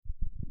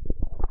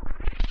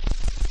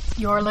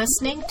You're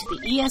listening to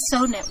the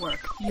ESO Network,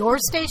 your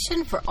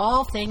station for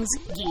all things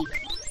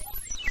geek.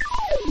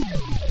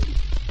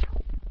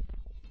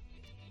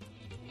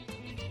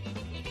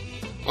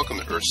 Welcome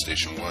to Earth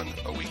Station 1,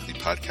 a weekly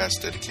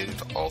podcast dedicated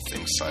to all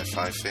things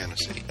sci-fi,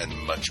 fantasy, and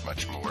much,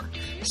 much more.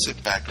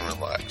 Sit back and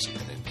relax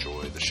and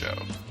enjoy the show.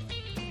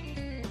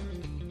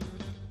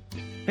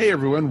 Hey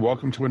everyone,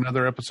 welcome to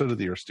another episode of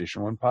the Earth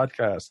Station 1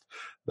 podcast.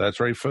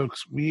 That's right, folks,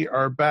 we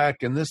are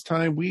back, and this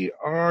time we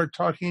are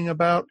talking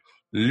about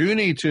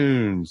Looney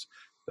Tunes.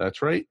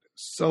 That's right,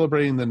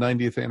 celebrating the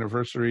 90th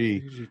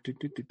anniversary.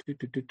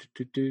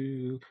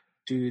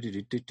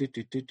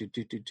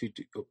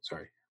 Oh,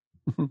 sorry.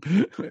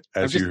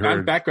 As you heard,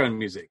 I'm background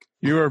music.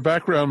 You are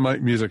background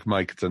music,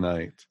 Mike,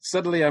 tonight.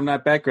 Suddenly I'm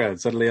not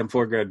background. Suddenly I'm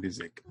foreground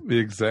music.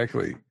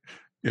 Exactly.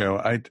 You know,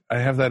 I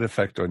have that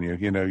effect on you.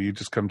 You know, you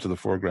just come to the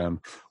foreground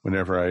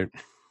whenever I,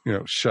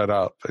 shut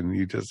up, and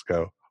you just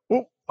go,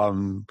 oh,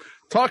 I'm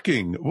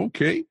talking.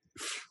 Okay.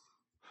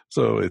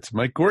 So it's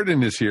Mike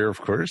Gordon is here,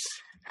 of course.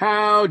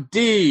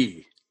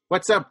 Howdy.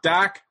 What's up,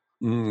 Doc?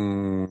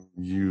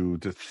 You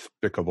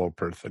despicable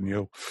person,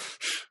 you.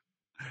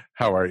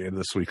 How are you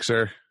this week,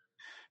 sir?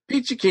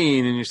 Peachy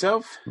keen, and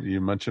yourself?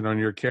 You munching on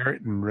your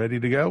carrot and ready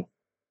to go?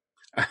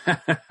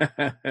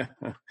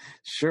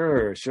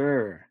 Sure.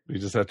 You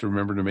just have to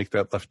remember to make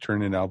that left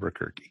turn in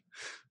Albuquerque.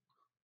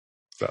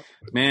 So,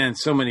 man,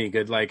 so many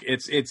good.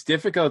 It's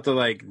difficult to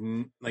like.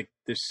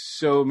 There's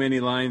so many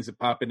lines that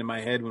pop into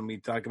my head when we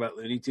talk about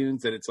Looney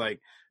Tunes that it's like,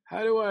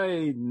 how do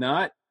I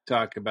not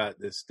talk about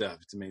this stuff?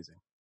 It's amazing.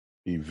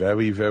 Be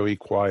very, very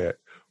quiet.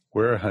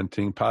 We're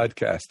hunting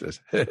podcasters.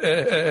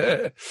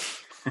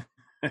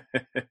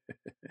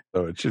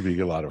 So it should be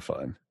a lot of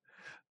fun.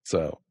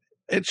 So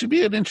it should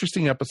be an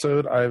interesting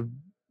episode. I've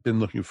been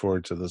looking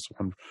forward to this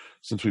one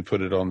since we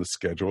put it on the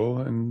schedule,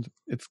 and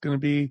it's going to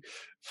be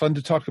fun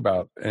to talk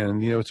about.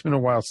 And, it's been a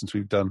while since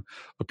we've done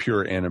a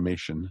pure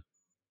animation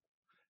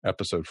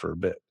episode for a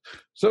bit.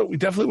 So we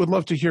definitely would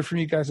love to hear from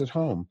you guys at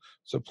home.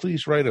 So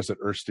please write us at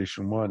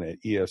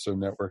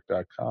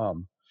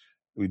earthstation1@esonetwork.com.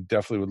 We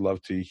definitely would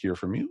love to hear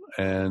from you.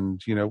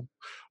 And,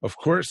 of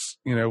course,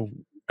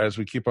 as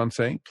we keep on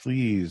saying,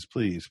 please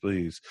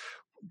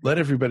let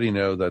everybody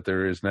know that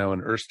there is now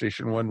an Earth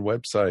Station 1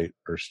 website,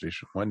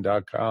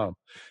 earthstation1.com,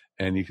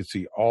 and you can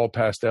see all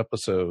past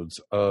episodes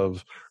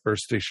of Earth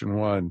Station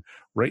 1.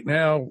 Right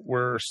now,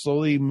 we're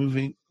slowly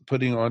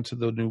putting onto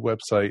the new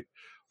website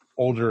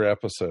older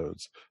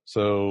episodes.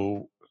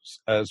 So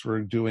as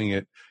we're doing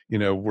it,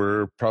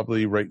 we're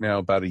probably right now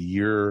about a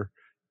year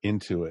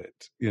into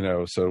it,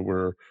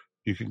 so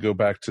you can go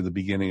back to the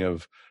beginning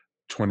of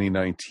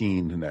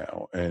 2019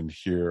 now and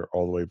hear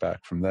all the way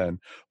back from then,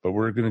 but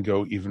we're going to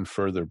go even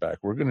further back.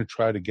 We're going to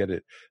try to get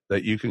it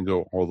that you can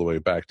go all the way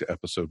back to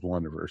episode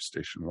 1 of Earth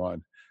Station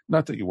 1.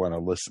 Not that you want to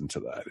listen to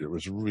that. It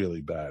was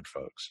really bad,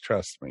 folks.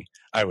 Trust me.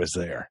 I was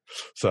there.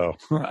 So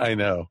I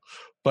know,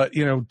 but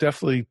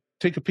definitely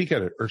take a peek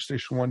at it.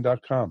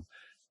 earthstation1.com.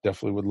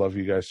 Definitely would love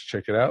you guys to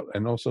check it out.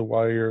 And also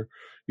while you're,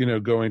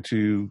 going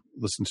to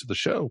listen to the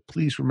show,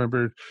 please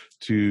remember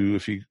to,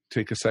 if you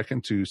take a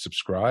second to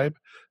subscribe,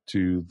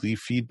 to leave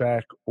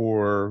feedback,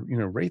 or,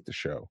 rate the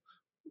show.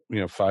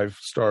 5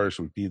 stars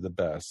would be the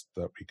best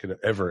that we could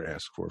ever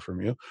ask for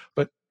from you.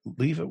 But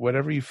leave it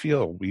whatever you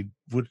feel. We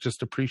would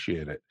just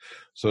appreciate it.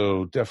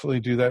 So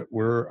definitely do that.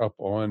 We're up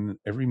on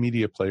every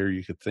media player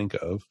you could think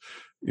of.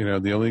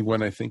 The only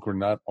one I think we're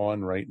not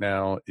on right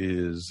now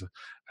is,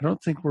 I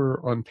don't think we're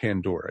on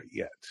Pandora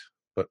yet,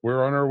 but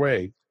we're on our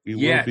way. We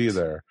will be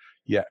there.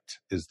 Yet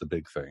is the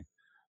big thing.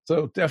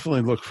 So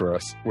definitely look for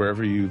us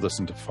wherever you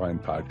listen to fine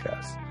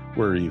podcasts.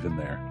 We're even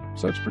there.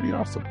 So it's pretty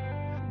awesome.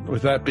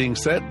 With that being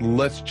said,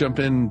 let's jump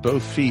in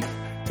both feet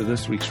to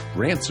this week's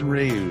Rants and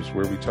Raves,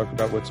 where we talk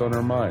about what's on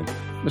our mind.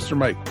 Mr.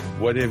 Mike,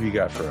 what have you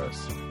got for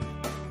us?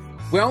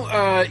 Well,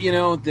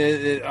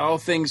 all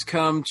things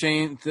come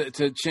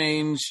to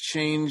change.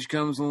 Change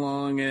comes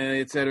along,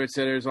 et cetera, et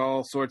cetera. There's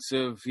all sorts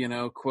of,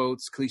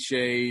 quotes,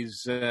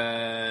 cliches,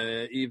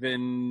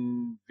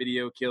 even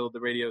video killed the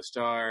radio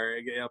star.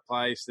 It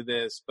applies to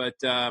this. But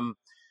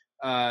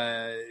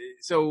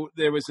so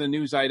there was a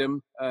news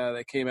item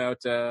that came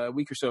out a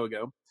week or so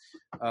ago,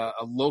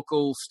 a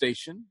local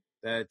station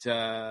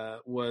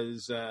that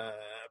was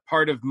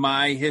part of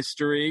my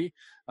history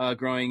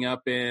growing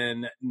up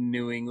in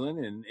New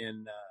England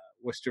in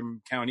Worcester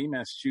County,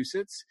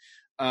 Massachusetts,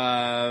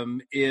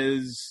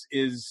 is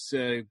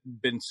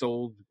been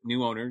sold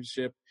new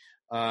ownership,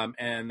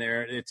 and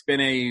it's been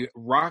a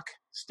rock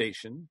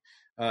station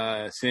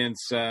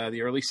since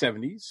the early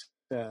 70s.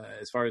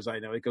 As far as I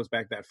know, it goes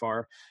back that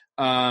far,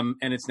 and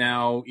it's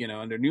now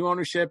under new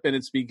ownership, and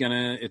it's going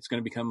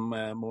to become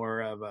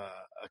more of a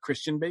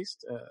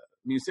Christian-based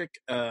music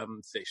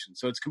station.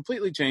 So it's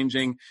completely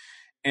changing,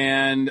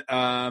 and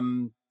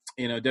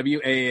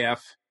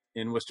WAAF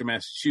in Worcester,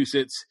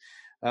 Massachusetts.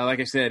 Like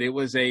I said, it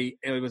was a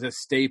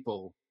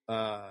staple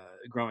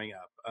growing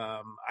up.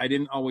 I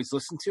didn't always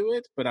listen to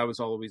it, but I was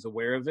always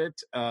aware of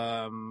it.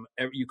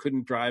 You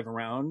couldn't drive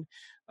around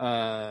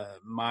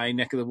my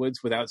neck of the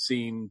woods without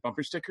seeing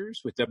bumper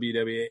stickers with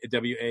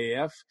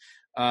WAAF.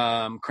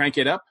 Crank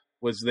It Up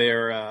was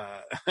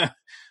their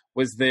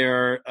was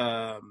their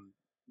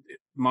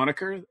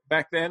moniker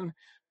back then.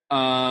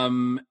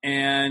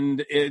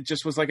 And it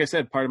just was, like I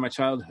said, part of my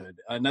childhood.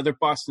 Another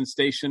Boston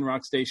station,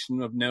 rock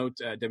station of note,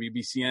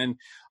 WBCN,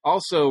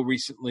 also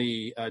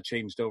recently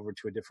changed over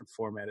to a different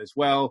format as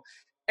well.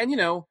 And,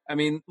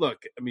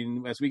 look,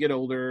 as we get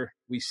older,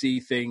 we see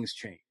things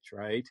change,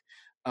 right?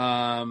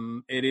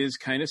 It is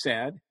kind of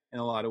sad in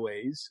a lot of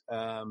ways.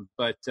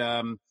 But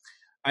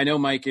I know,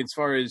 Mike, as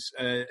far as,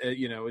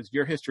 as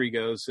your history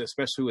goes,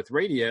 especially with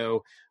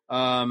radio,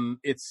 I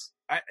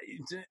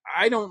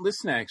don't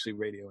listen to actually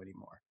radio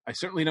anymore. I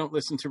certainly don't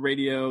listen to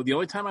radio. The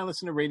only time I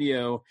listen to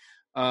radio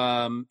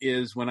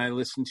is when I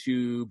listen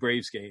to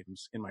Braves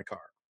games in my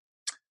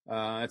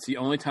car. That's the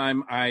only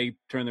time I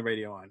turn the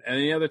radio on.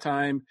 Any other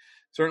time,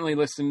 certainly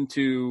listen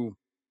to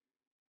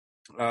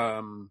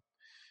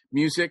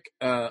music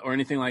or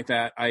anything like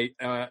that. I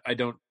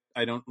don't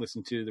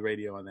listen to the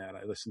radio on that.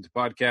 I listen to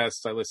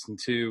podcasts. I listen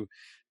to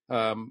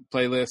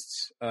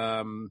playlists.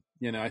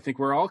 I think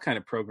we're all kind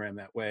of programmed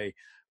that way.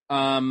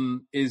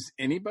 Is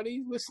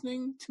anybody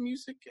listening to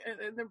music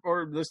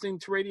or listening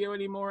to radio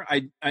anymore?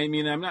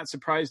 I'm not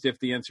surprised if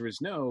the answer is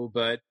no,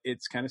 but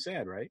it's kind of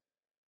sad, right?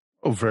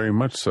 Oh, very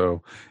much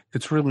so.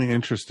 It's really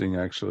interesting,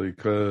 actually,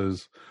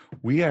 because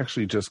we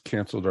actually just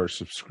canceled our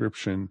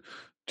subscription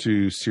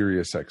to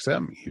Sirius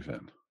XM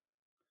even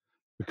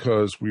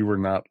because we were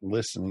not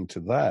listening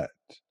to that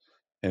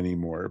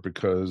anymore,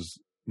 because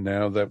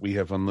now that we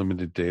have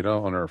unlimited data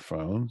on our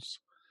phones,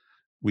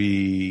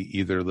 we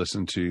either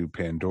listen to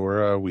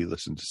Pandora, we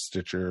listen to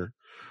Stitcher,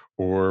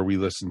 or we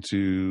listen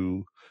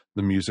to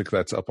the music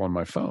that's up on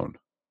my phone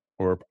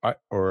or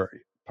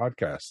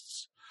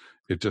podcasts.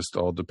 It just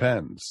all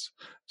depends.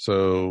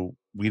 So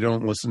we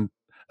don't listen.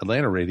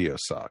 Atlanta radio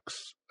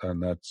sucks,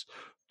 and that's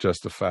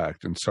just a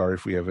fact. And sorry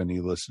if we have any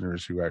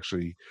listeners who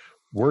actually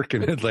work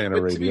in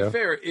Atlanta radio. To be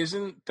fair,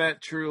 isn't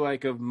that true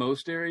like of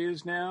most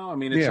areas now?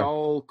 It's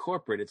all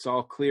corporate. It's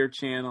all Clear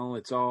Channel.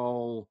 It's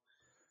all...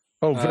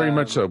 Oh, very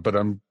much so. But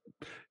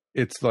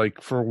it's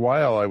like for a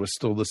while I was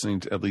still listening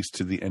to at least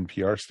to the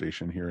NPR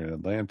station here in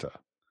Atlanta,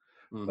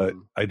 but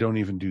I don't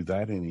even do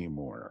that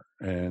anymore.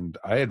 And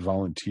I had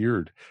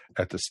volunteered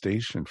at the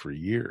station for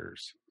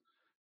years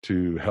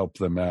to help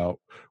them out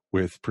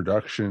with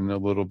production a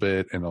little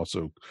bit, and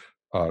also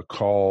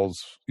calls,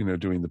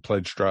 doing the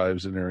pledge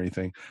drives and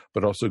everything,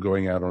 but also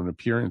going out on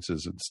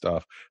appearances and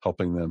stuff,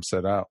 helping them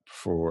set out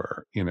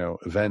for,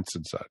 events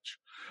and such.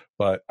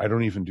 But I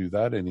don't even do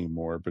that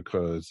anymore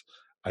because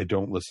I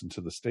don't listen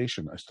to the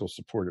station. I still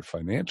support it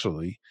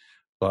financially,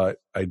 but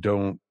I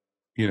don't,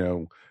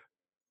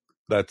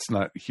 that's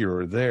not here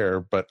or there,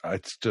 but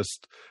it's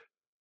just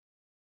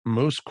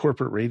most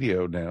corporate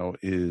radio now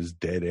is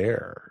dead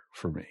air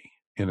for me.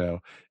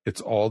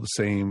 It's all the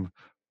same,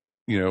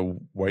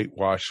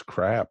 whitewash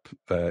crap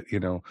that,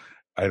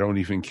 I don't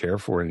even care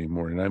for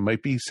anymore. And I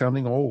might be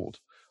sounding old,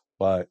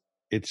 but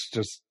it's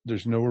just,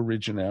 there's no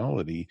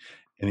originality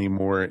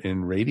anymore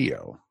in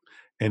radio.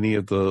 Any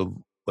of the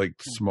like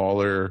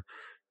smaller,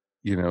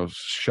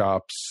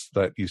 shops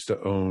that used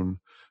to own,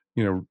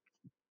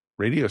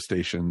 radio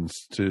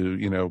stations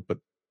but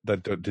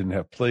that didn't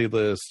have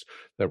playlists,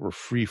 that were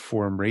free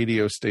form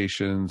radio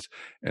stations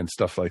and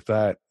stuff like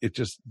that. It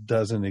just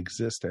doesn't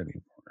exist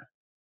anymore.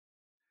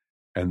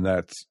 And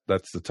that's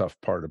the tough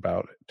part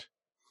about it.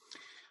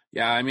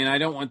 Yeah, I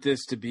don't want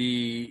this to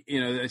be,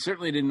 I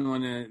certainly didn't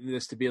want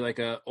this to be like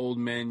a old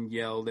men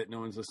yell that no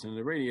one's listening to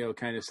the radio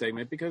kind of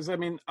segment, because,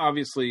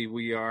 obviously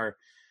we are.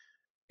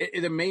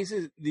 It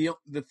amazes the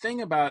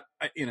thing about,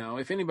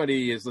 if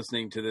anybody is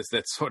listening to this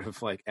that's sort of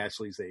like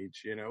Ashley's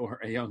age, or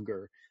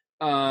younger,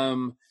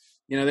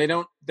 they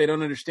don't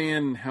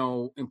understand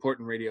how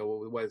important radio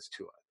was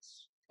to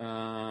us.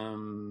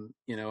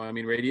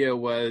 Radio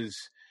was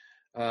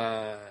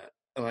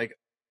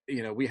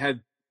we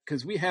had.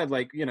 Because we had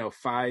 5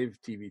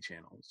 TV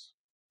channels,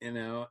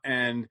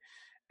 and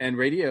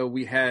radio,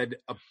 we had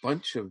a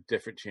bunch of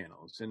different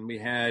channels, and we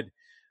had,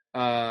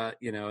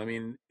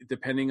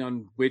 depending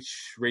on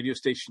which radio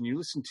station you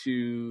listen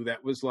to,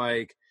 that was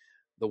like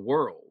the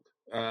world,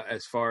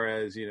 as far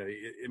as,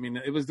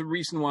 it was the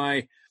reason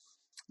why.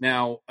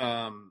 Now,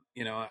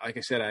 like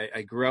I said,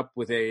 I grew up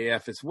with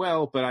AAF as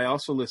well, but I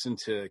also listened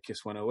to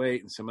Kiss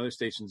 108 and some other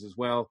stations as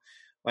well.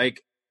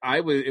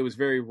 It was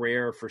very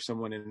rare for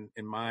someone in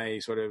my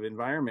sort of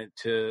environment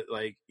to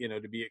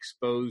to be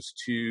exposed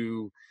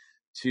to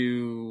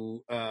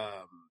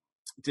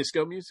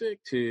disco music,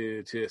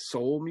 to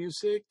soul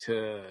music,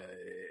 to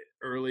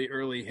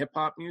early hip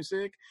hop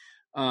music.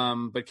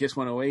 But Kiss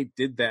 108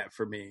 did that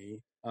for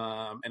me.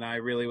 And I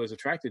really was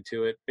attracted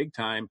to it big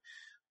time,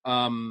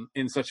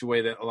 in such a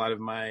way that a lot of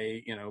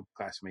my,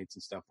 classmates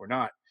and stuff were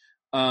not.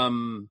 But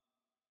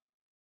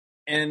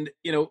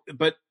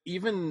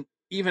even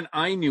even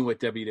I knew what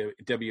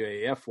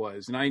WAF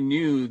was, and I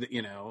knew that,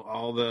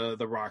 all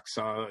the rock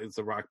songs,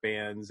 the rock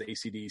bands,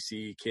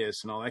 AC/DC,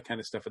 Kiss, and all that kind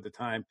of stuff at the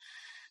time,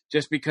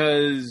 just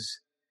because,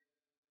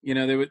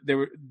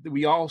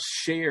 we all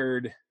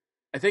shared.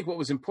 I think what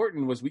was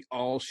important was we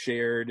all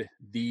shared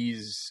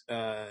these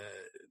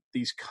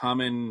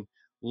common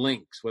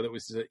links, whether it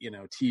was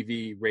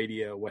TV,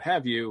 radio, what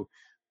have you.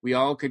 We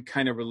all could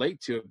kind of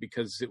relate to it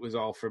because it was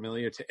all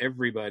familiar to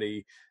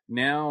everybody.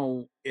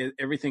 Now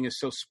everything is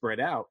so spread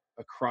out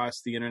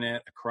across the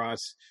internet, across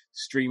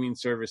streaming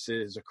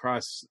services,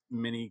 across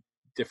many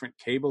different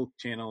cable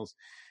channels,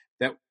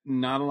 that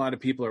not a lot of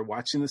people are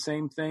watching the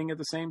same thing at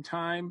the same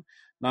time.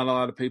 Not a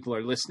lot of people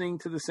are listening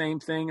to the same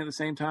thing at the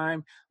same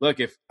time. Look,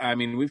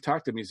 we've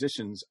talked to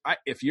musicians.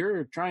 If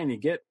you're trying to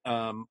get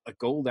a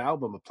gold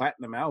album, a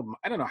platinum album,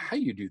 I don't know how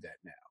you do that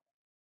now.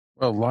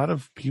 Well, a lot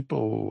of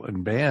people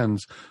and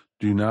bands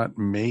do not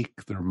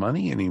make their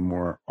money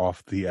anymore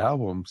off the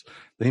albums.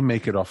 They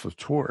make it off of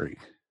touring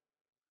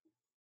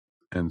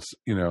and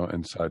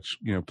such,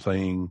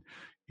 playing,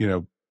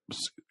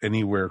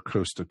 anywhere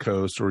coast to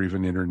coast or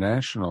even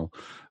international.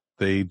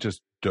 They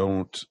just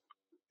don't,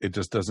 it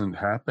just doesn't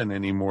happen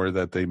anymore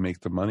that they make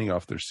the money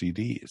off their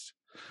CDs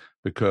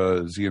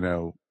because,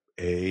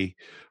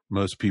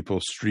 most people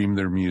stream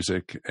their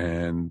music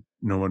and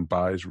no one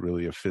buys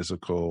really a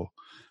physical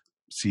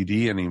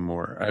CD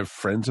anymore. I have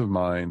friends of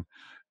mine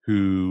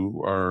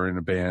who are in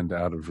a band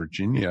out of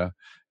Virginia,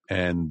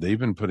 and they've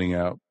been putting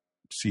out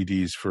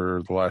CDs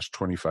for the last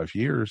 25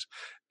 years,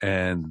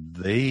 and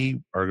they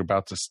are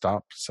about to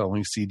stop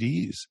selling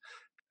CDs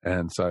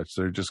and such.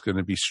 They're just going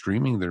to be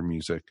streaming their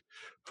music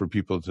for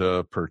people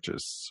to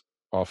purchase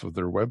off of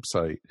their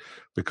website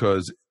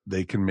because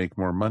they can make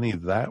more money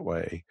that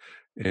way.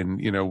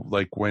 And,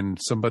 like when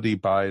somebody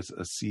buys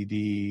a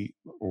CD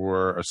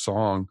or a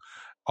song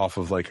off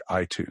of like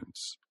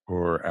iTunes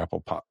or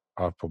Apple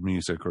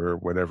Music or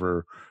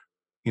whatever,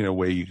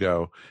 way you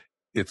go,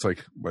 it's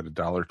like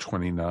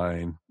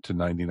 $1.29 to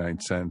 99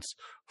 cents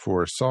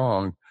for a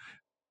song.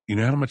 You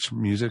know how much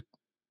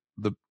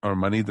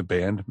money the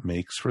band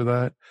makes for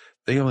that?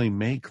 They only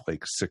make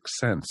like 6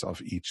 cents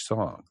off each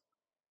song.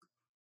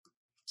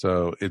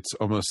 So it's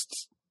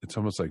almost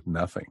like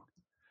nothing,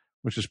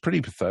 which is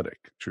pretty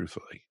pathetic,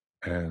 truthfully.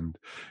 And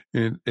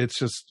it's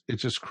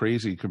just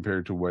crazy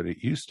compared to what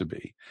it used to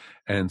be.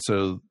 And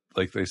so,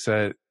 like they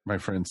said, my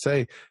friends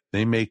say,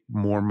 they make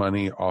more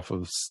money off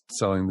of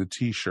selling the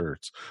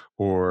T-shirts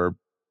or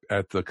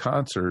at the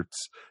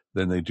concerts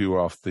than they do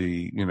off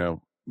the,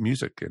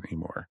 music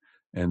anymore.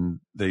 And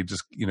they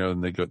just,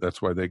 and they go,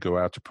 that's why they go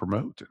out to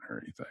promote and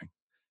everything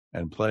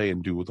and play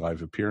and do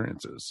live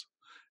appearances.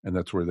 And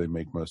that's where they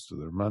make most of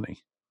their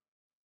money,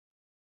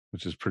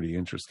 which is pretty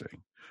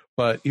interesting.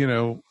 But,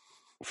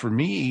 for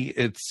me,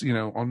 it's,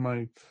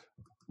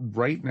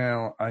 right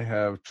now I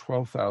have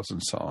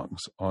 12,000 songs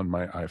on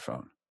my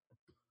iPhone,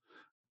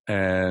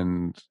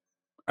 and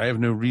I have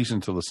no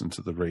reason to listen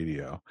to the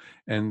radio.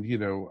 And,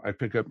 I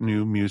pick up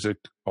new music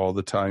all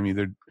the time,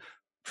 either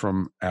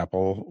from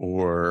Apple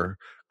or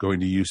going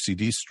to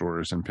UCD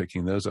stores and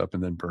picking those up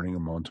and then burning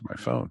them onto my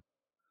phone.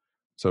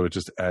 So it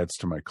just adds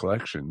to my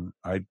collection.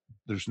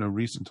 There's no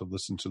reason to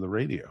listen to the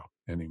radio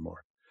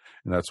anymore.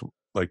 And that's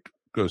like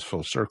goes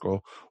full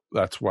circle.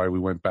 That's why we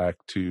went back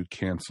to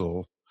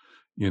cancel,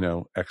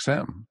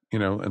 XM,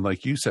 and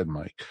like you said,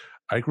 Mike,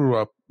 I grew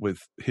up with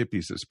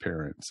hippies as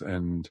parents,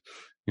 and,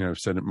 I've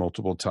said it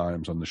multiple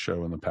times on the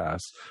show in the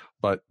past,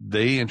 but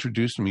they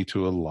introduced me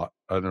to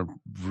a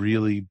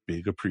really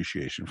big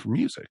appreciation for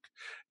music.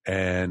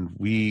 And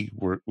we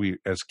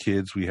as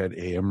kids, we had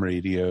AM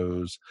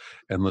radios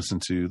and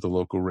listened to the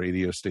local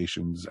radio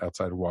stations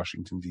outside of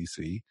Washington,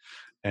 DC.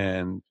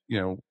 And,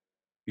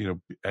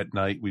 at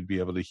night we'd be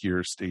able to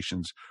hear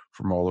stations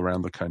from all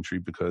around the country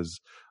because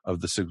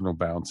of the signal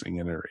bouncing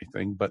and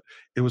everything. But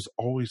it was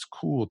always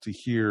cool to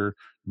hear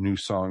new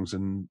songs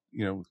and,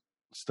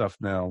 stuff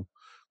now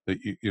that,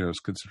 is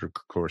considered,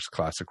 of course,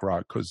 classic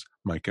rock because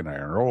Mike and I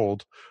are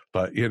old,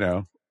 but,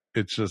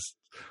 it's just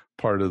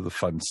part of the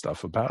fun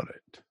stuff about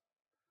it.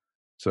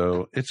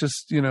 So it's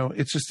just,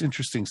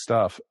 interesting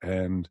stuff.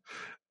 And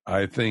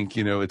I think,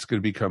 it's going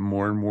to become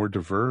more and more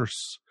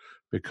diverse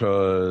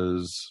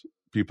because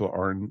people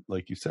aren't,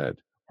 like you said,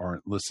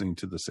 aren't listening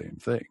to the same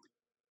thing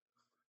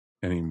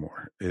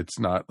anymore. It's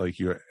not like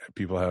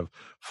people have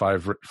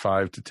five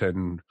to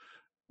 10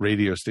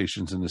 radio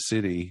stations in the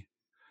city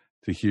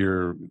to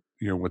hear,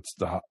 what's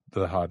the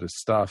hottest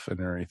stuff and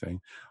everything.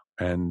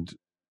 And,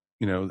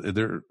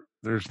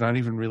 there's not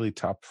even really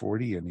top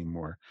 40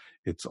 anymore.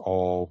 It's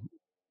all,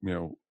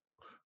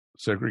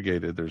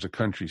 segregated. There's a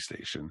country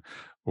station,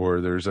 or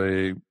there's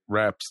a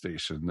rap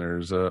station,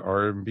 there's a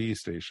R&B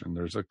station,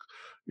 there's a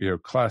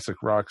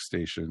classic rock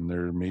station,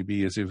 there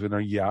maybe is even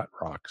a yacht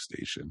rock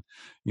station,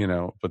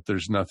 but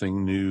there's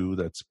nothing new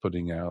that's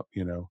putting out,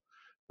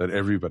 that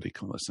everybody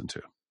can listen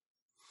to.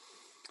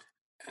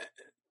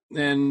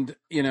 And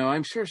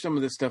I'm sure some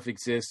of this stuff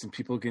exists and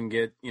people can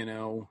get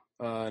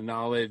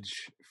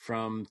knowledge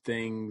from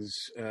things,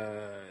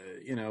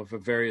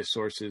 from various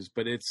sources,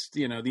 but it's,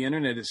 the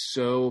internet is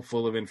so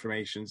full of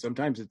information.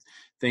 Sometimes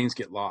things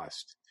get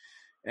lost.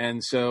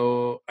 And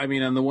so, I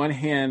mean, on the one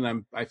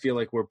hand, I feel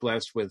like we're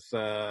blessed with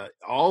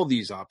all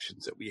these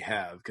options that we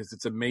have, because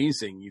it's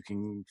amazing. You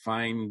can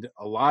find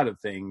a lot of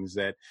things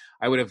that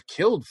I would have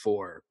killed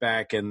for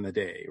back in the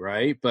day,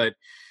 right? But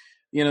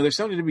there's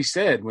something to be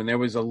said when there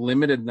was a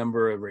limited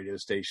number of radio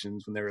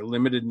stations, when there were a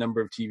limited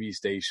number of TV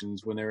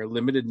stations, when there were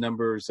limited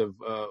numbers of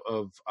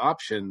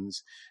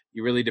options.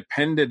 You really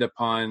depended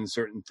upon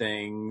certain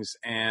things,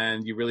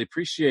 and you really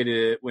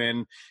appreciated it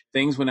when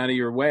things went out of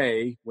your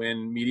way,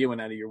 when media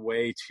went out of your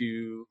way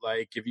to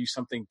give you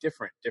something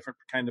different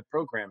kind of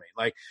programming.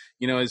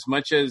 As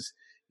much as,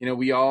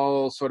 we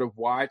all sort of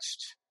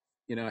watched,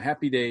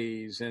 Happy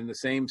Days and the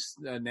same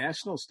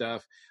national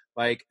stuff,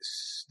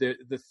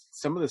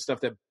 some of the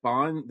stuff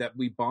that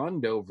we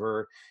bond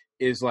over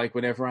is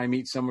whenever I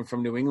meet someone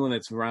from New England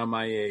that's around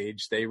my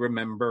age, they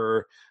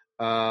remember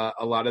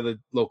a lot of the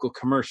local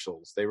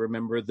commercials. They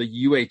remember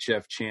the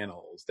UHF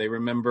channels. They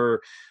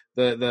remember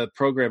the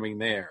programming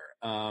there.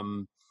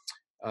 And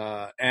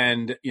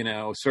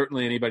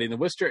certainly anybody in the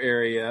Worcester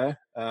area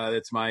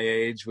that's my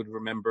age would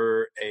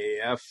remember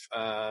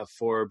AAF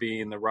for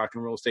being the rock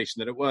and roll station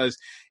that it was.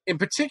 In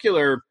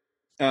particular,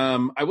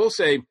 I will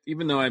say,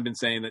 even though I've been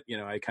saying that,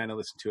 I kind of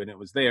listened to it and it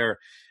was there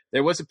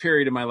was a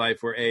period in my life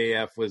where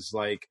AAF was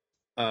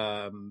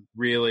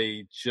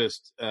really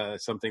just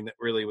something that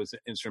really was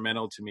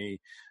instrumental to me.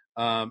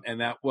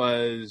 And that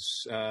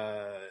was,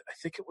 I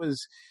think it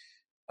was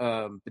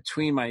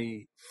between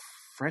my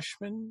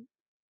freshman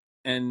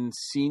and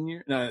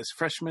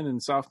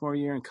sophomore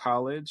year in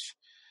college.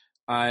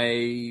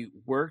 I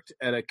worked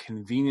at a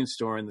convenience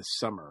store in the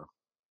summer,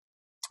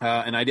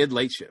 and I did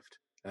late shift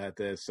at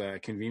this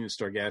convenience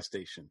store gas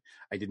station.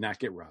 I did not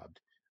get robbed.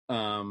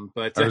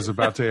 But I was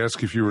about to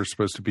ask if you were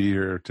supposed to be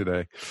here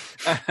today.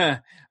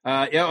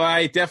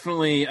 I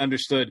definitely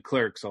understood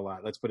clerks a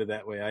lot. Let's put it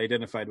that way. I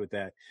identified with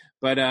that.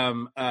 But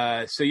I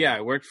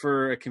worked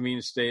for a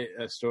convenience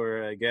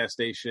store gas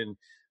station,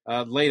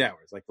 late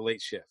hours, like the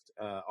late shift,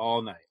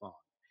 all night long.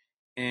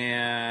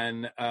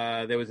 And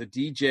there was a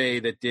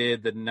DJ that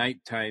did the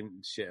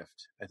nighttime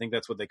shift. I think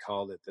that's what they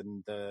called it,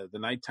 the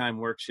nighttime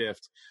work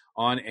shift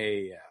on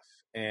AAF.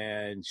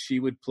 And she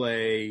would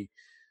play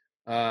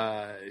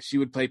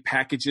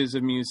packages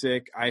of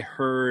music. I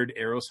heard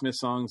Aerosmith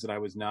songs that I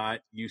was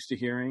not used to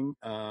hearing.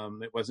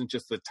 It wasn't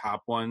just the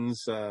top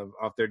ones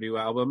off their new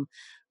album.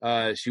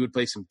 She would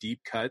play some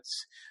deep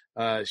cuts.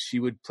 She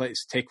would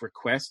take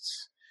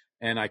requests,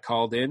 and I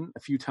called in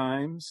a few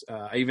times.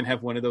 I even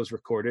have one of those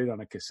recorded on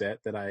a cassette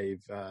that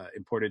I've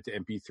imported to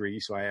MP3.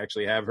 So I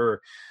actually have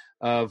her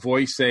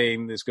voice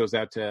saying, "This goes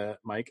out to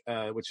Mike,"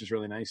 which is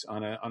really nice,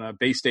 on a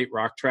Bay State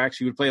rock track.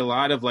 She would play a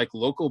lot of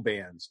local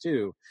bands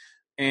too.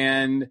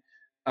 And,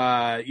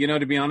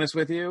 to be honest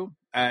with you,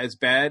 it's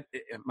bad.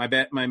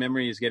 My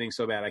memory is getting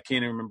so bad. I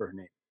can't even remember her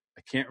name.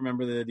 I can't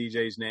remember the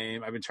DJ's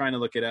name. I've been trying to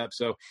look it up.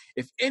 So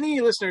if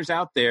any listeners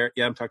out there,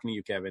 I'm talking to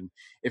you, Kevin.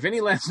 If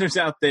any listeners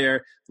out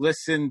there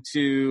listen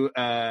to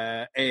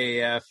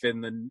AAF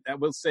in I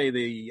will say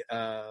the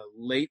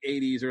late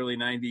 80s, early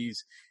 90s,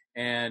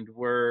 and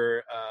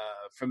were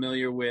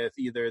familiar with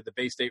either the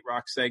Bay State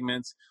rock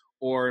segments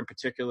or in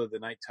particular the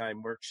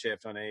nighttime work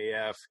shift on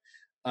AAF,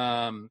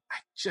 I'm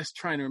just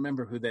trying to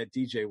remember who that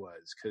DJ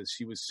was, because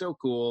she was so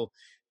cool.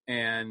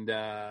 And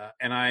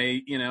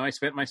I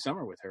spent my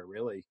summer with her,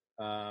 really.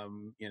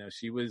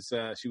 She was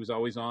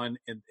always on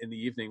in the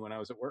evening when I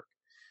was at work.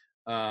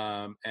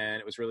 And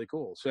it was really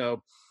cool.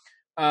 So,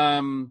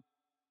 and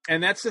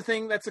that's the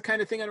thing, that's the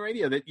kind of thing on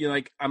radio that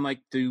I'm like,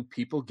 do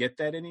people get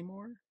that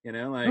anymore? I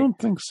don't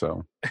think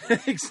so.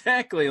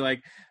 Exactly. I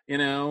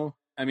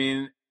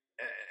mean,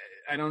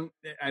 I don't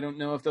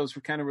know if those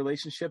kind of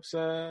relationships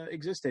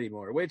exist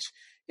anymore, which,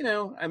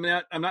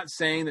 I'm not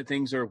saying that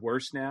things are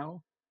worse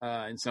now.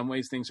 In some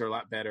ways things are a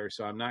lot better.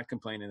 So I'm not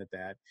complaining at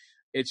that.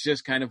 It's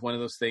just kind of one of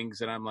those things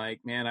that I'm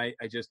like, man, I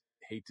just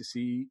hate to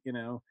see,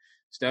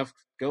 stuff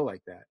go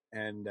like that.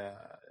 And,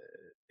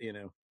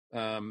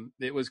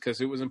 it was because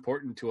it was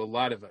important to a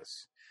lot of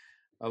us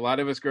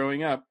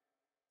growing up.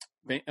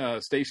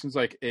 Stations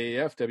like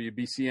AAF,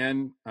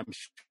 WBCN, I'm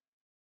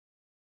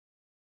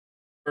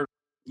sure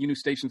you knew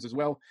stations as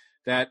well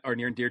that are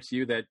near and dear to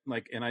you that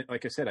like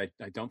I said, I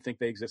don't think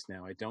they exist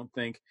now. I don't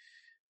think,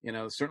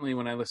 certainly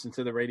when I listen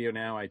to the radio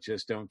now, I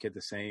just don't get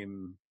the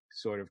same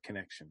sort of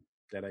connection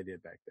that I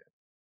did back then.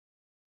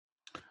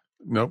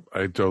 Nope.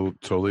 I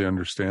totally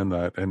understand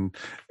that. And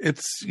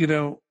it's,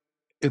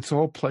 it's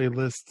all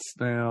playlists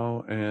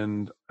now.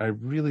 And I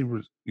really,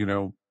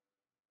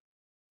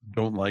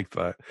 don't like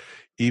that.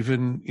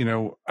 Even,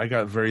 I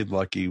got very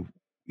lucky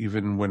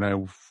even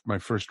when my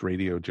first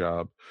radio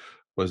job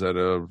was at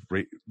a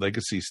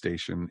legacy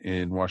station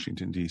in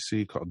Washington,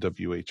 D.C. called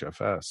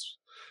WHFS.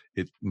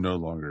 It no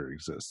longer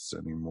exists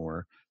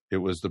anymore. It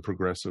was the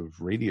progressive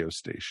radio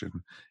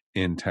station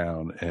in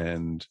town.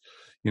 And,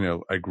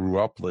 I grew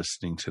up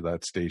listening to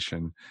that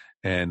station.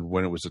 And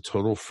when it was a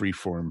total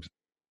freeform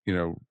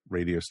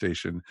radio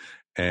station,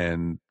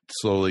 and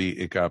slowly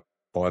it got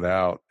bought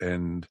out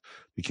and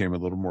became a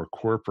little more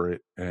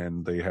corporate,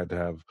 and they had to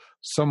have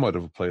somewhat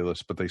of a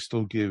playlist, but they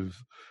still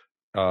give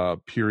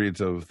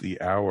periods of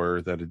the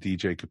hour that a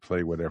DJ could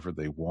play whatever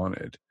they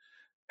wanted.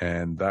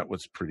 And that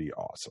was pretty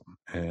awesome.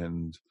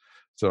 And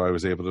so I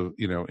was able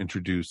to,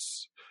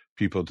 introduce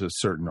people to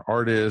certain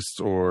artists,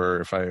 or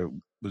if I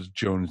was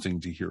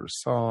jonesing to hear a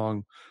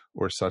song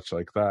or such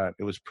like that,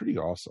 it was pretty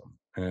awesome.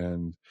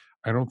 And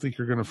I don't think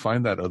you're going to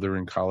find that other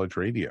in college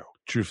radio.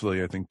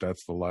 Truthfully, I think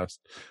that's the last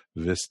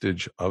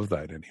vestige of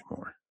that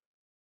anymore.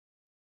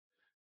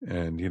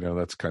 And,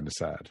 that's kind of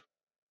sad.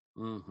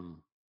 Mm-hmm.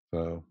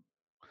 So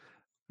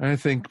I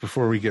think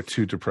before we get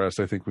too depressed,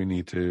 I think we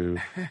need to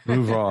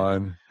move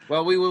on.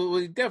 Well,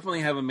 we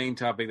definitely have a main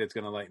topic that's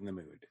going to lighten the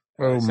mood.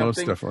 Oh,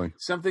 most definitely.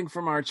 Something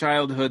from our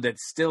childhood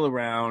that's still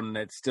around,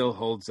 that still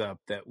holds up,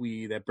 that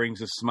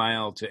brings a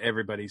smile to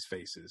everybody's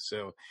faces.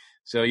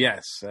 So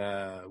yes,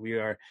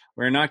 we're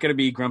not going to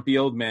be grumpy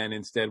old men.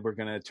 Instead, we're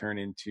going to turn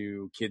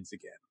into kids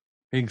again.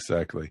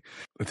 Exactly.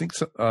 I think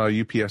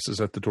UPS is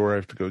at the door. I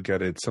have to go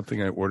get it. It's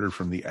something I ordered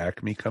from the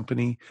Acme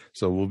company.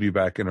 So we'll be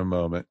back in a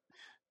moment.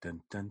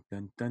 Dun dun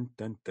dun dun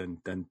dun dun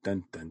dun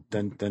dun dun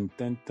dun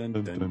dun dun dun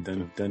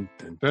dun dun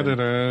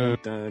dun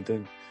dun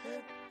dun.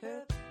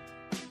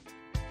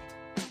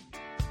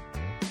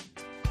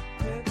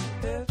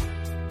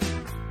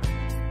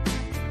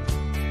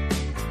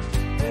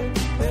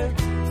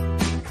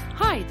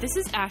 Hi, this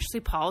is Ashley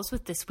Pauls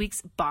with this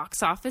week's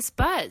Box Office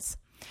Buzz.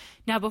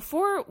 Now,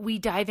 before we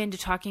dive into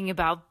talking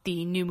about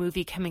the new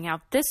movie coming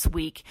out this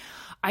week,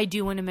 I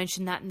do want to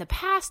mention that in the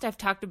past I've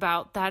talked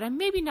about that I'm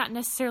maybe not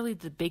necessarily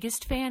the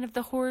biggest fan of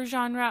the horror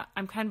genre.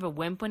 I'm kind of a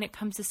wimp when it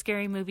comes to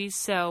scary movies,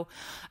 so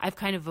I've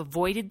kind of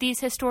avoided these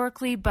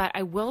historically, but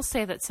I will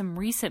say that some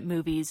recent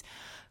movies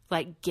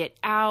like Get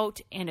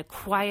Out and A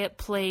Quiet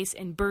Place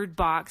and Bird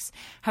Box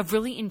have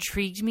really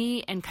intrigued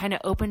me and kind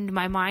of opened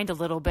my mind a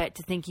little bit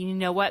to thinking, you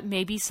know what,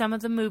 maybe some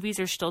of the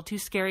movies are still too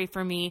scary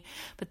for me,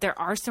 but there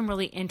are some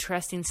really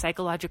interesting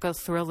psychological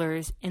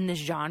thrillers in this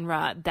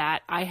genre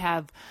that I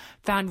have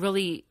found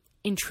really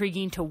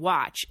intriguing to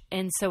watch.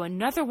 And so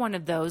another one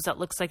of those that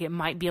looks like it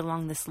might be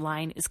along this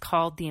line is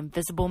called The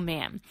Invisible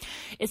Man.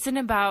 It's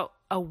about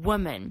a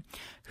woman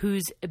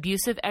whose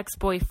abusive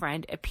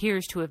ex-boyfriend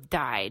appears to have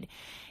died,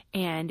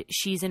 and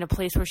she's in a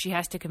place where she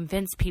has to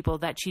convince people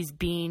that she's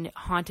being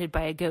haunted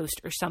by a ghost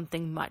or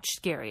something much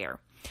scarier.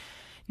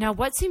 Now,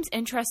 what seems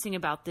interesting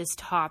about this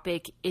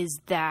topic is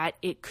that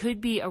it could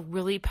be a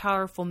really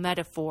powerful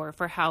metaphor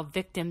for how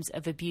victims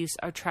of abuse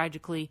are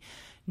tragically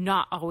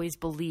not always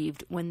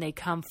believed when they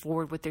come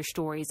forward with their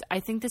stories. I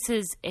think this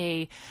is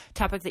a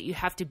topic that you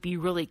have to be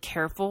really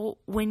careful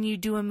when you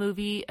do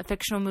a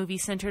fictional movie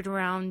centered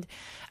around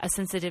a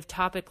sensitive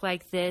topic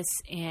like this,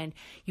 and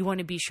you want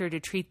to be sure to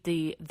treat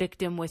the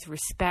victim with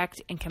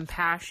respect and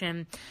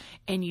compassion,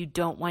 and you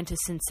don't want to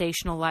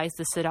sensationalize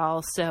this at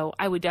all. So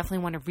I would definitely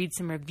want to read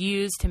some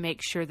reviews to make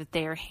sure that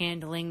they are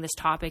handling this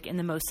topic in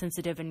the most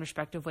sensitive and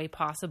respectful way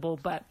possible.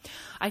 But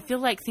I feel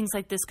like things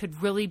like this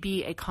could really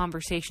be a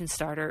conversation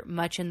starter,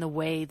 much in the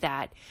way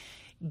that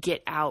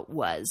Get Out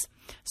was.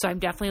 So I'm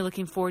definitely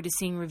looking forward to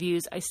seeing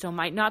reviews. I still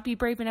might not be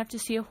brave enough to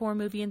see a horror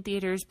movie in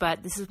theaters,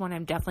 but this is one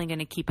I'm definitely going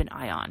to keep an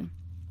eye on.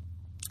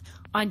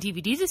 On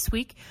DVD this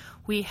week,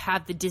 we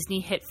have the Disney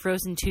hit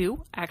Frozen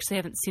 2. I actually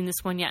haven't seen this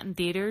one yet in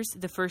theaters.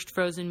 The first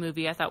Frozen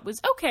movie I thought was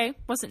okay.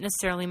 Wasn't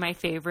necessarily my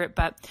favorite,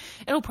 but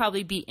it'll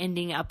probably be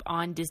ending up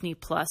on Disney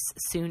Plus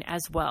soon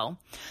as well.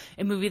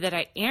 A movie that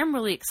I am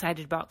really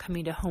excited about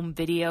coming to home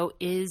video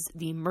is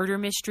the murder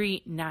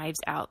mystery Knives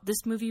Out.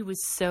 This movie was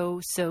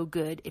so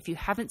good. If you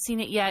haven't seen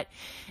it yet,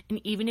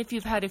 and even if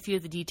you've had a few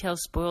of the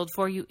details spoiled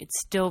for you, it's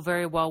still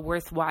very well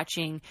worth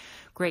watching.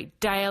 Great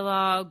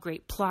dialogue,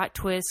 great plot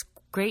twists,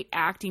 great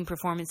acting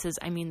performances.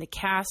 I mean, the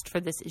cast for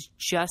this is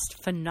just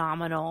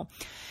phenomenal.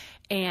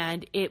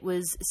 And it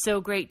was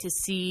so great to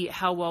see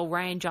how well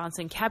Rian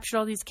Johnson captured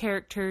all these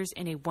characters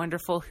in a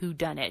wonderful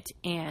whodunit.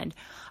 And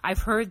I've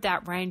heard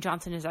that Rian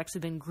Johnson has actually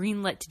been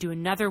greenlit to do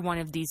another one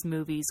of these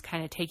movies,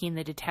 kind of taking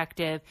the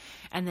detective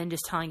and then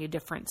just telling a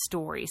different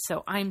story.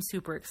 So I'm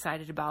super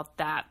excited about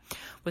that. It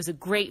was a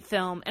great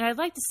film. And I'd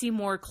like to see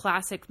more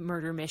classic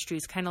murder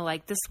mysteries, kind of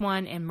like this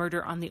one and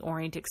Murder on the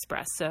Orient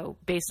Express. So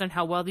based on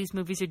how well these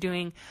movies are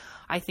doing,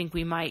 I think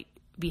we might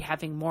be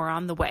having more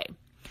on the way.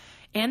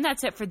 And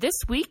that's it for this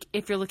week.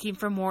 If you're looking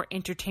for more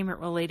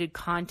entertainment-related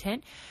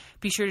content,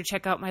 be sure to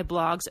check out my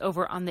blogs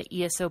over on the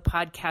ESO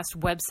Podcast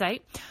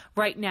website.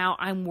 Right now,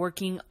 I'm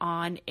working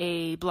on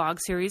a blog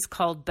series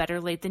called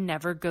Better Late Than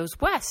Never Goes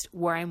West,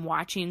 where I'm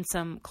watching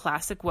some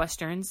classic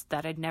Westerns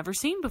that I'd never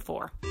seen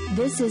before.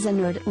 This is a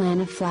Nerd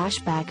Atlanta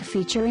flashback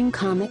featuring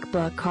comic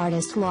book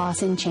artist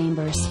Lawson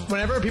Chambers.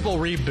 Whenever people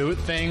reboot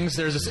things,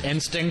 there's this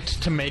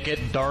instinct to make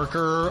it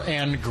darker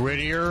and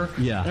grittier.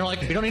 Yeah. And they're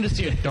like, we don't need to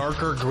see a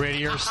darker,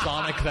 grittier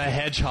Sonic the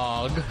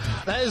Hedgehog.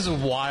 That is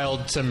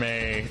wild to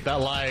me. That,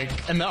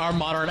 like, in our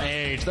modern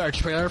age, our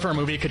trailer for a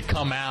movie could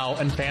come out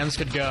and fans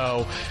could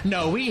go,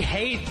 no, we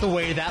hate the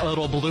way that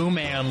little blue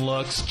man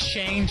looks.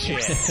 Change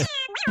it.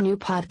 New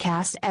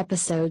podcast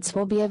episodes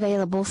will be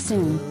available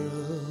soon.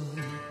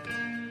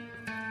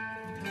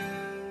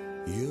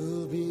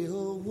 You'll be a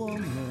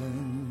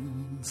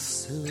woman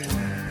soon.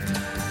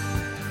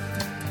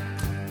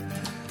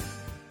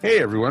 Hey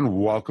everyone,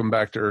 welcome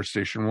back to Earth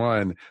Station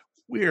 1.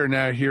 We are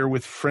now here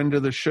with friend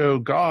of the show,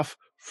 Goff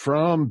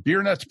from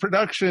Beer Nuts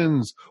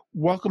Productions.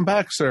 Welcome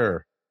back,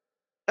 sir.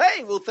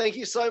 Hey, well, thank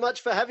you so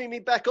much for having me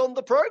back on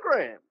the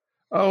program.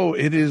 Oh,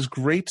 it is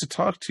great to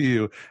talk to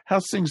you.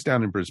 How's things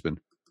down in Brisbane?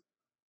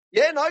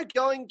 Yeah, no,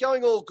 going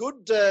all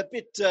good.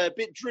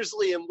 Bit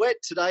drizzly and wet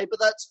today, but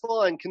that's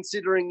fine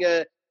considering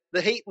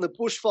the heat and the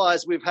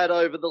bushfires we've had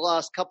over the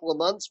last couple of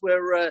months.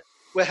 We're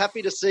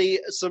happy to see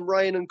some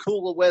rain and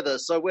cooler weather,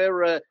 so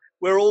we're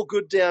all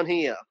good down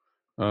here.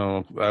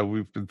 Oh,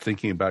 we've been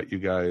thinking about you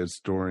guys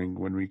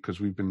because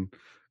we've been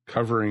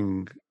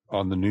covering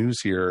on the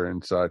news here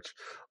and such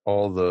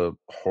all the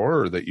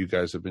horror that you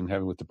guys have been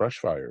having with the brush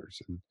fires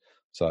and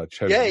such.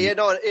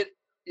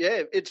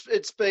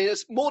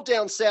 It's more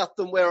down south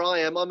than where I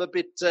am. I'm a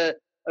bit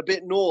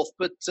north,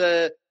 but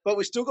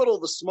we still got all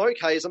the smoke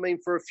haze. I mean,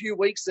 for a few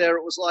weeks there,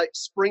 it was like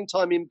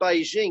springtime in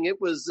Beijing.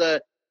 It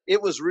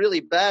was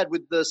really bad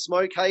with the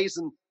smoke haze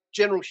and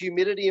general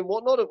humidity and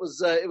whatnot. It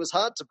was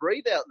hard to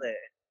breathe out there.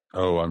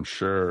 Oh, I'm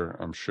sure.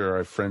 I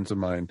have friends of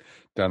mine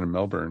down in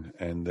Melbourne,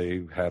 and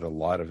they had a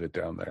lot of it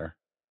down there.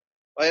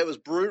 Oh, it was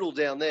brutal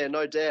down there,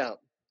 no doubt.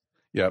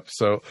 Yep.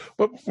 So,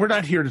 but we're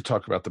not here to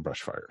talk about the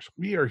brush fires.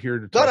 We are here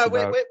to talk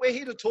about... we're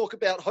here to talk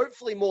about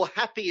hopefully more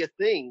happier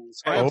things.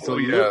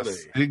 Absolutely. Oh,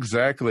 yes,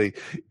 exactly.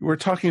 We're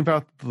talking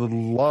about the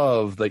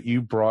love that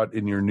you brought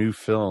in your new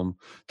film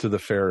to the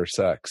fairer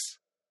sex.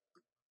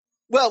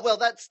 Well,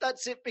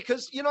 that's it.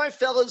 Because,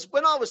 fellas,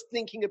 when I was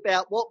thinking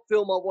about what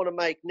film I want to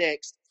make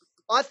next,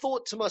 I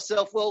thought to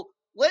myself, well,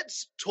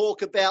 let's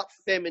talk about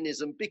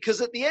feminism, because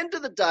at the end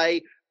of the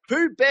day,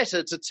 who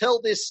better to tell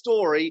this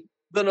story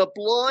than a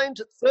blind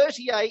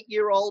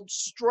 38-year-old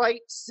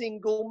straight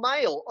single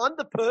male? I'm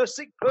the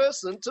perfect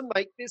person to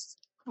make this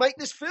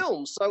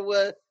film.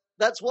 So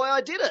that's why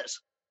I did it.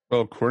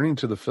 Well, according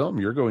to the film,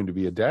 you're going to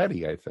be a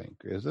daddy, I think,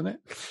 isn't it?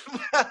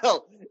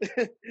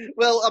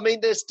 Well, I mean,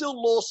 there's still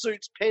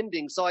lawsuits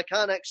pending, so I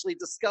can't actually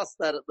discuss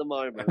that at the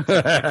moment.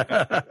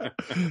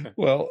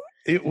 Well,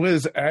 it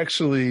was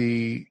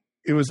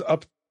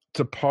up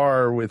to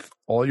par with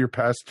all your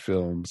past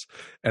films,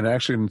 and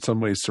actually in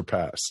some ways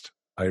surpassed.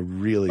 I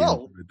really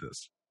enjoyed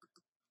this.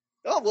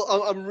 Oh,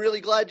 well, I'm really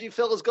glad you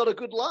fellas got a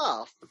good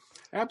laugh.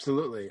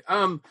 Absolutely.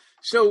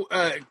 So,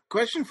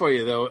 question for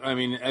you though. I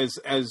mean,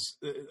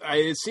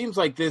 it seems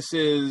like this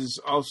is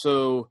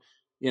also,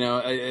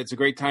 it's a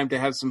great time to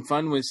have some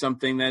fun with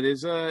something that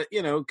is,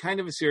 kind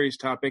of a serious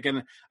topic,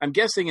 and I'm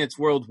guessing it's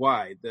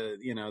worldwide.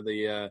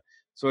 The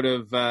sort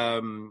of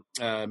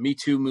Me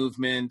Too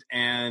movement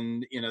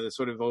and the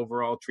sort of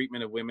overall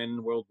treatment of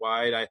women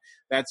worldwide.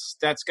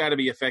 That's got to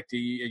be affecting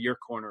your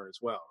corner as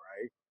well,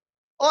 right?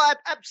 Oh,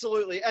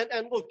 absolutely.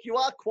 And look, you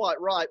are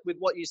quite right with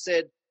what you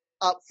said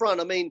up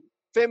front. I mean,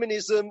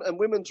 feminism and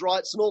women's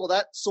rights and all of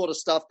that sort of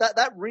stuff,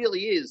 that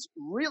really is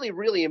really,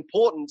 really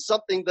important,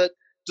 something that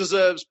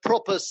deserves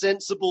proper,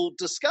 sensible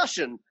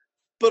discussion.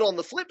 But on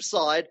the flip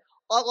side,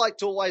 I like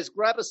to always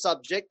grab a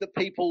subject that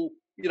people,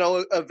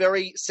 are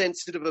very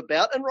sensitive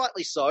about, and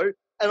rightly so,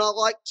 and I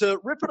like to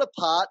rip it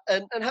apart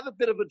and have a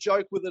bit of a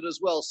joke with it as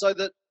well, so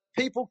that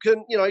people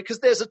can, because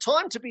there's a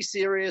time to be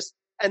serious,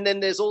 and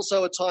then there's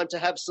also a time to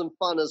have some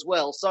fun as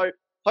well. So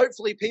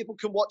hopefully people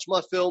can watch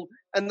my film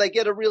and they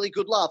get a really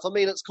good laugh. I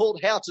mean, it's called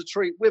How to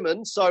Treat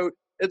Women, so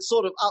it's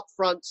sort of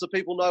upfront so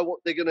people know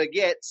what they're going to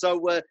get.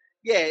 So,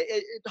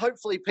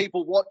 hopefully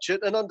people watch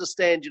it and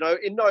understand,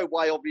 in no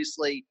way,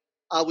 obviously,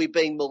 are we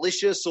being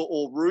malicious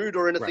or rude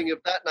or anything of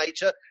that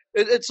nature.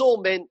 It's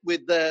all meant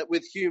with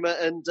humor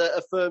and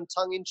a firm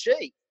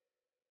tongue-in-cheek.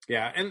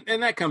 Yeah,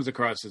 and that comes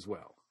across as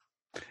well.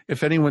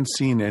 If anyone's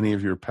seen any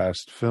of your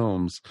past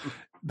films,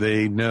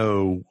 they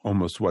know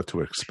almost what to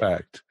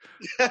expect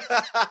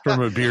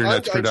from a Beer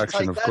Nuts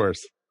production, of course.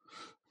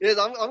 Yes,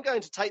 I'm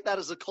going to take that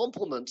as a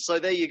compliment, so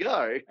there you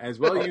go. As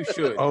well you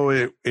should. Oh,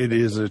 it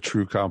is a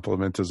true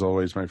compliment, as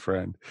always, my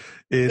friend.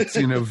 It's,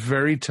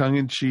 very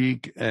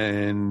tongue-in-cheek,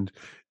 and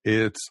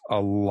it's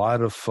a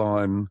lot of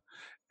fun,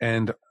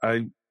 and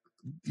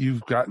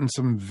you've gotten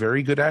some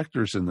very good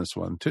actors in this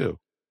one, too.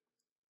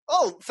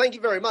 Oh, thank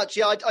you very much.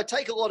 Yeah, I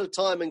take a lot of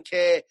time and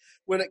care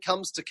when it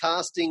comes to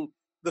casting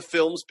the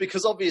films,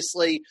 because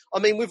obviously, I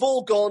mean, we've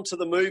all gone to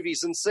the movies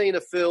and seen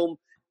a film,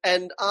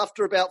 and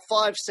after about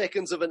 5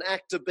 seconds of an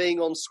actor being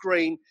on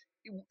screen,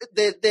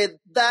 they're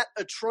that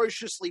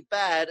atrociously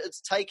bad, it's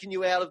taken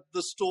you out of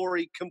the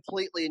story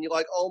completely, and you're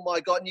like, oh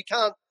my God, and you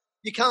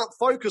can't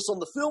focus on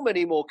the film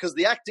anymore because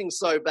the acting's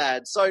so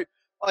bad. So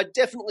I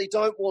definitely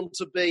don't want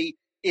to be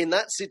in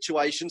that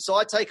situation. So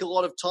I take a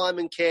lot of time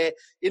and care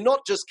in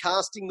not just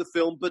casting the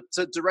film, but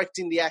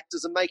directing the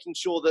actors and making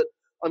sure that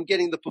I'm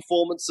getting the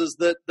performances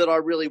that I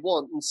really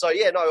want. And so,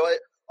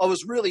 I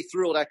was really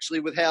thrilled actually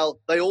with how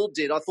they all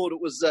did. I thought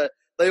it was,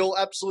 they all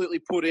absolutely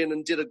put in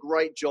and did a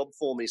great job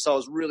for me. So I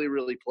was really,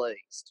 really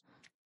pleased.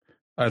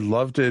 I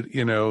loved it.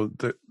 You know,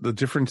 the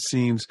different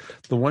scenes.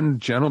 The one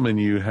gentleman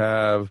you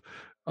have,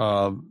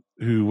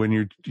 who, when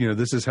you're, you know,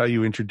 this is how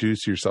you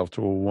introduce yourself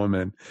to a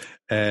woman,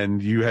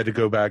 and you had to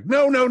go back.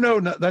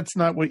 No, that's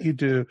not what you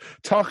do.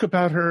 Talk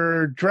about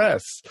her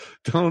dress.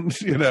 Don't,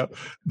 you know,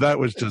 that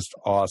was just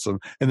awesome.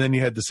 And then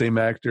you had the same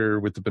actor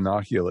with the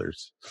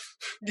binoculars.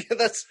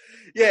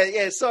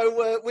 Yeah,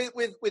 So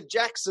with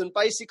Jackson,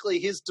 basically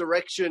his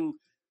direction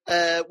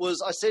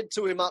was, I said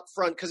to him up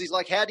front, because he's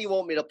like, how do you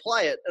want me to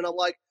play it? And I'm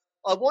like,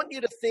 I want you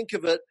to think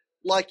of it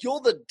like you're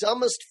the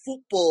dumbest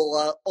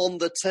footballer on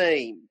the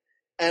team,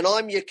 and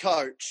I'm your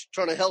coach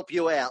trying to help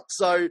you out.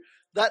 So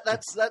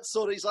that's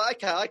sort of, he's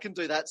like, okay, I can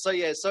do that. So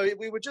yeah, so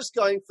we were just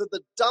going for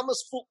the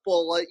dumbest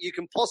footballer you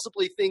can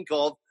possibly think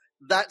of.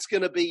 That's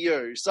going to be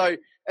you. So,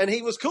 and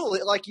he was cool.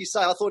 Like you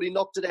say, I thought he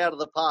knocked it out of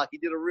the park. He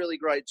did a really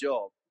great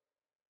job.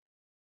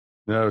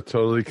 No,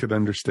 totally could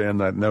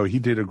understand that. No, he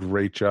did a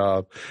great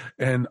job.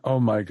 And oh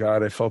my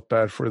God, I felt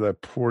bad for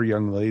that poor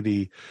young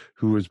lady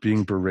who was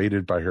being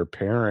berated by her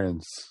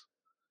parents.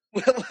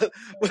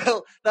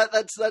 Well,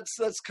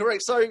 that's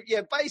correct. So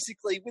yeah,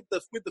 basically with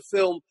the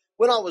film,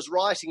 when I was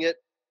writing it,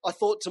 I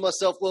thought to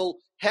myself, well,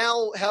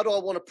 how do I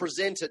want to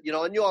present it? You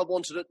know, I knew I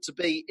wanted it to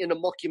be in a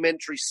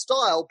mockumentary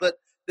style, but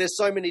there's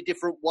so many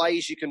different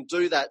ways you can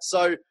do that.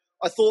 So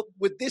I thought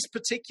with this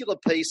particular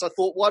piece, I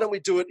thought, why don't we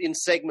do it in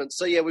segments?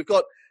 So yeah, we've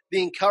got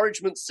the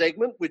encouragement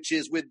segment, which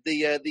is with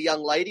the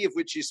young lady of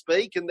which you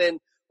speak, and then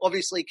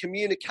obviously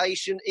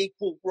communication,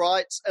 equal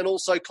rights, and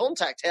also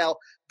contact, how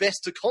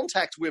best to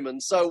contact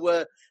women.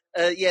 So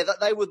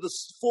they were the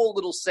four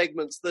little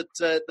segments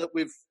that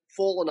we've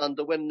fallen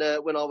under when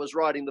I was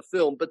writing the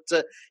film. But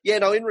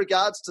in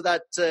regards to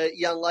that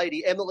young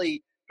lady,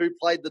 Emily, who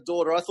played the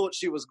daughter, I thought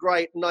she was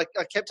great, and I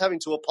kept having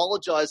to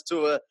apologise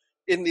to her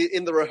in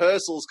the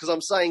rehearsals, because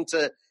I'm saying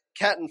to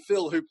Kat and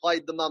Phil, who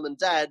played the mum and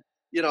dad,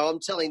 you know, I'm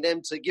telling them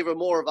to give her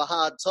more of a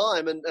hard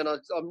time. And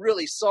I'm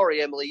really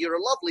sorry, Emily. You're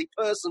a lovely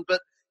person,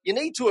 but you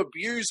need to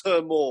abuse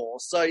her more.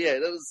 So, yeah,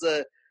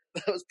 that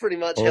was pretty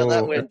much how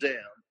that went down.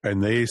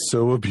 And they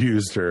so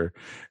abused her.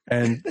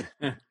 And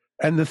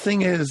and the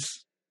thing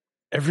is,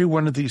 every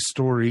one of these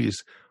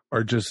stories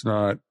are just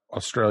not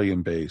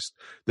Australian-based.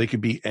 They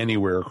could be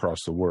anywhere across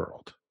the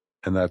world.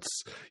 And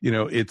that's, you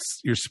know,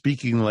 you're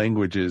speaking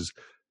languages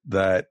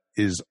that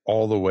is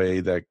all the way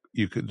that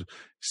you could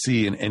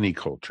see in any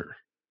culture.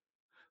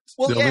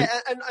 Well,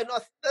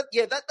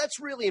 that's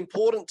really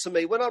important to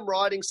me. When I'm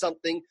writing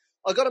something,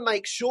 I got to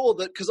make sure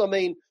that, because I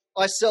mean,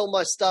 I sell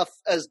my stuff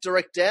as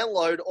direct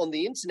download on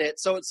the internet,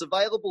 so it's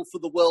available for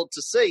the world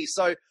to see.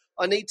 So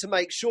I need to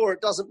make sure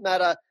it doesn't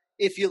matter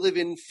if you live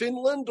in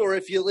Finland or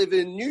if you live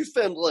in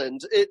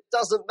Newfoundland. It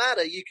doesn't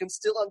matter. You can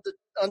still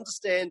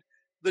understand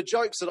the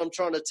jokes that I'm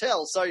trying to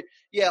tell. So,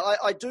 yeah,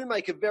 I do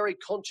make a very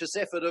conscious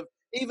effort of,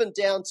 even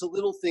down to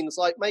little things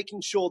like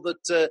making sure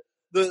that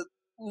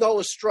no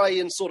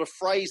Australian sort of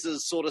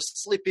phrases sort of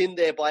slip in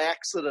there by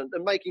accident,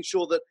 and making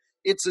sure that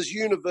it's as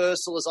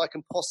universal as I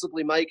can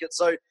possibly make it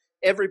so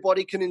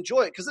everybody can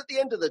enjoy it. Because at the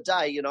end of the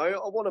day, you know,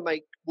 I want to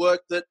make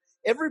work that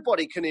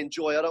everybody can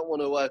enjoy. I don't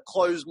want to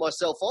close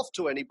myself off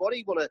to anybody.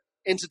 I want to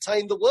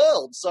entertain the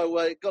world. So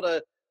got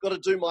to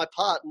do my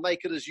part and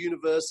make it as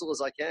universal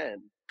as I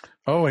can.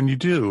 Oh, and you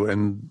do.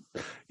 And,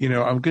 you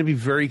know, I'm going to be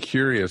very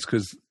curious,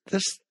 because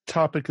this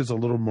topic is a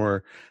little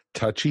more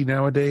touchy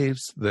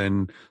nowadays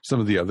than some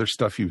of the other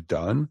stuff you've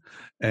done.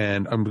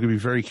 And I'm going to be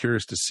very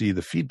curious to see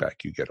the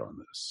feedback you get on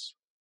this.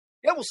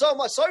 Yeah, well,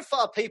 so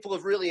far people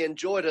have really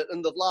enjoyed it,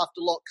 and they've laughed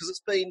a lot,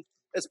 because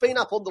it's been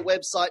up on the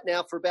website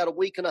now for about a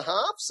week and a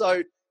half.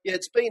 So yeah,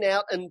 it's been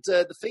out, and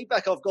the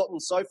feedback I've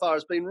gotten so far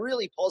has been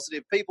really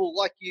positive. People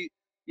like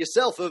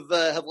yourself have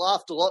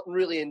laughed a lot and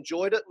really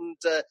enjoyed it, and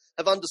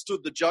have understood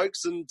the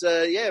jokes, and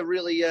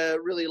really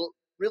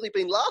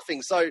been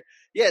laughing. So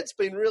yeah, it's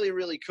been really,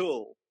 really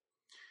cool.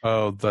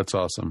 Oh, that's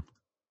awesome.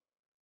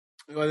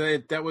 Well,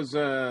 that was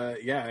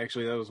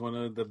actually that was one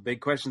of the big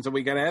questions that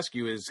we got to ask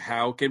you is,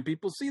 how can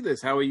people see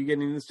this? How are you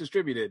getting this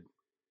distributed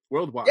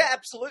worldwide? Yeah,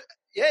 absolutely.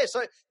 Yeah,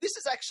 so this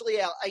is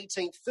actually our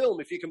 18th film,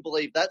 if you can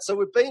believe that. So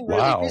we've been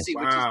really busy,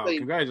 which has been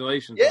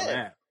congratulations on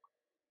that.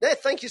 Yeah,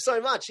 thank you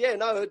so much. Yeah,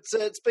 no,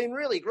 it's been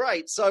really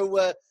great.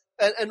 So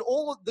and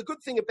all the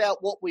good thing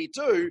about what we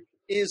do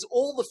is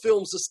all the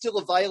films are still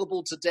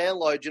available to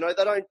download. You know,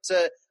 they don't,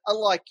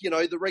 unlike, you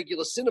know, the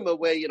regular cinema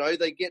where, you know,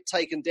 they get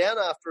taken down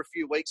after a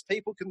few weeks,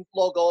 people can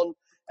log on,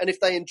 and if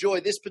they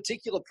enjoy this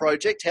particular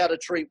project, How to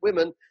Treat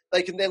Women,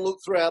 they can then look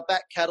through our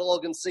back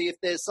catalogue and see if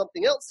there's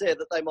something else there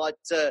that they might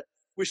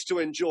wish to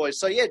enjoy.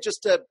 So, yeah,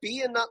 just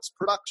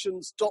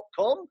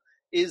beernutsproductions.com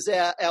is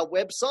our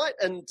website,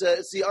 and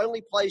it's the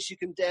only place you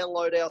can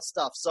download our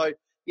stuff. So,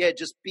 yeah,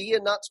 just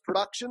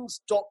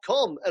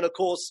beernutsproductions.com. And, of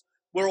course,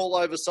 we're all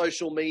over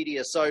social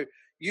media. So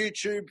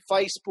YouTube,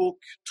 Facebook,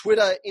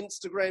 Twitter,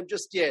 Instagram,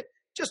 just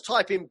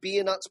type in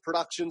Beer Nuts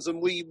Productions and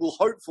we will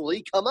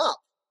hopefully come up.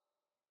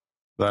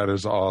 That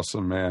is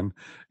awesome, man.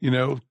 You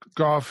know,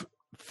 Goff,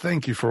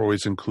 thank you for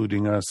always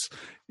including us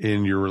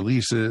in your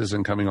releases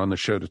and coming on the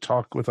show to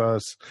talk with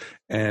us.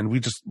 And we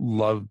just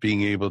love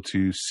being able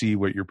to see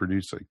what you're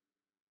producing.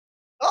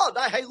 Oh,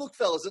 no, hey, look,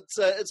 fellas,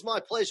 it's my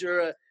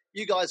pleasure.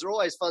 You guys are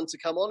always fun to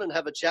come on and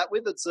have a chat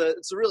with. It's a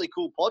really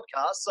cool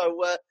podcast.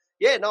 So,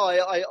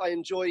 I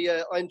enjoy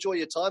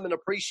your time and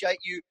appreciate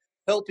you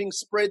helping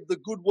spread the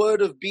good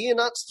word of beer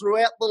nuts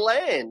throughout the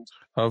land.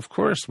 Of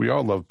course, we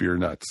all love beer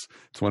nuts.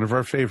 It's one of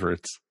our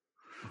favorites.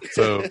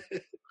 So,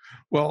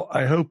 well,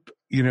 I hope,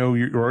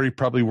 you're already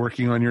probably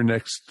working on your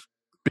next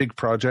big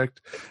project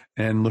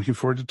and looking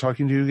forward to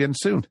talking to you again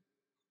soon.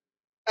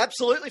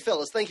 Absolutely,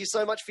 fellas. Thank you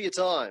so much for your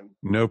time.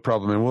 No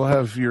problem. And we'll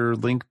have your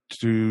link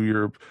to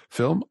your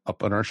film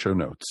up on our show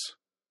notes.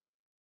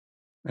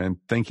 And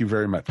thank you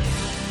very much. You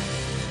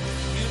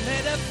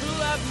made a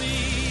fool of me,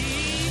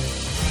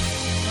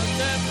 but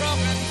the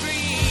broken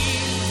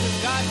dreams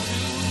have got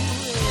to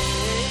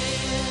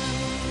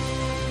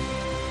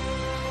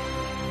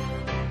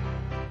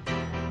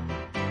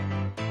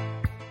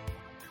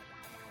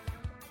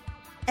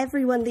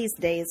Everyone these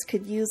days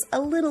could use a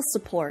little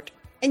support,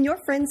 and your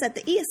friends at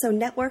the ESO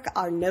Network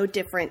are no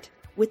different.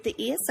 With the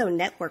ESO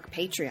Network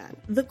Patreon,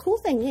 the cool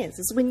thing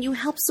is when you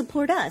help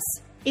support us,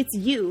 it's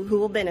you who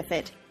will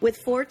benefit. With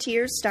 4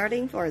 tiers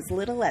starting for as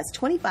little as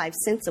 25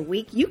 cents a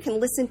week, you can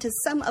listen to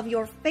some of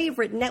your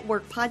favorite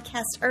network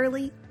podcasts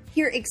early,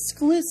 hear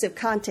exclusive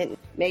content,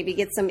 maybe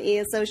get some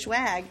ESO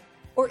swag,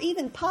 or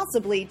even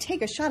possibly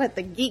take a shot at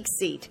the geek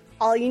seat.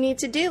 All you need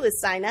to do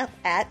is sign up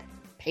at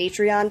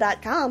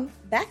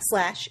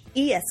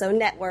patreon.com/ESO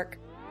Network.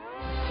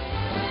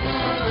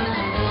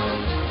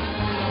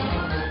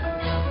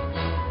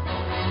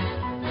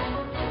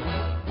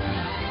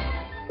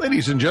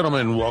 Ladies and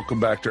gentlemen,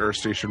 welcome back to Earth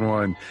Station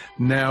 1.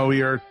 Now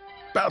we are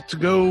about to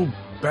go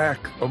back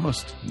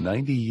almost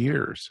 90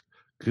 years.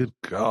 Good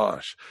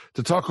gosh.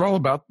 To talk all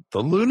about the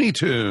Looney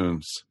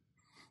Tunes.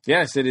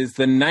 Yes, it is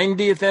the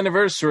 90th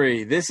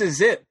anniversary. This is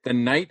it, the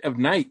Night of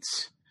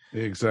Nights.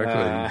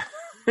 Exactly.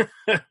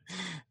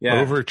 Yeah.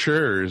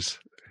 Overtures.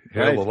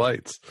 Hail the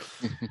lights.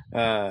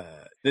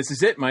 This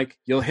is it, Mike.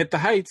 You'll hit the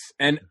heights.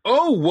 And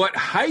oh, what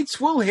heights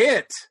we'll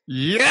hit.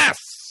 Yes.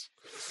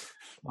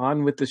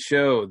 On with the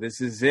show. This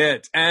is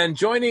it. And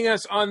joining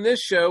us on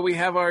this show, we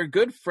have our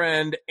good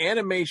friend,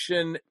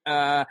 animation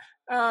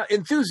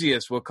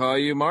enthusiast, we'll call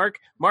you, Mark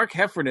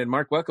Heffernan.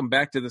 Mark, welcome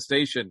back to the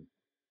station.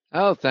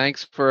 Oh,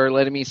 thanks for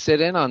letting me sit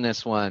in on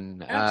this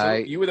one.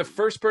 Absolutely. You were the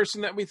first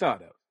person that we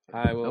thought of.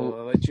 I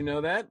will let you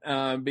know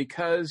that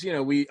because,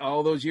 we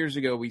all those years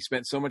ago, we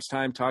spent so much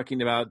time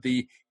talking about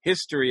the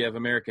history of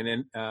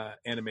American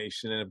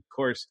animation. And, of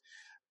course,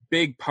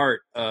 big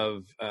part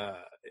of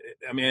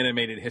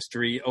animated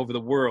history over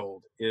the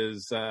world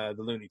is the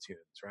Looney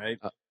Tunes, right?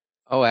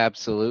 Oh,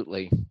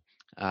 absolutely.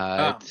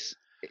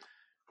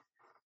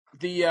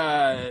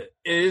 It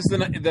is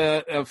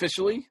the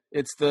officially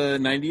it's the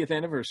 90th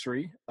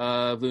anniversary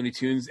of Looney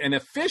Tunes, and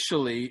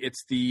officially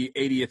it's the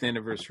 80th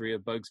anniversary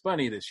of Bugs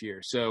Bunny this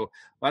year. So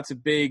lots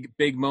of big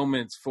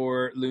moments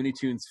for Looney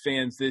Tunes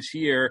fans this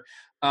year.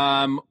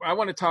 I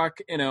want to talk.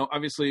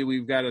 Obviously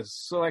we've got a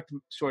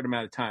short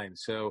amount of time,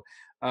 so.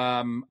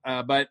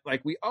 But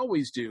like we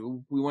always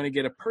do, we want to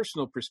get a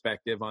personal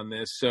perspective on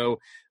this. So,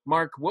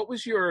 Mark, do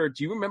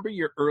you remember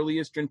your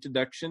earliest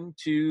introduction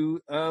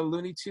to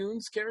Looney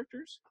Tunes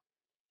characters?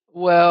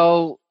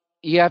 Well,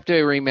 you have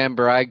to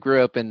remember, I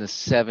grew up in the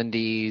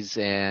 70s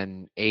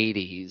and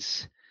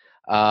 80s.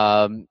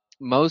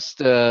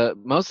 Most of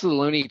the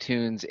Looney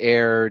Tunes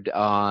aired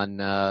on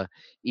they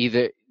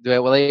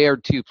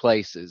aired 2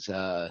 places.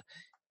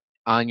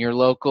 On your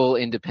local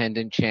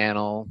independent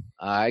channel.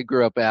 I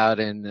grew up out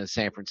in the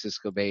San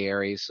Francisco Bay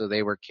Area, so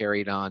they were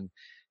carried on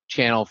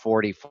Channel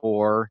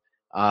 44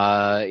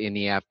 in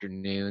the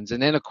afternoons.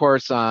 And then, of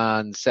course,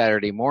 on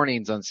Saturday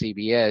mornings on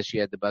CBS,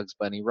 you had the Bugs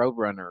Bunny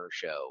Roadrunner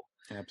show.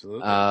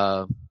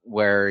 Absolutely.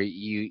 Where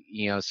you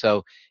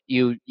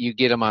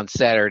get them on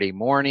Saturday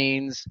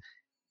mornings,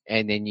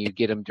 and then you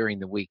get them during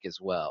the week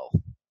as well.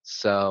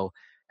 So,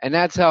 and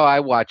that's how I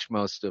watch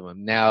most of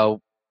them.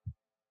 Now,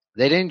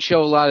 they didn't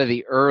show a lot of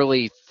the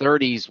early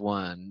 30s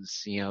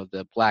ones,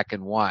 the black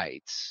and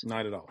whites.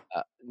 Not at all.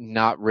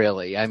 Not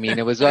really. I mean,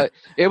 it was all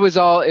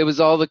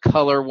the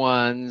color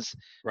ones,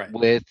 right,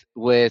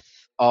 with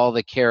all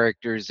the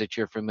characters that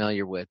you're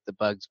familiar with: the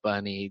Bugs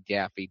Bunny,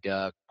 Daffy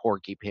Duck,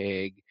 Porky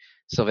Pig,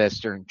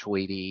 Sylvester and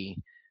Tweety.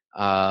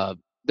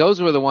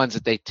 Those were the ones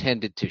that they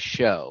tended to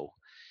show.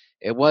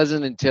 It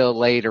wasn't until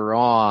later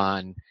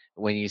on,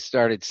 when you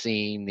started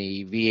seeing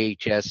the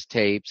VHS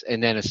tapes,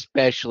 and then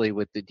especially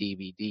with the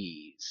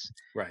DVDs,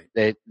 right,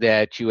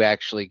 that you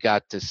actually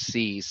got to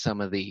see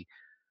some of the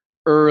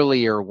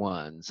earlier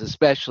ones,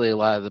 especially a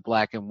lot of the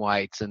black and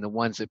whites and the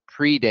ones that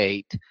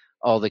predate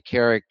all the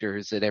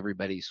characters that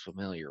everybody's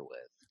familiar with.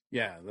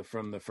 Yeah,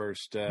 from the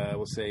first,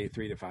 we'll say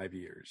 3 to 5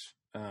 years.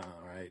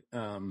 Right.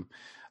 And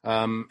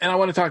I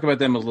want to talk about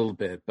them a little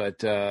bit, but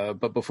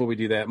before we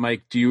do that,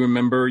 Mike, do you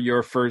remember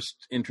your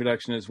first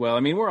introduction as well?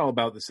 I mean, we're all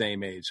about the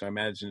same age, so I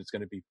imagine it's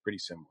going to be pretty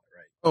similar,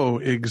 right? Oh,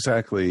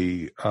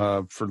 exactly.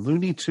 For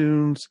Looney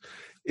Tunes,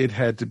 it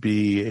had to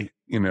be,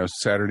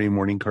 Saturday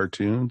morning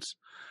cartoons,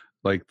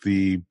 like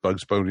the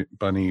Bugs Bunny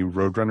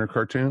Roadrunner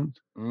cartoon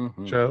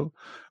show.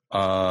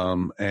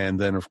 And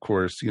then, of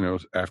course,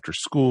 after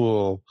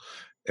school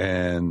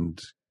and,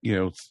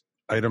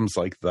 items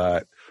like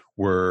that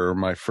were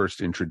my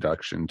first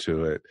introduction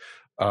to it.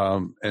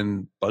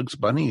 And Bugs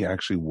Bunny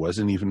actually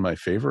wasn't even my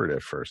favorite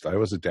at first. I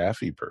was a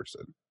Daffy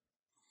person.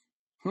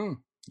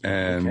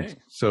 And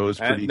so it's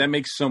pretty. That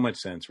makes so much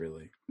sense,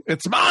 really.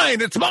 It's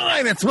mine. It's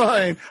mine. It's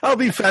mine. I'll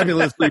be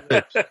fabulously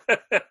rich.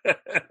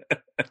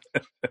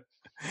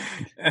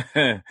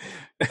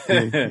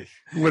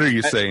 What are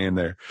you saying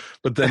there?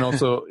 But then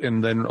also,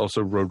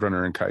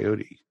 Roadrunner and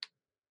Coyote.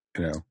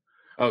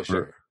 Oh,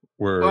 sure.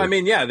 Well, I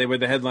mean, yeah, they were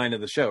the headline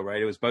of the show,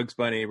 right? It was Bugs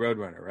Bunny,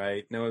 Roadrunner,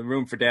 right? No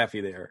room for Daffy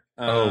there.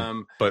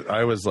 But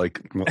I was like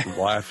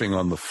laughing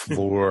on the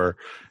floor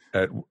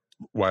at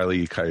Wile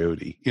E.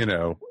 Coyote,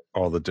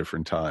 all the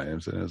different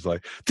times. And it was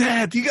like,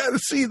 Dad, you got to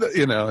see the,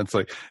 it's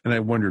like, and I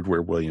wondered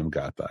where William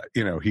got that.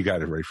 He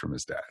got it right from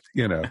his dad,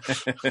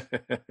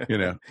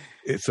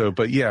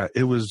 but yeah,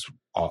 it was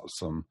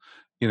awesome.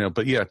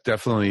 But yeah,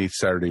 definitely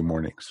Saturday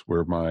mornings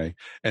were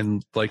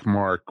and like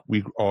Mark,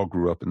 we all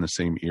grew up in the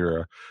same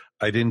era.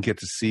 I didn't get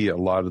to see a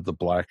lot of the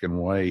black and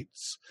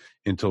whites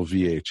until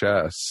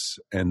VHS.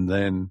 And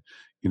then,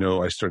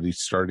 I started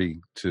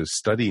to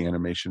study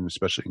animation,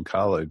 especially in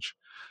college,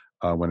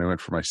 when I went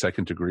for my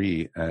second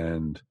degree.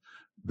 And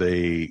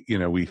we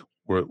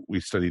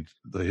studied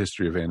the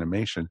history of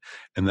animation.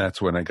 And that's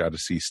when I got to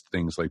see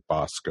things like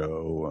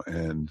Bosco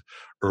and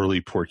early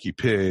Porky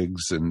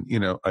Pigs and,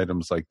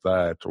 items like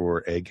that,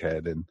 or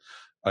Egghead and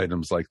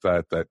items like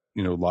that, a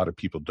lot of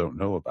people don't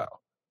know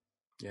about.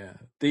 Yeah.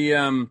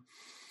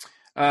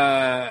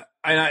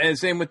 And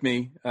same with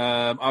me.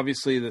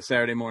 Obviously the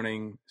Saturday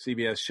morning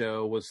CBS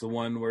show was the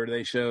one where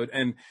they showed,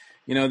 and,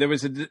 there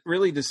was a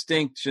really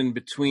distinction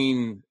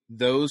between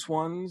those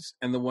ones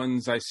and the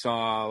ones I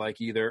saw like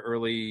either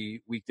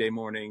early weekday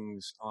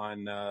mornings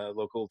on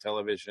local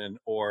television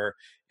or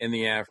in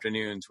the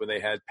afternoons where they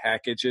had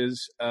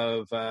packages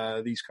of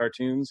these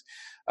cartoons.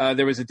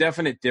 There was a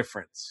definite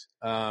difference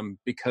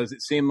because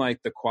it seemed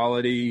like the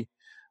quality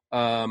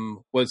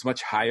was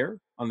much higher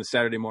on the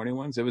Saturday morning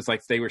ones. It was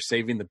like they were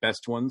saving the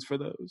best ones for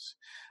those.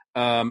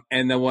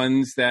 And the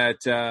ones that,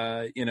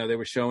 they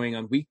were showing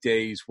on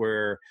weekdays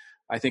were,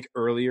 I think,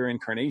 earlier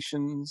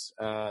incarnations.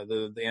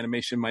 The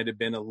animation might have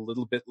been a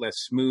little bit less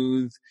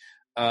smooth.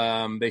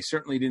 They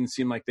certainly didn't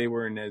seem like they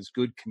were in as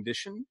good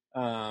condition.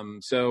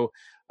 So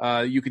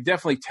you could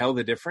definitely tell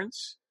the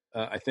difference,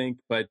 I think,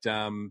 but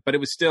it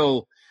was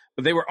still,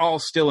 but they were all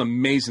still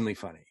amazingly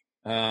funny.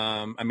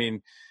 I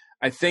mean,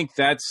 I think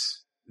that's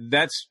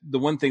the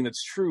one thing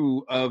that's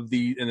true and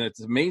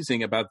it's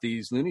amazing about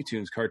these Looney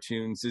Tunes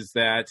cartoons is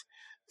that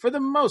for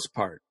the most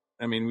part,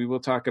 I mean, we will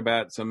talk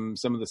about some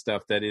of the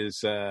stuff that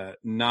is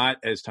not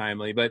as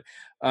timely, but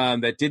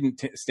that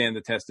didn't stand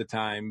the test of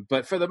time.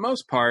 But for the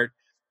most part,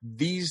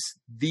 these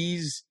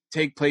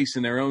take place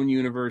in their own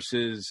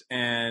universes,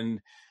 and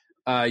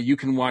you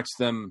can watch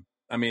them.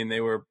 I mean,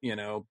 they were,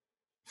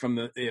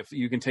 if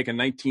you can take a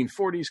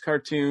 1940s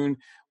cartoon,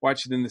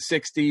 watch it in the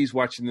 60s,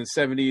 watch it in the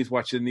 70s,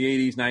 watch it in the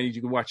 80s, 90s, you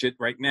can watch it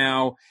right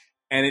now,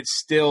 and it's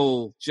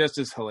still just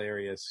as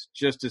hilarious,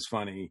 just as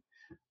funny.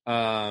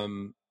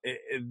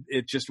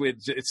 It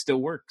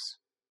still works.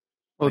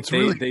 Well,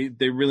 like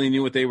they really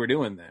knew what they were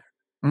doing there.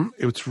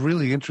 It's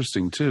really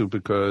interesting too,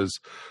 because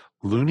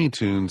Looney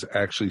Tunes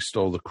actually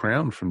stole the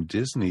crown from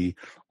Disney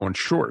on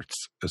shorts,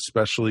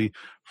 especially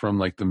from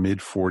like the mid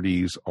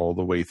 40s all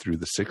the way through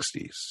the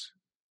 60s.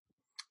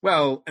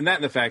 Well, and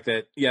the fact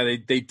that, yeah,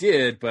 they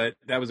did, but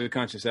that was a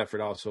conscious effort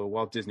also.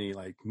 Walt Disney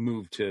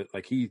moved to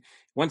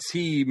once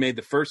he made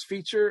the first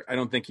feature, I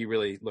don't think he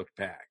really looked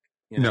back.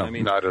 No,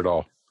 not at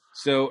all.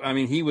 So, I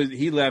mean,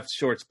 he left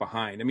shorts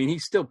behind. I mean, they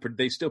still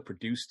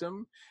produced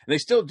them, and they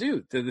still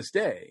do to this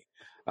day.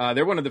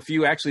 They're one of the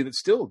few actually that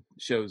still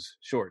shows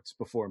shorts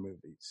before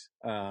movies.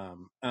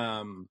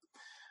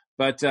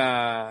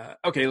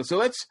 Okay, so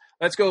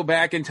let's go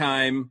back in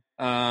time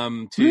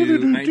to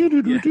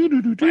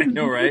I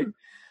know, right?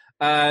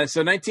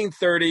 So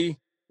 1930,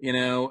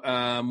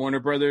 Warner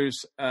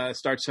Brothers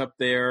starts up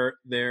their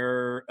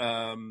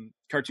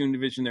cartoon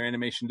division, their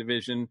animation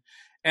division.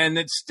 And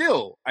it's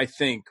still, I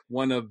think,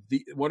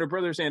 Warner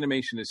Brothers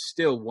Animation is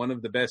still one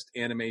of the best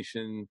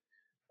animation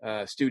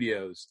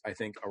studios, I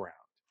think, around.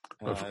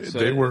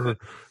 They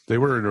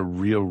were in a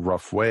real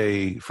rough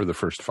way for the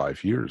first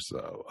 5 years,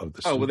 though, of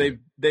the studio. Oh, well,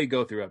 they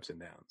go through ups and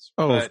downs.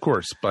 Of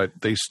course, but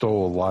they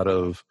stole a lot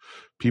of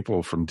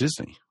people from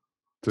Disney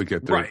to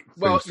get their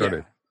thing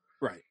started.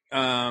 Yeah,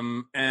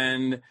 right.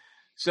 And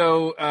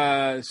so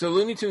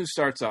Looney Tunes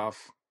starts off,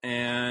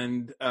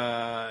 and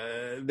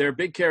their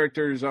big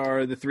characters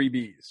are the three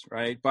Bs,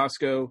 right?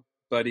 Bosco,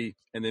 Buddy,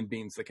 and then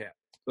Beans the cat.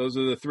 Those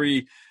are the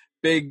three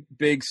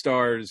big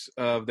stars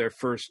of their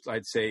first,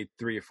 I'd say,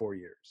 3 or 4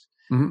 years.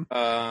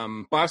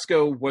 Mm-hmm.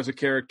 Bosco was a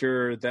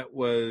character that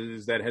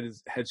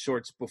had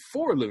shorts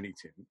before Looney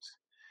Tunes.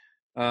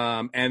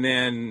 And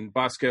then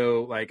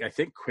Bosco, like, I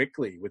think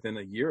quickly within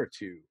a year or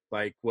two,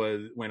 like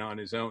went on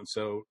his own.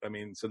 So, I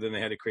mean, so then they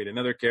had to create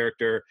another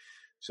character.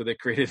 So they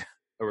created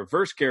a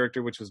reverse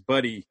character, which was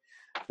Buddy,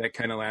 that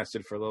kind of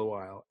lasted for a little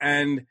while.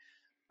 And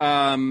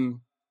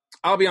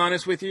I'll be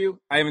honest with you,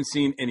 I haven't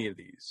seen any of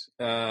these.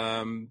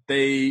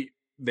 They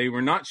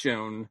were not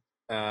shown,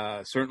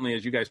 certainly,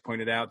 as you guys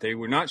pointed out, they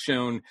were not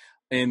shown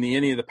in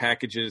any of the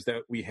packages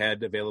that we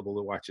had available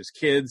to watch as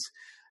kids.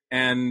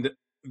 And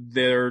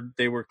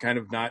they were kind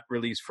of not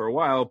released for a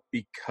while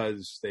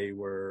because they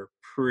were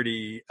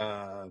pretty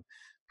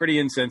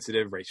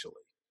insensitive racially.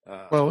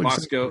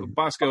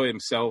 Bosco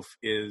himself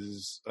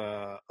is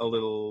a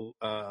little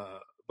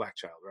black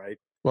child, right?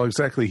 Well,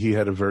 exactly. He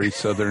had a very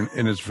Southern,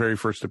 in his very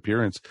first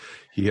appearance,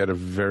 he had a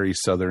very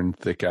Southern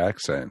thick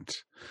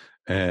accent.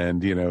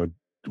 And, it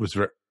was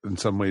in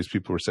some ways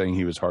people were saying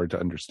he was hard to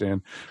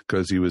understand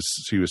because he was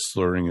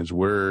slurring his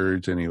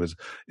words, and he was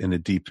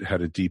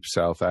had a deep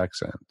South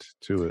accent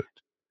to it.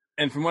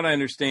 And from what I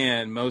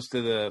understand, most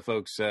of the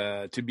folks,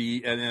 to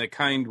be in a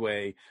kind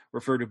way,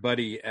 refer to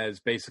Buddy as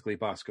basically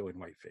Bosco in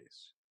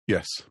whiteface.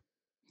 Yes,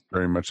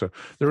 very much so.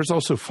 There was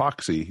also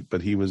Foxy,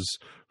 but he was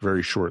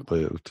very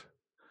short-lived.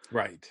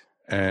 Right.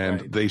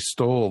 And they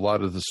stole a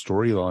lot of the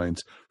storylines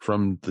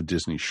from the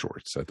Disney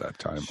shorts at that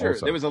time. Sure,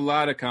 also. There was a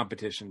lot of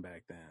competition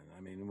back then.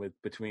 I mean,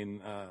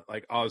 between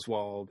like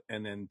Oswald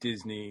and then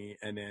Disney,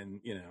 and then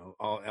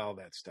all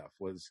that stuff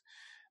was.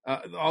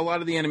 A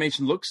lot of the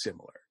animation looks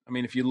similar. I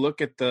mean, if you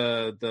look at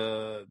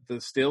the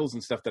stills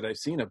and stuff that I've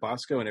seen of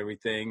Bosco and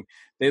everything,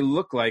 they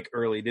look like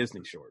early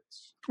Disney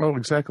shorts. Oh,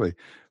 exactly.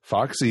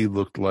 Foxy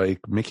looked like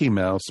Mickey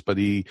Mouse, but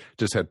he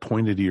just had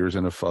pointed ears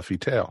and a fluffy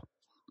tail.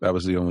 That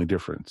was the only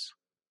difference.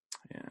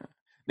 Yeah.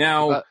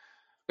 Now,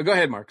 go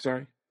ahead, Mark.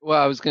 Sorry.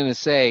 Well, I was going to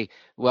say,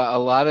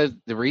 the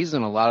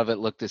reason a lot of it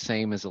looked the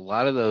same is a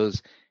lot of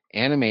those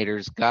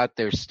animators got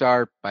their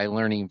start by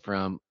learning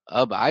from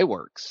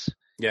Iworks.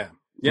 Yeah.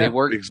 Yeah, they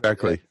worked,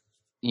 exactly.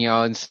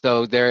 And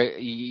so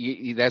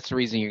that's the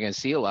reason you're going to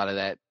see a lot of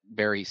that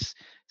very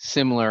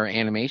similar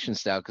animation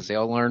style, because they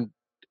all learned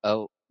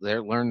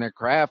their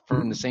craft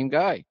from the same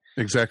guy.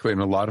 Exactly,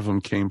 and a lot of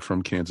them came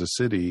from Kansas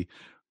City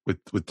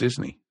with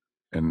Disney,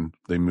 and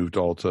they moved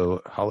all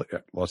to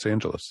Los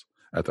Angeles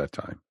at that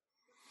time.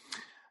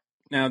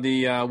 Now,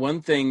 the one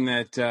thing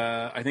that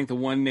I think the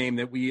one name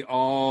that we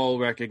all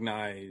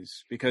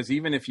recognize, because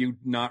even if you're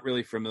not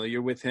really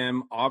familiar with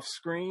him off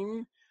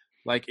screen,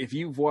 like if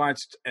you've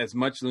watched as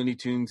much Looney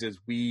Tunes as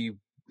we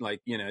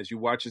as you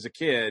watch as a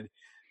kid,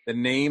 the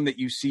name that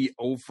you see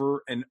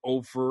over and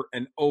over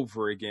and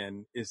over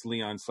again is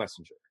Leon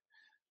Schlesinger.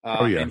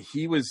 And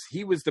he was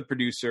the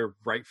producer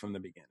right from the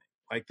beginning.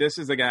 Like, this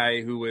is the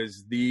guy who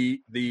was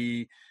the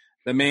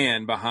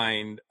man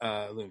behind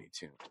Looney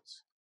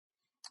Tunes.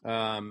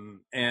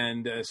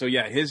 So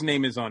his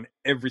name is on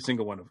every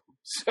single one of them.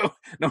 So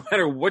no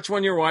matter which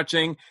one you're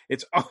watching,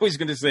 it's always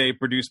going to say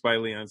produced by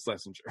Leon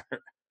Schlesinger.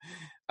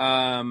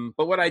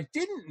 But what I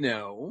didn't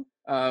know,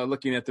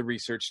 looking at the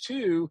research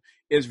too,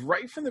 is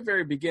right from the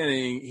very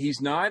beginning,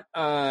 he's not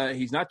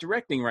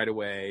directing right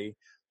away,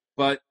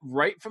 but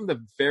right from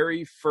the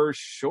very first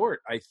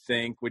short, I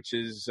think, which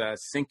is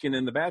Sinking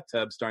in the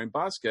Bathtub, starring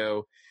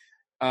Bosco,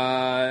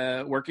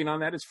 working on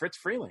that is Fritz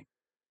Freeling.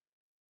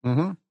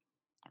 Mm-hmm.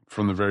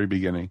 From the very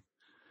beginning.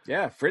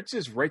 Yeah, Fritz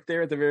is right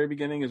there at the very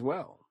beginning as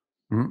well.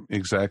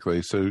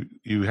 Exactly. So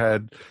you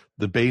had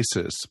the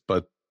basis,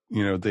 but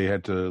they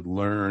had to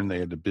learn, they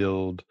had to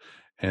build,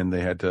 and they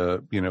had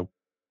to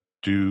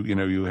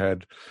you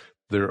had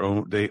their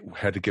own. They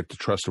had to get the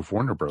trust of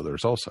Warner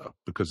Brothers also,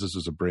 because this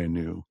is a brand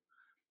new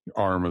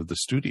arm of the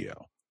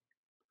studio,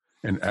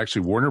 and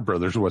actually Warner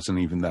Brothers wasn't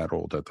even that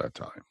old at that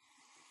time.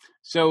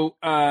 So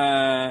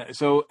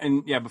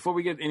before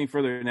we get any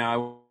further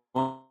now, I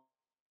want.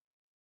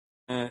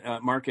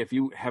 Mark, if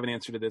you have an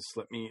answer to this,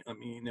 let me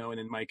know. And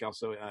then Mike,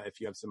 also,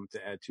 if you have something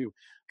to add too,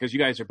 because you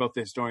guys are both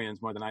the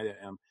historians more than I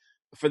am.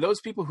 For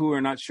those people who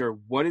are not sure,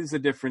 what is the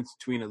difference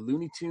between a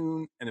Looney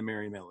Tune and a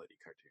Merry Melody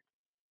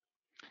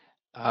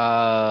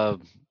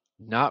cartoon?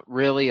 Not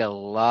really a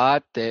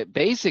lot.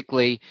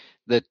 Basically,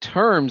 the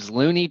terms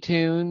Looney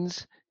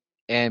Tunes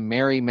and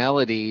Merry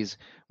Melodies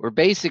were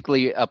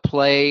basically a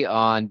play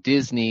on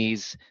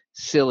Disney's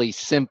Silly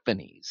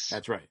Symphonies.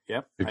 That's right.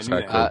 Yep.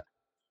 Exactly.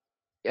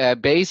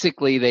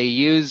 Basically, they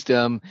used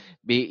them,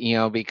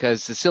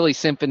 because the Silly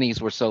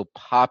Symphonies were so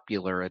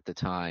popular at the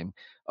time.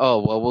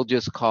 Oh, well, we'll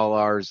just call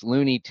ours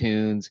Looney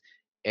Tunes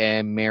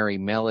and Merry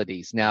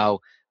Melodies. Now,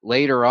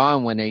 later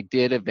on, when they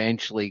did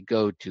eventually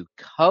go to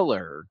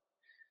color,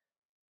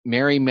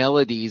 Merry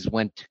Melodies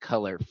went to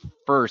color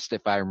first,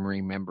 if I'm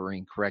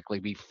remembering correctly,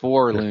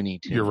 before Looney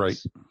Tunes. You're right.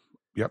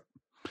 Yep.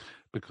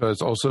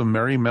 Because also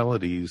Merry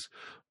Melodies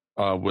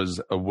was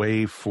a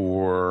way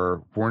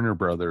for Warner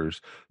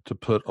Brothers to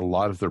put a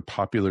lot of their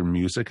popular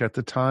music at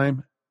the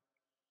time.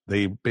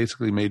 They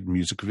basically made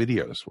music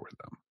videos for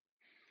them.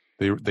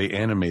 They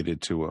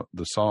animated to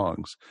the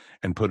songs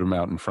and put them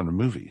out in front of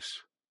movies.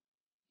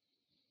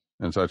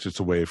 And so it's just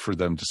a way for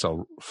them to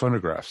sell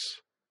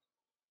phonographs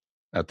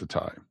at the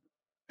time.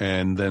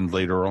 And then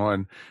later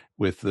on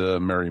with the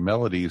Merry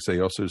Melodies, they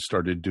also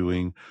started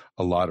doing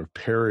a lot of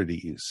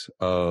parodies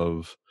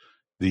of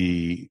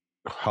the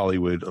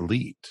Hollywood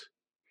elite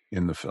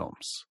in the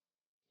films.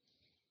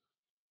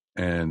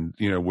 And,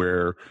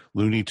 where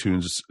Looney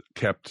Tunes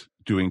kept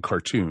doing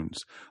cartoons,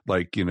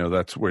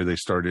 that's where they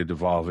started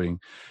evolving.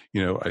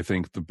 I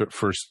think the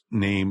first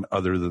name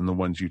other than the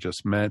ones you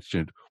just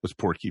mentioned was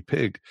Porky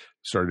Pig,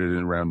 started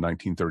in around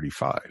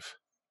 1935.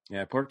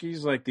 Yeah,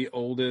 Porky's like the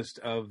oldest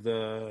of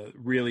the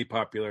really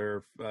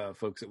popular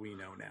folks that we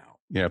know now.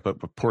 Yeah, but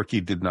Porky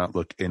did not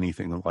look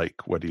anything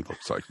like what he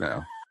looks like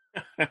now.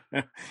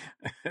 But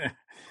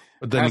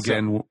then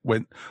again,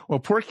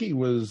 Porky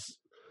was,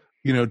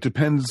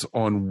 depends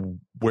on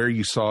where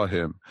you saw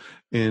him.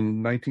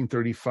 In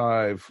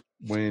 1935,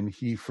 when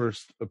he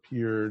first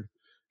appeared,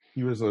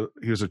 he was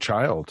a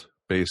child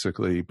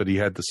basically, but he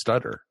had the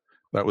stutter.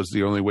 That was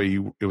the only way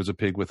it was a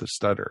pig with a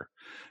stutter.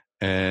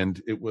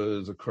 And it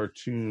was a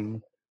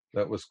cartoon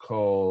that was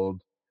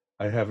called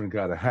I Haven't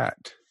Got a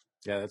Hat.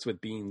 Yeah, that's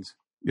with Beans.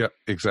 Yeah,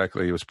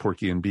 exactly. It was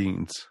Porky and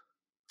Beans.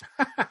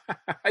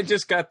 I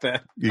just got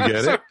that. You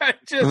get it? I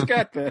just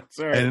got that.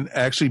 Sorry. And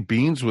actually,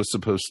 Beans was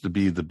supposed to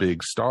be the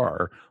big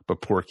star, but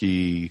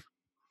Porky,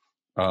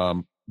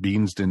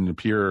 Beans didn't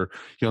appear.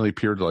 He only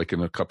appeared like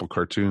in a couple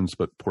cartoons,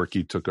 but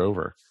Porky took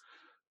over.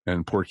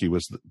 And Porky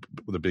was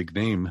the big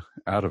name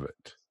out of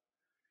it.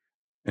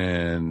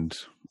 And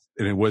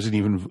it wasn't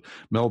even,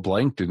 Mel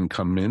Blanc didn't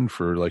come in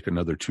for like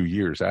another 2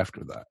 years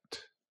after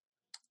that.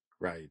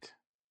 Right.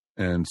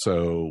 And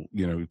so,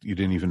 you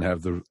didn't even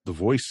have the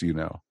voice,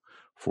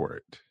 for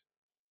it.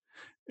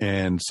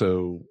 And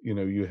so,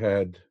 you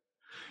had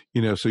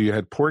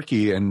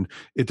Porky, and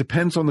it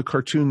depends on the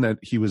cartoon that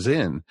he was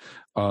in.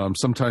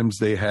 Sometimes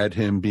they had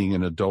him being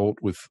an adult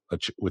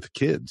with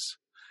kids,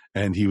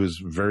 and he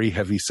was very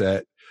heavy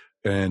set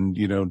and,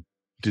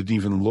 didn't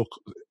even look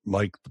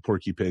like the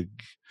Porky Pig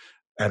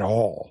at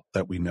all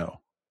that we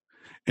know.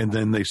 And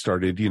then they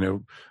started,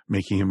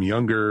 making him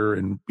younger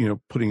and,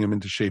 putting him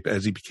into shape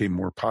as he became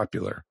more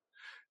popular.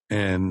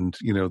 And,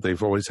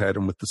 they've always had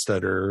him with the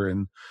stutter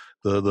and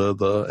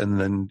and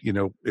then,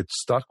 it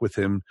stuck with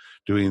him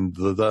doing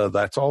the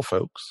that's all,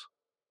 folks.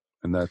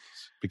 And that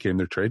became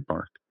their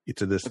trademark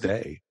to this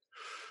day.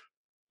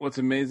 What's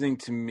amazing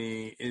to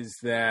me is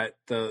that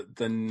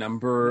the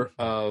number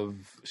of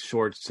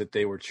shorts that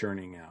they were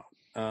churning out.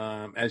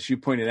 As you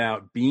pointed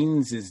out,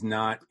 Beans is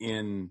not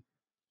in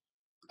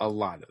a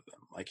lot of them.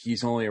 Like,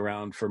 he's only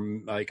around for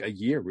like a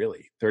year,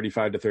 really,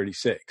 35 to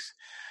 36.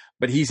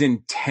 But he's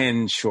in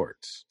 10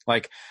 shorts.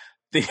 Like,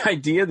 the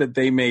idea that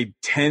they made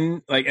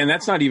 10, and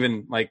that's not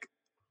even like,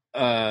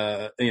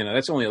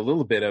 that's only a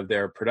little bit of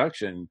their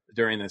production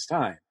during this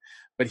time.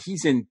 But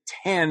he's in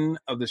 10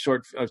 of the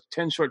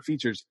 10 short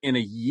features in a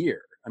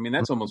year. I mean,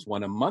 that's almost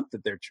one a month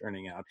that they're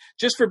churning out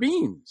just for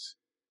Beans.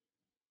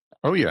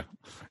 Oh yeah.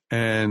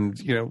 And,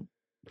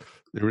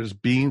 there was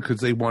Beans because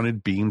they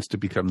wanted Beans to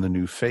become the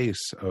new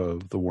face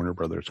of the Warner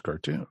Brothers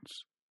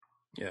cartoons.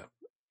 Yeah.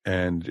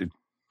 And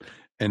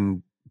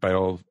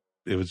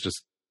it was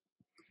just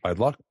by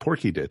luck,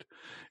 Porky did.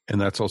 And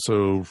that's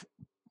also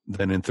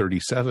then in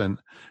 1937,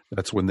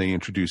 that's when they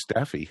introduced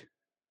Daffy.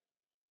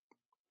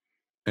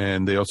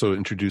 And they also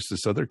introduced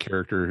this other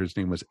character. His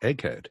name was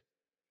Egghead.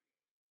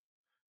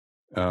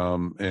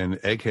 And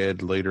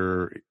Egghead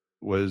later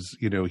was,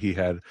 he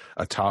had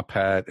a top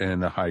hat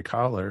and a high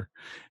collar.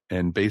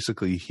 And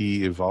basically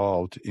he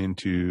evolved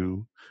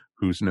into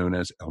who's known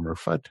as Elmer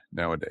Fudd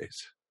nowadays.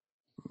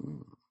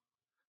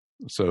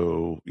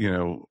 So,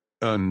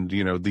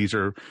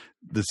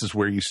 this is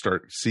where you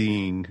start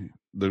seeing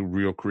the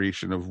real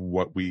creation of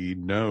what we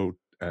know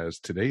as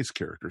today's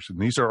characters. And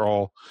these are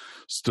all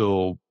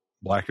still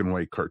black and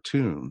white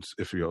cartoons,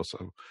 if you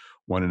also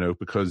want to know,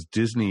 because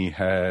Disney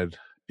had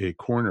a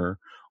corner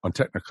on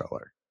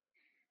Technicolor.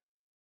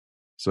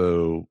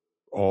 So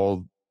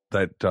all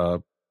that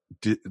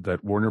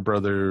that Warner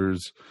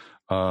Brothers,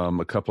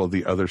 a couple of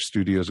the other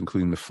studios,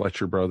 including the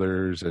Fletcher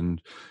Brothers,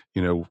 and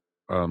a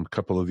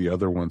couple of the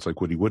other ones like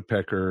Woody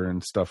Woodpecker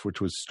and stuff,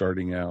 which was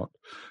starting out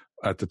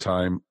at the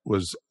time,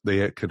 was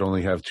they could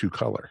only have 2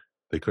 color.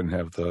 They couldn't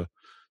have the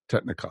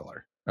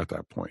Technicolor at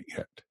that point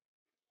yet.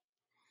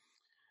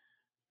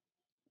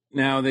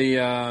 Now,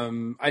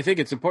 I think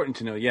it's important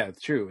to know, yeah,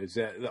 it's true, is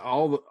that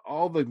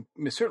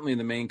certainly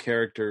the main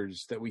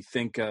characters that we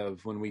think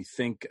of when we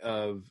think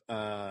of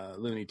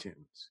Looney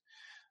Tunes.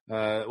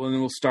 Well, then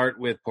we'll start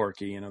with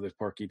Porky. There's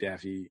Porky,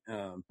 Daffy,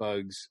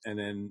 Bugs, and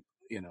then,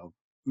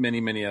 many,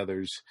 many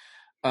others.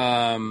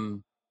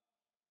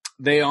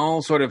 They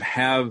all sort of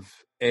have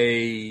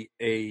a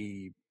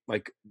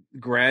like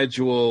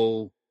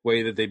gradual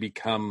way that they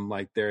become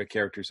like their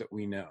characters that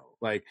we know.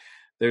 Like,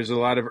 there's a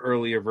lot of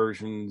earlier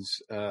versions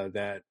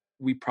that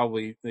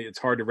it's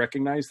hard to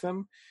recognize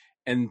them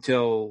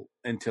until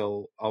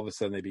all of a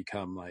sudden they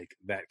become like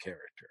that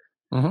character.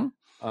 Mm-hmm.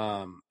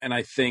 And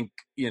I think,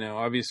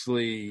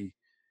 obviously,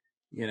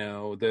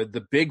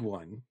 the big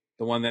one,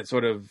 the one that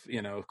sort of,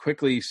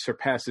 quickly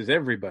surpasses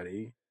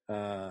everybody,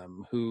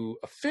 who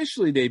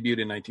officially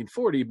debuted in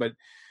 1940, but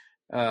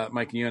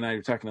Mike, you and I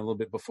were talking a little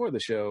bit before the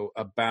show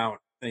about,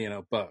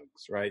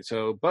 Bugs, right?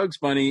 So Bugs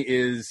Bunny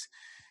is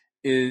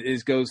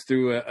goes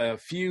through a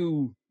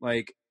few,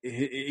 like,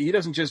 he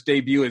doesn't just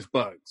debut as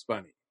Bugs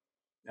Bunny.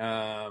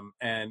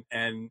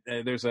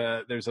 There's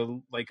a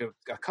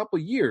couple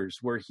years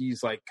where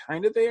he's like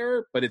kind of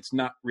there, but it's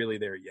not really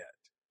there yet.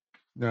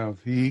 No,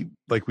 he,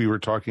 like we were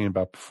talking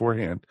about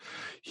beforehand,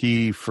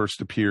 he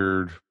first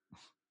appeared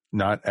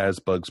not as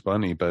Bugs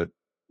Bunny, but,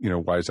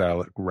 Wise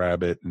Alec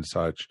Rabbit and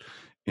such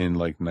in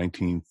like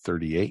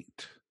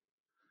 1938.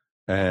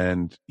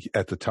 And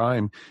at the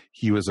time,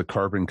 he was a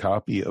carbon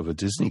copy of a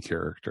Disney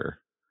character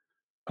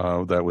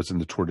that was in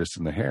the Tortoise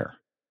and the Hare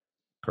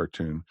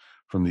cartoon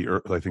from I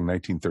think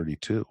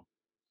 1932.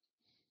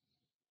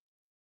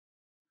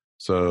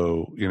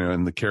 So,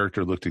 and the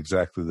character looked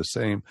exactly the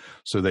same.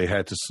 So they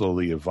had to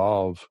slowly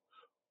evolve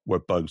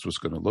what Bugs was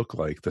going to look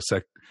like. Because,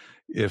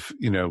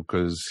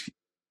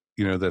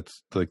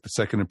 that's like the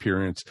second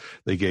appearance,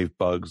 they gave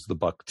Bugs the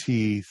buck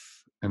teeth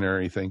and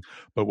everything.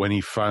 But when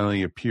he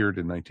finally appeared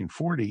in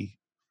 1940,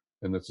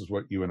 and this is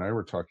what you and I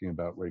were talking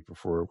about right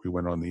before we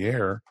went on the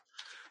air,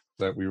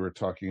 that we were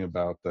talking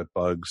about that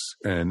Bugs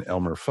and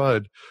Elmer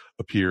Fudd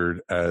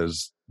appeared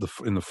as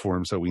in the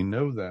forms that we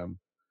know them.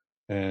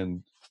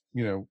 And,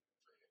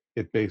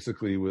 it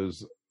basically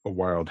was a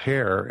wild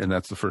hare. And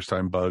that's the first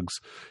time Bugs,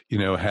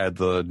 had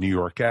the New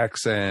York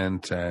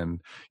accent and,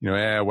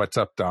 what's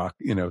up, Doc?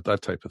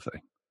 That type of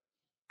thing.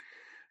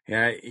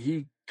 Yeah,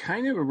 he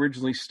kind of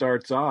originally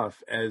starts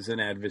off as an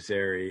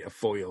adversary, a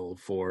foil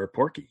for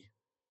Porky.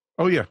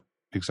 Oh, yeah,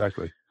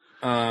 exactly.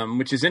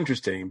 Which is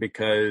interesting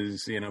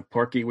because,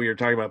 Porky, we were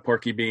talking about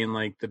Porky being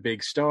like the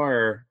big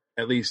star,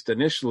 at least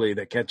initially,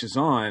 that catches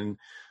on.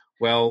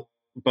 Well,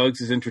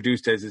 Bugs is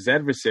introduced as his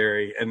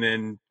adversary, and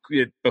then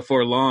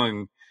before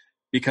long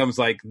becomes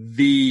like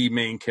the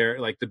main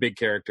character, like the big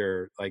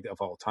character, like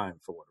of all time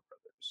for Warner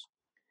Brothers.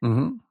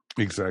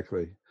 Mm-hmm.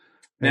 Exactly.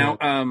 Now,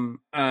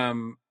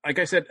 like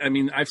I said, I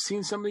mean, I've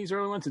seen some of these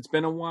early ones. It's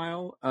been a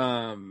while.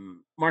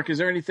 Mark, is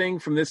there anything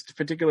from this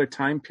particular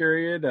time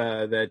period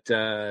that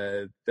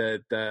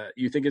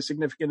you think is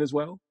significant as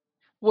well?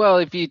 Well,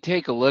 if you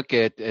take a look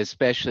at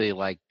especially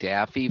like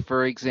Daffy,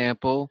 for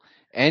example,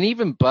 and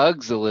even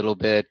Bugs a little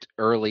bit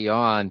early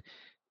on,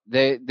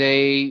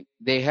 they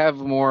have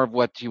more of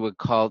what you would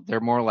call, they're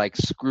more like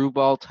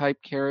screwball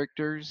type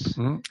characters.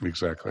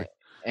 Exactly.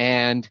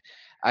 And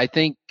I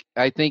think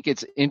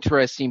it's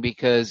interesting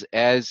because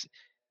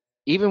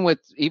even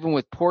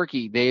with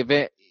Porky,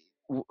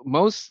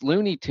 most of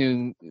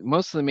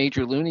the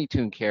major Looney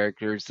Tune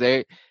characters,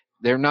 they're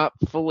not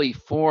fully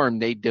formed,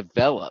 they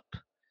develop.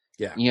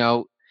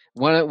 Yeah.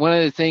 One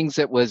of the things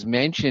that was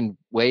mentioned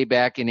way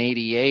back in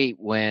 '88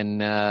 when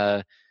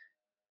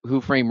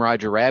Who Framed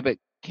Roger Rabbit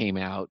came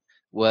out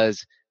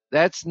was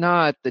that's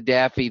not the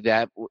Daffy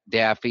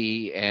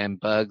and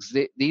Bugs.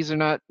 These are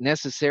not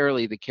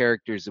necessarily the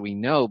characters that we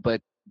know,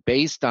 but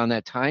based on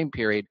that time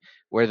period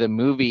where the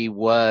movie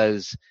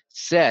was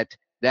set,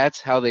 that's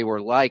how they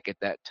were like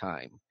at that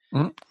time.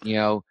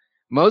 Mm-hmm.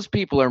 Most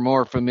people are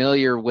more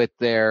familiar with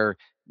their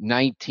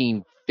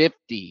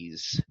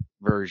 1950s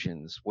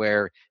versions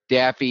where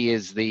Daffy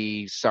is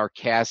the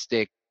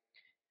sarcastic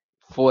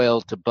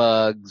foil to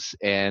Bugs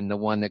and the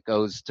one that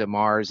goes to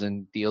Mars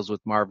and deals with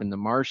Marvin the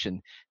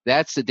Martian.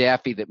 That's the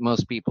Daffy that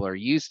most people are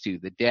used to.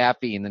 The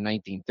Daffy in the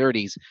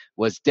 1930s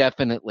was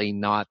definitely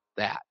not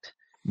that.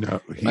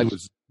 No,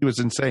 he was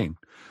insane.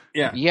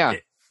 Yeah.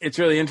 It's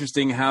really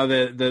interesting how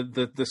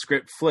the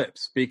script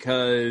flips,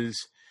 because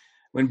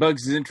when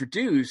Bugs is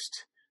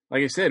introduced,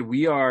 like I said,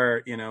 we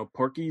are,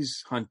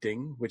 Porky's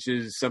hunting, which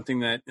is something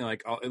that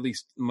at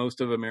least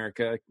most of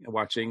America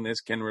watching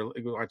these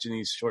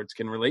shorts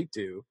can relate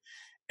to.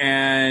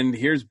 And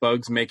here's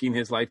Bugs making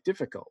his life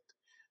difficult.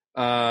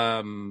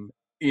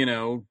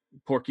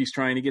 Porky's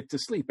trying to get to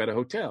sleep at a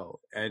hotel,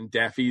 and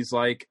Daffy's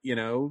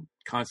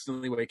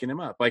constantly waking him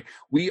up. Like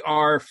we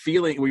are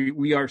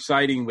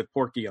siding with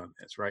Porky on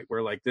this, right?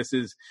 We're like, this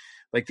is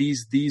like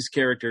these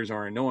characters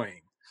are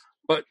annoying.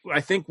 But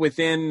I think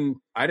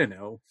within,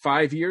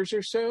 5 years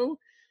or so,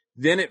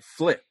 then it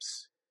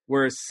flips,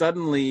 whereas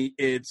suddenly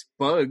it's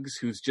Bugs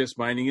who's just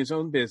minding his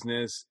own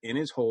business in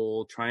his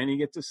hole, trying to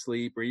get to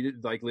sleep, or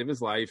live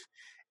his life.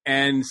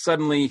 And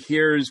suddenly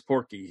here's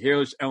Porky,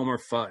 here's Elmer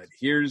Fudd,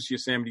 here's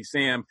Yosemite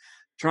Sam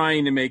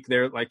trying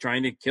to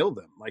trying to kill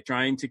them,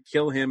 trying to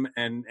kill him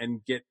and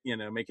get,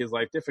 make his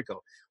life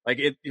difficult.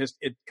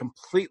 It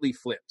completely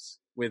flips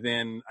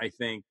within, I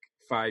think,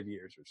 5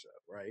 years or so,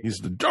 right? He's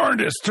the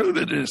darndest,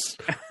 hootedest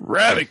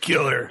rabbit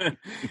killer.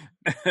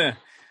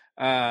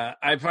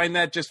 I find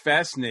that just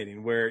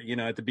fascinating where,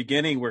 at the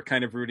beginning, we're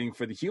kind of rooting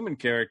for the human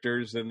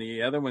characters and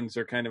the other ones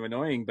are kind of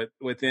annoying, but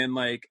within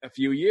a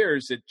few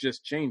years, it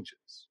just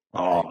changes.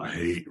 Oh, I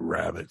hate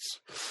rabbits.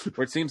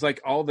 Where it seems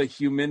like all the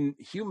human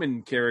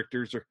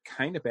characters are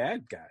kind of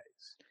bad guys.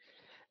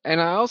 And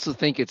I also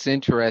think it's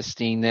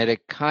interesting that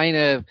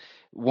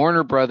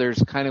Warner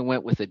Brothers kind of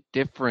went with a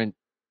different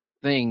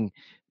thing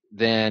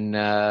than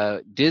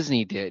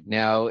Disney did.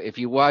 Now, if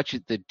you watch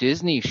the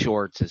Disney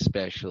shorts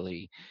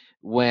especially,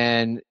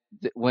 when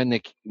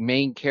the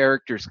main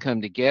characters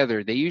come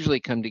together, they usually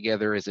come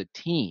together as a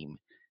team.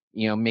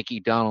 You know, Mickey,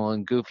 Donald,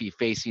 and Goofy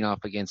facing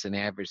off against an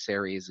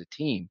adversary as a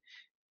team.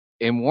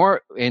 In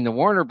the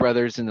Warner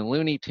Brothers and the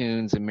Looney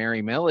Tunes and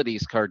Merry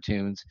Melodies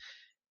cartoons,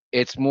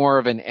 it's more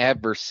of an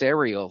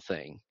adversarial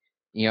thing.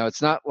 You know,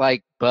 it's not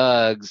like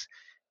Bugs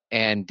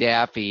and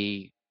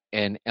Daffy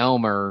and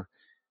Elmer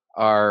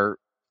are,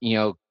 you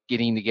know,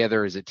 getting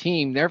together as a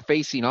team. They're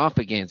facing off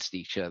against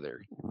each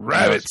other.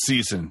 Rabbit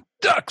season,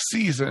 duck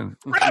season,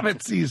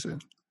 rabbit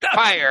season, duck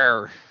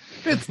fire.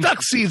 It's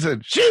duck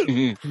season.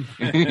 Shoot.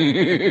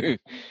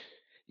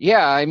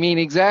 Yeah, I mean,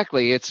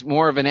 exactly. It's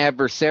more of an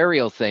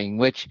adversarial thing,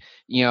 which,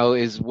 you know,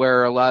 is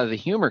where a lot of the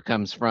humor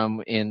comes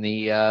from in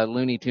the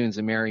Looney Tunes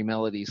and Merry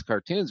Melodies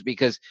cartoons,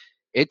 because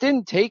it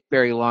didn't take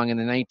very long in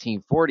the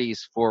 1940s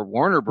for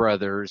Warner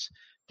Brothers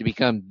to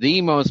become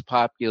the most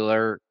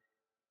popular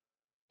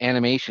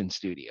animation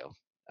studio.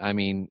 I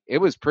mean, it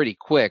was pretty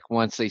quick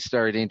once they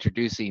started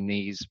introducing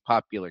these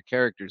popular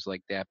characters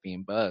like Daffy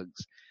and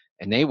Bugs,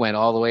 and they went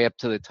all the way up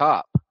to the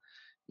top.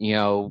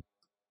 You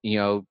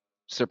know,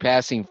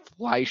 surpassing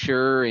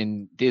Fleischer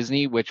and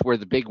Disney, which were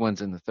the big ones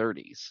in the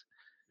 30s.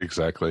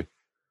 Exactly.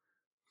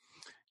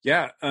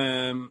 Yeah.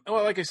 Well,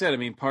 like I said, I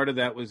mean, part of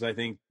that was, I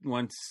think,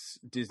 once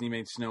Disney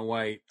made Snow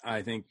White,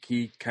 I think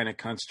he kind of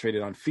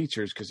concentrated on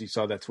features because he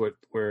saw that's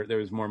where there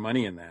was more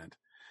money in that.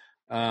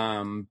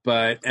 And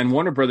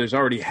Warner Brothers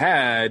already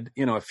had,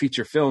 you know, a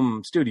feature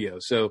film studio,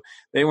 so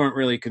they weren't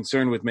really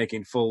concerned with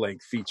making full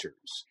length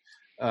features.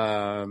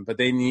 But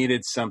they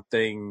needed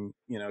something,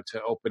 you know,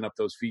 to open up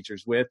those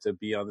features with, to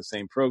be on the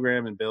same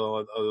program and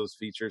build all those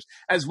features,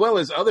 as well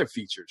as other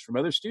features from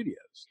other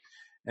studios.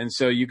 And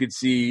so you could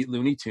see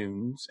Looney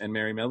Tunes and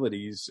Merry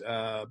Melodies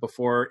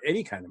before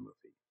any kind of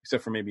movie,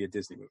 except for maybe a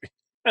Disney movie.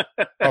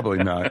 Probably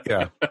not,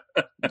 yeah.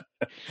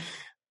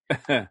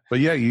 But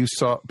yeah, you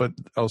saw, but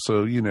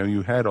also, you know,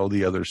 you had all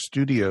the other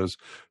studios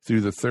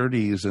through the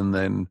 30s, and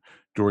then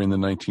during the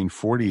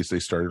 1940s, they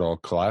started all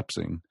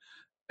collapsing.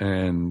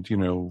 And, you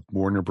know,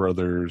 Warner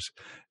Brothers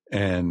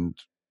and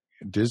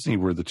Disney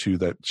were the two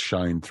that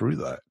shined through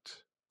that.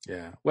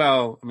 Yeah.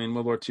 Well, I mean,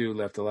 World War II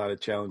left a lot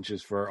of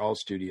challenges for all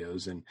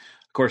studios. And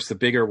of course, the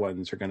bigger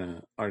ones are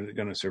gonna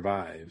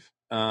survive.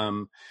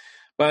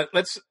 But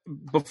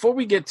before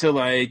we get to,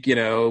 like, you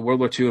know, World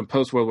War II and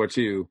post World War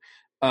II,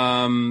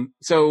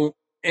 so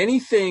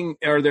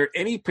are there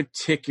any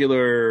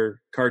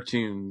particular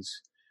cartoons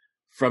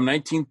from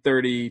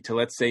 1930 to,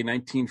 let's say,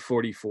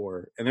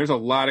 1944, and there's a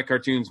lot of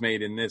cartoons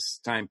made in this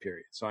time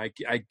period, so I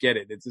get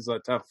it. This is a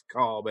tough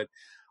call, but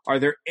are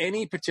there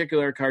any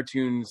particular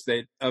cartoons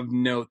that of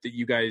note that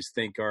you guys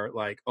think are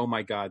like, oh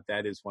my God,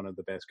 that is one of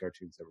the best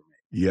cartoons ever made?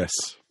 Yes.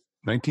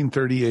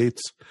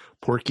 1938's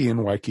Porky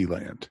and Wacky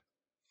Land,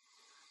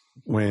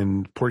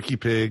 when Porky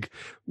Pig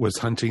was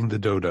hunting the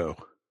dodo.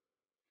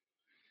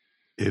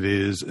 It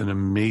is an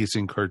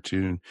amazing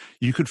cartoon.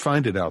 You could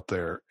find it out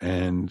there,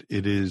 and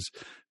it is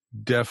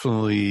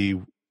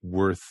definitely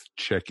worth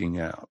checking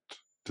out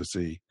to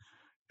see.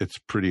 It's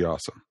pretty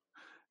awesome.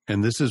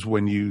 And this is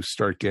when you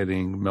start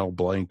getting Mel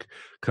Blanc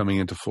coming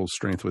into full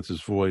strength with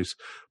his voice,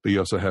 but you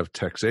also have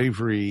Tex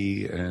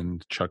Avery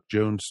and Chuck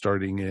Jones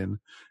starting in.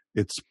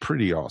 It's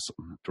pretty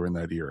awesome during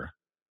that era.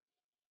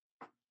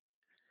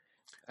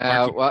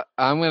 Well,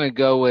 I'm going to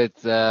go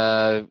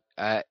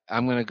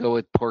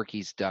with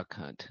Porky's Duck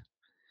Hunt.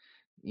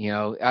 You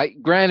know,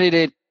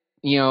 granted,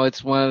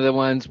 it's one of the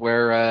ones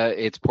where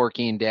it's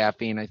Porky and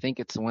Daffy, and I think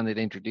it's the one that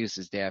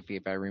introduces Daffy,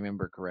 if I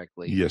remember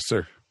correctly. Yes,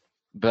 sir.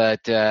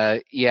 But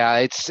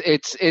yeah,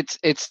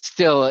 it's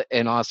still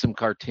an awesome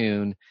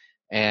cartoon,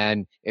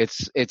 and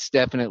it's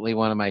definitely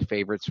one of my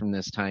favorites from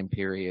this time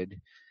period.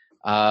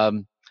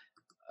 Some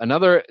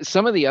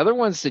of the other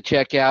ones to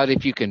check out,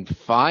 if you can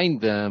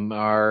find them,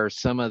 are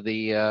some of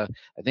the I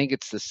think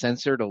it's the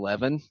Censored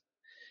 11,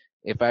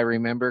 if I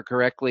remember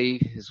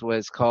correctly, is what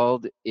it's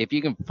called. If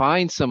you can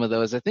find some of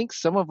those, I think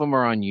some of them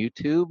are on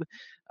YouTube.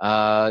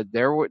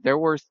 They're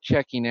worth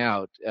checking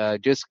out.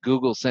 Just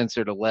Google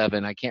Censored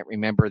 11. I can't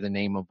remember the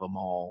name of them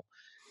all.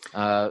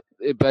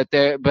 But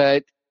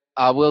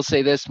I will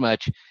say this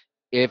much: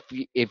 it's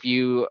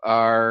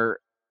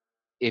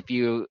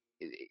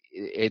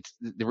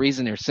the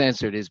reason they're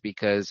censored is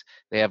because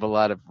they have a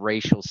lot of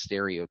racial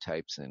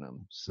stereotypes in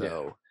them.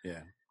 So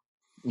yeah.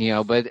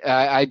 But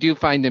I do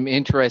find them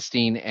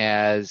interesting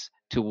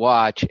to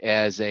watch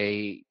as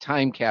a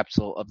time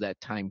capsule of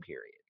that time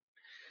period.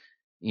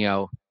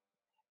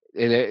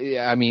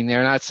 I mean,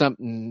 they're not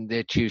something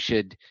that you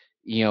should,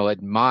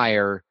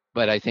 admire,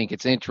 but I think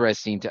it's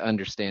interesting to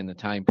understand the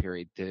time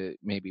period to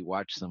maybe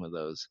watch some of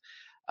those.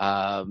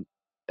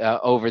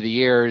 Over the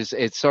years,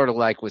 it's sort of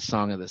like with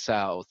Song of the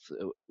South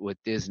with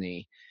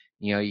Disney.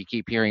 You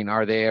keep hearing,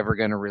 are they ever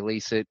going to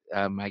release it?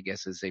 My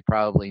guess is they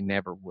probably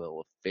never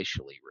will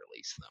officially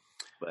release them.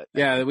 But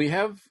yeah, we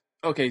have.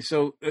 Okay,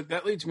 so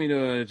that leads me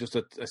to just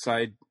a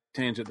side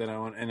tangent that I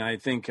want, and I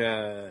think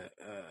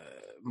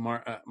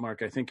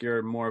Mark, I think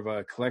you're more of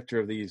a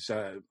collector of these.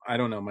 I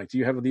don't know, Mike. Do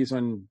you have these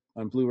on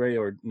Blu-ray,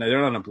 or no?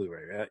 They're not on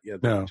Blu-ray, right? Yeah,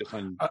 no. Just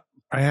on.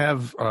 I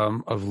have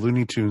of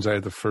Looney Tunes. I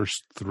have the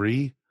first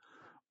 3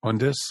 on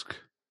disc.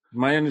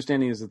 My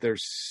understanding is that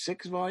there's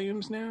 6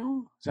 volumes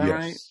now. Is that Yes.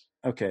 right?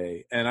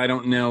 Okay, and I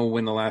don't know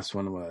when the last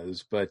one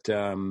was, but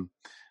and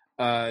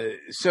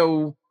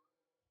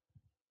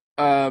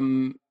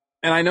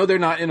I know they're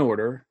not in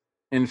order.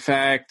 In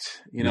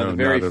fact, No,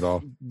 not at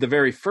all. the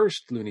very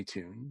first Looney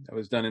Tune that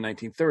was done in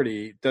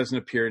 1930 doesn't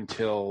appear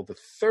until the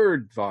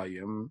 3rd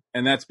volume,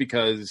 and that's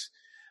because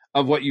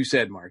of what you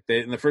said, Mark.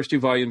 In the first 2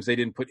 volumes, they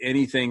didn't put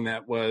anything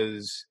that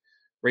was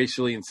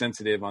racially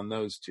insensitive on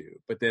those 2.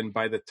 But then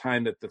by the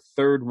time that the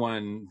 3rd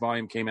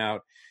volume came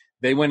out,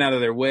 they went out of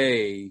their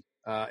way,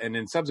 and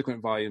in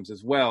subsequent volumes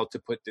as well, to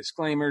put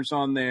disclaimers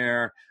on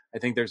there. I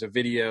think there's a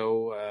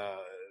video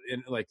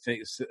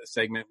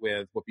segment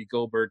with Whoopi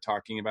Goldberg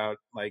talking about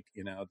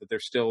that they're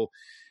still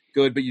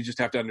good, but you just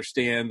have to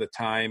understand the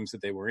times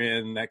that they were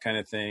in, that kind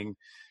of thing.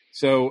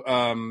 So,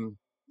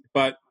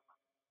 but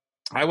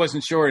I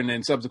wasn't sure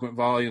in subsequent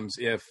volumes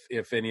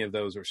if any of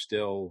those are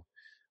still,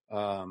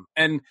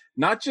 and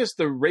not just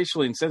the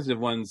racially insensitive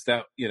ones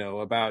that,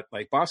 about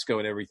like Bosco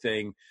and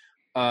everything.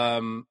 I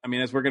mean,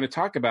 as we're going to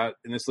talk about,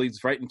 and this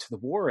leads right into the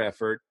war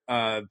effort,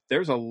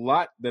 there's a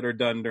lot that are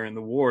done during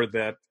the war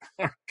that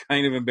are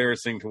kind of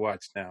embarrassing to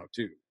watch now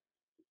too.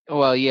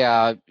 Well,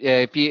 yeah,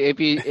 if you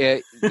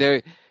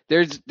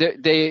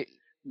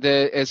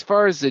as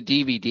far as the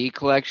DVD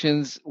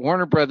collections,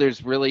 Warner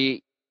Brothers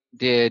really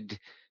did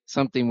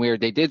something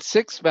weird. They did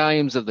 6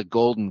 volumes of the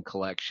Golden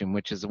Collection,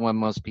 which is the one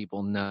most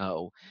people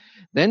know.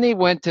 Then they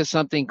went to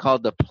something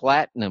called the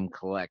Platinum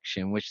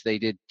Collection, which they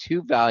did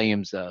 2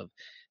 volumes of.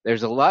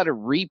 There's a lot of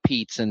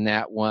repeats in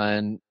that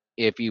one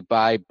if you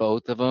buy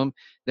both of them.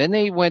 Then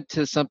they went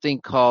to something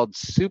called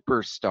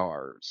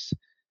Superstars,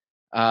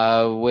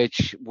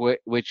 which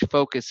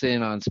focus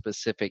in on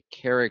specific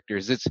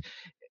characters.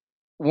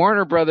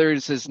 Warner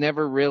Brothers has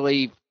never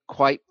really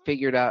quite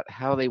figured out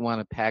how they want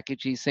to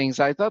package these things.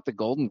 I thought the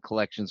Golden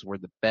Collections were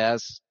the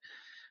best,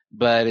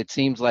 but it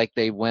seems like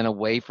they went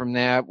away from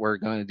that. We're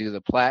going to do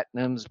the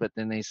Platinums, but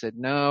then they said,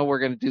 no, we're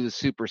going to do the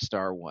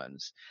Superstar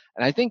ones.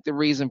 And I think the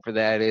reason for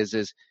that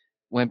is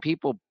when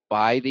people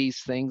buy these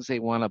things, they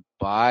want to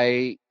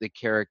buy the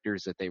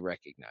characters that they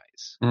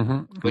recognize,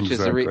 which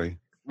exactly.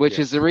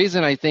 is the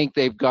reason I think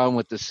they've gone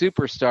with the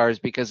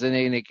Superstars, because then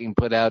they can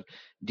put out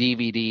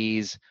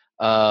DVDs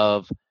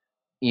of,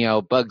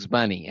 Bugs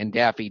Bunny and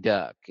Daffy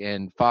Duck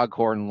and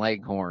Foghorn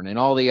Leghorn and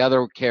all the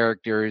other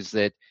characters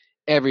that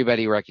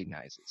everybody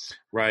recognizes.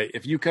 Right.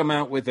 If you came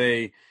out with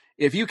a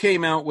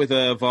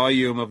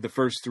volume of the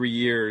first 3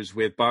 years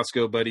with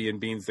Bosco, Buddy, and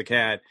Beans the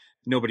Cat,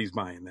 nobody's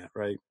buying that,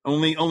 right?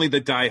 Only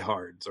the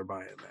diehards are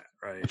buying that,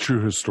 right?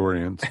 True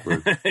historians.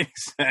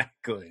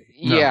 Exactly.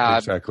 Yeah.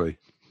 Exactly.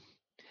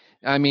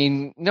 I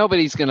mean,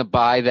 nobody's going to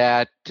buy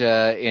that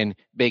in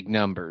big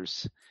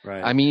numbers.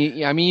 Right. I mean,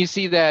 you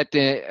see that.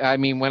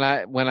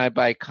 When I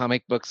buy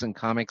comic books and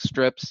comic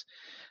strips,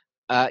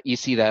 you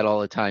see that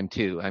all the time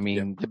too. I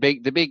mean, the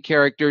big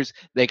characters,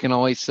 they can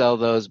always sell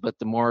those, but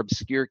the more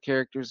obscure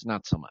characters,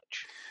 not so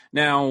much.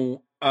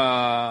 Now,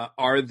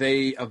 are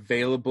they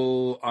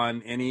available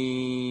on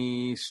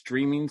any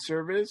streaming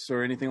service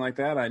or anything like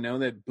that? I know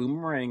that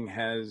Boomerang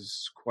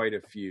has quite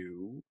a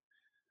few.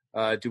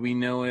 Do we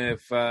know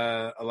if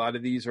a lot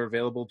of these are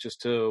available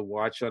just to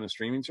watch on a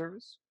streaming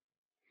service?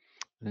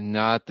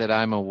 Not that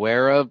I'm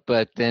aware of,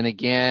 but then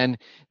again,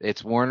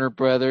 it's Warner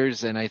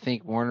Brothers, and I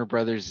think Warner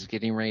Brothers is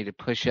getting ready to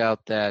push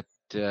out that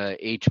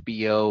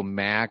HBO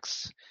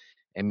Max,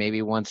 and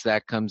maybe once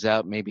that comes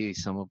out, maybe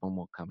some of them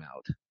will come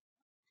out.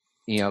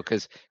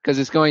 Because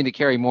it's going to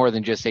carry more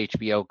than just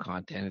HBO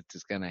content. It's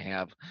just going to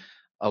have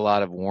a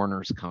lot of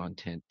Warner's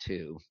content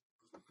too.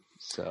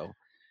 So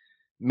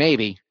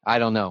maybe, I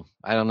don't know.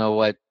 I don't know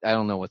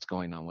what's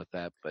going on with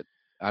that, but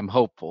I'm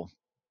hopeful.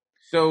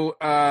 So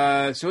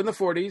in the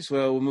 40s,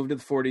 we'll move to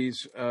the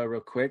 40s real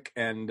quick,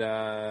 and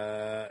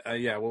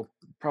we'll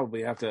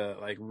probably have to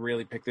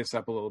really pick this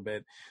up a little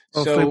bit.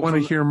 Well, so if they want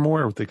to hear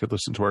more, they could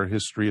listen to our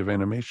history of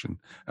animation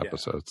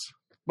episodes.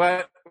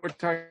 But we're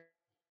talking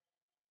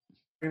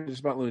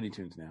just about Looney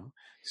Tunes now.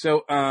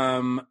 So,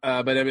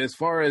 but as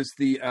far as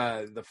the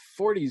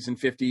 40s and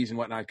 50s and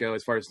whatnot go,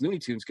 as far as Looney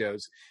Tunes goes,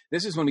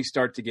 this is when we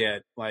start to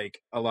get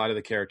a lot of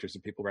the characters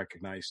that people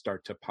recognize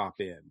start to pop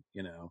in.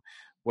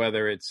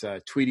 Whether it's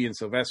Tweety and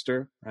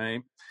Sylvester,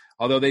 right?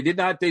 Although they did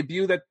not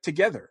debut that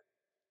together.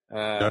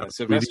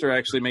 Sylvester Tweety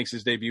actually makes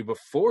his debut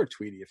before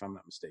Tweety, if I'm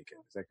not mistaken.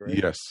 Is that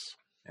correct? Yes.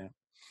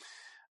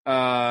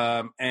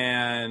 Yeah.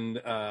 And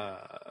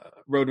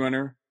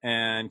Roadrunner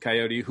and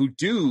Coyote, who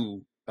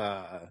do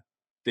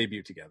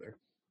debut together.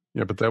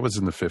 Yeah, but that was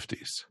in the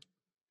 50s.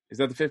 Is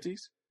that the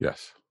 50s?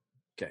 Yes.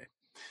 Okay.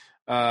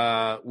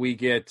 We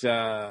get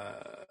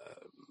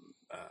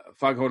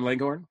Foghorn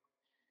Leghorn.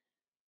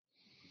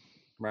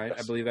 Right,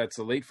 I believe that's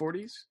the late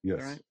 40s. Yes.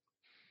 Right?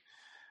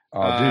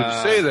 Do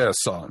say that,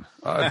 son.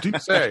 Do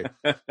say.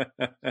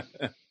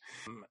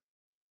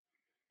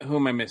 Who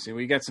am I missing?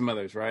 We got some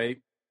others, right?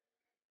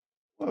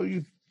 Well,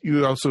 you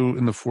also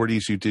in the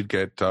 40s you did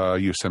get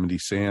Yosemite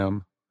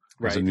Sam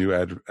as a new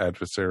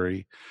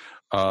adversary.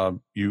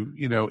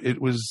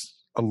 It was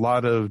a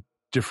lot of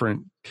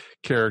different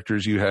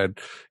characters. You had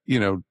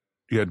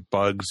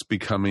Bugs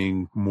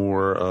becoming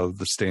more of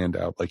the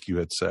standout, like you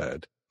had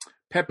said.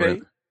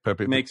 Pepe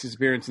Pepe makes his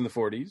appearance in the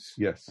 40s.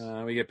 Yes.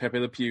 We get Pepe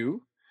Le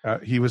Pew.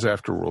 He was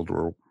after World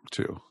War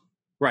II.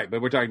 Right,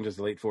 but we're talking just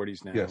the late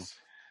 40s now. Yes.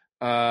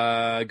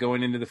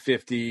 Going into the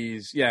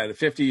 50s. Yeah, the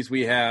 50s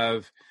we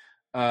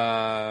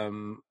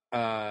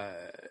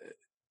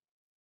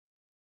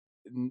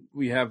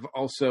have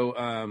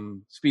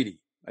also Speedy.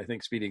 I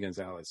think Speedy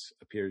Gonzales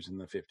appears in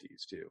the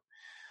 50s too.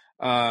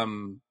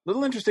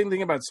 Little interesting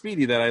thing about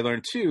Speedy that I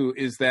learned too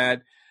is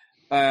that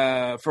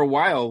for a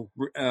while,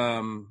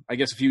 I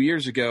guess a few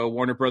years ago,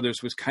 Warner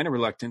Brothers was kind of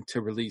reluctant to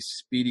release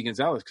Speedy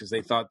Gonzales because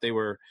they thought they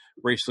were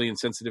racially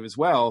insensitive as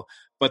well.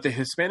 But the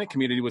Hispanic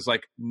community was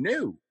like,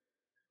 no,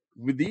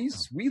 with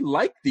these, we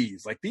like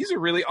these. Like, these are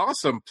really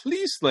awesome.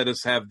 Please let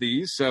us have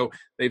these. So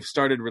they've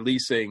started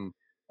releasing,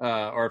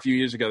 or a few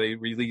years ago, they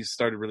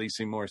started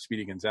releasing more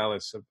Speedy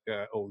Gonzales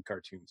old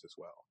cartoons as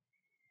well.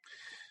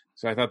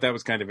 So I thought that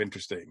was kind of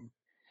interesting.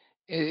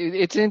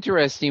 It's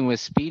interesting with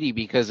Speedy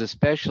because,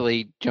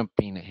 especially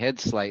jumping ahead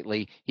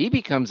slightly, he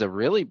becomes a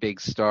really big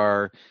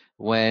star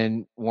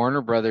when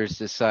Warner Brothers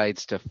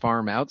decides to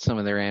farm out some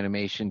of their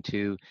animation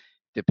to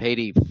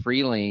DePatie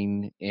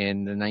Freeling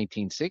in the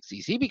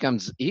 1960s. He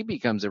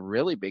becomes a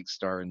really big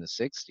star in the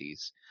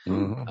 60s.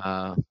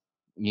 Mm-hmm.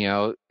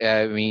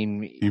 I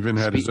mean, even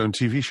had his own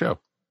TV show.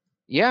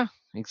 Yeah,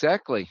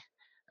 exactly.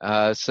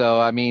 So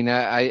I mean,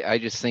 I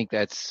just think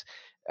that's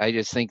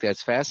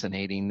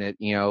fascinating that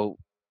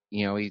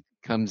he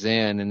comes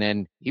in and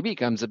then he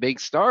becomes a big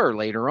star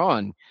later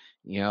on.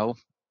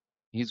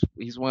 He's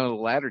one of the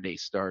latter day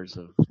stars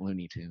of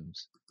Looney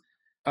Tunes.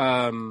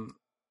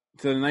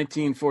 To the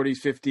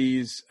 1940s,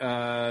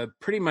 50s,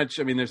 pretty much.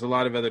 I mean, there's a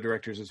lot of other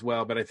directors as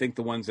well, but I think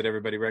the ones that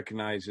everybody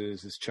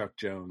recognizes is Chuck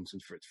Jones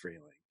and Fritz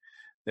Freeling.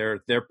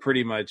 They're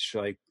pretty much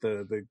like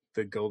the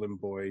golden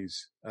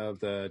boys of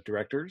the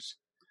directors.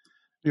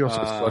 He also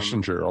has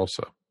Schlesinger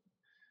also.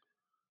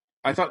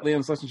 I thought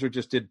Leon Schlesinger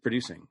just did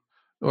producing.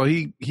 Well,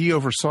 he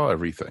oversaw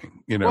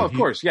everything, Well, of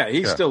course, yeah,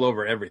 he's still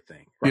over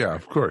everything. Right? Yeah,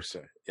 of course.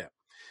 So, yeah.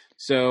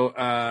 So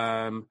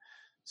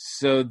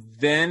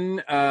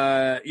then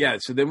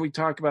we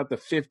talk about the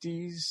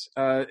 50s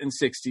and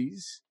 60s.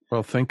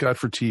 Well, thank God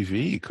for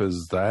TV,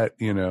 because that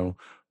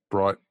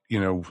brought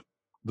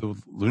the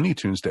Looney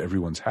Tunes to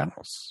everyone's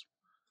house.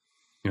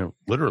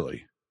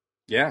 Literally.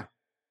 Yeah.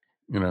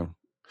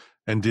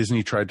 And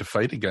Disney tried to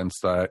fight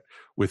against that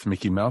with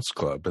Mickey Mouse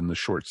Club and the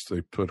shorts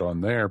they put on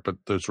there, but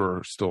those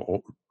were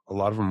still, a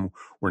lot of them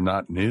were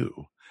not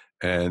new.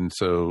 And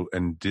so,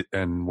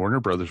 and Warner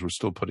Brothers was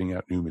still putting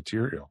out new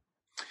material.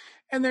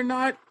 And they're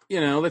not,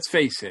 let's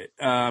face it,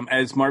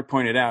 as Mark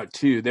pointed out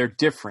too, they're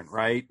different,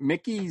 right?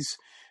 Mickey's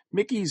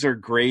are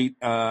great.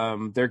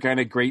 They're kind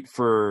of great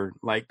for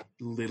like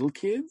little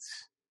kids.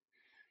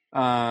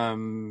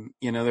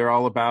 They're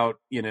all about,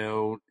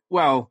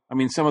 well, I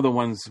mean, some of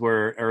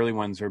the early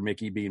ones were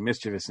Mickey being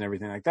mischievous and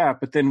everything like that.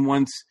 But then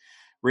once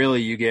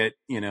really you get,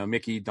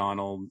 Mickey,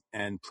 Donald,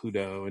 and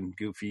Pluto and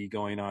Goofy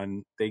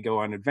they go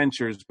on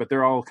adventures, but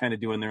they're all kind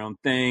of doing their own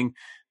thing.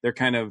 They're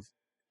kind of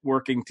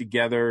working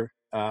together.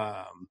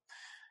 I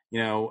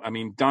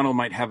mean, Donald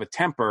might have a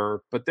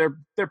temper, but they're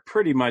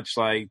pretty much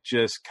like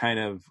just kind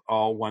of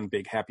all one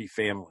big happy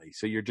family.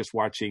 So you're just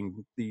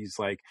watching these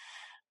like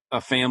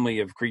a family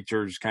of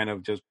creatures kind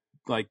of just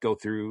like go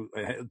through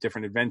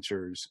different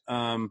adventures.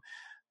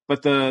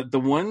 But the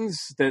ones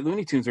that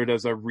Looney Tunes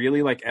does are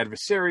really like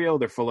adversarial.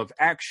 They're full of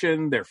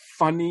action. They're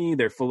funny.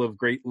 They're full of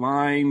great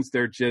lines.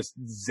 They're just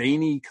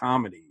zany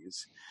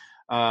comedies.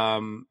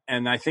 And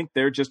I think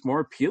they're just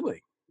more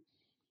appealing.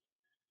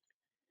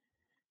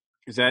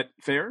 Is that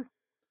fair?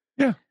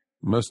 Yeah,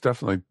 most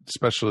definitely.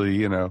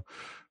 Especially,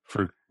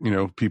 for,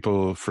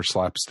 people for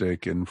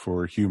slapstick and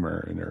for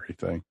humor and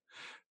everything.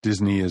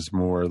 Disney is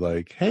more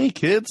like, hey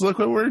kids, look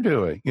what we're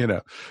doing,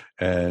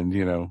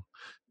 and,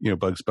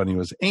 Bugs Bunny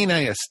was, ain't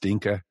I a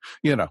stinker?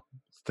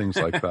 Things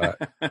like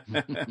that.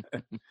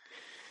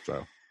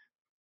 So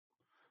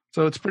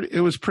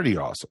it was pretty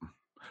awesome.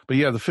 But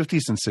yeah, the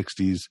 50s and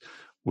 60s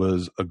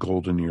was a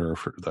golden era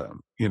for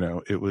them.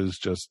 It was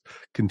just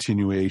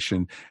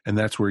continuation. And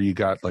that's where you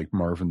got like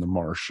Marvin the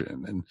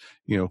Martian and,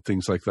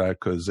 things like that,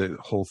 because the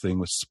whole thing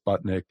was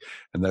Sputnik,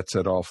 and that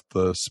set off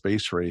the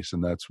space race.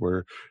 And that's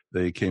where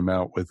they came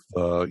out with,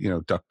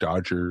 Duck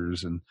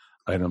Dodgers and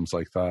items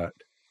like that.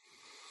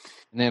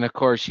 And then, of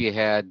course, you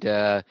had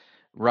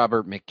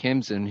Robert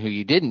McKimson, who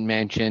you didn't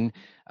mention,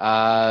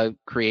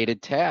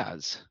 created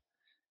Taz.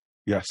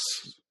 Yes.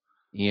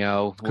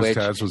 Because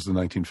Taz was the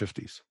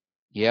 1950s.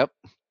 Yep.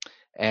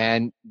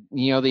 And,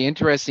 the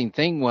interesting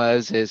thing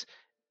is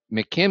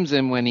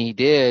McKimson, when he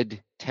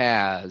did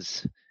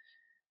Taz,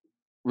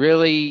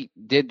 really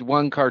did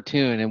one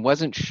cartoon and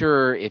wasn't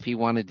sure if he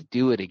wanted to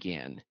do it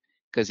again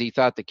because he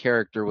thought the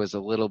character was a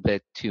little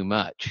bit too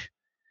much.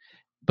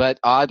 But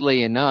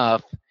oddly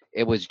enough,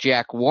 it was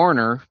Jack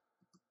Warner,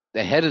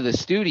 the head of the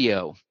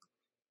studio,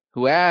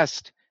 who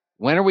asked,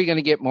 when are we going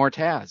to get more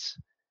Taz?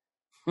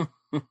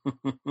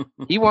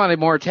 He wanted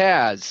more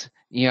Taz.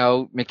 You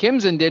know,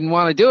 McKimson didn't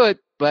want to do it,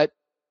 but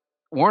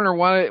Warner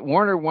wanted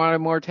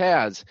more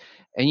Taz.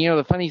 And you know,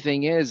 the funny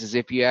thing is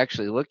if you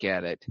actually look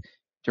at it,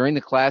 during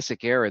the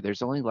classic era,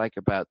 there's only like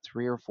about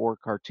 3 or 4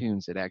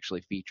 cartoons that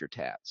actually feature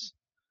Taz.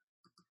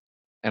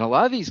 And a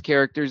lot of these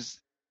characters,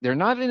 they're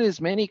not in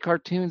as many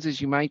cartoons as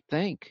you might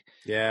think.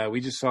 Yeah,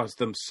 we just saw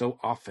them so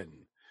often.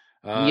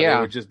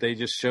 Yeah. They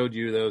just showed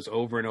you those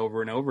over and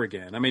over and over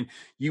again. I mean,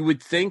 you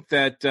would think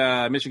that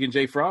Michigan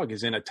J. Frog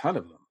is in a ton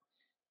of them.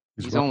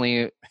 He's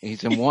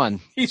in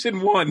one. He's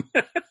in one.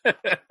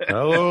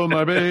 Hello,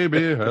 my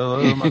baby.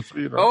 Hello, my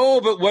sweetheart.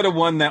 Oh, but what a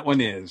one that one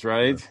is,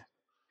 right?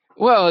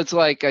 Well, it's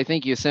like, I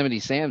think Yosemite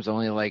Sam's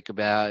only like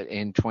about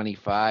in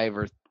 25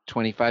 or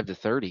 25 to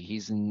 30.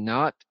 He's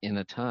not in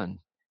a ton.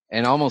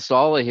 And almost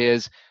all of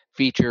his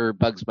feature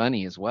Bugs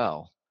Bunny as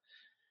well.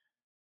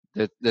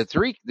 The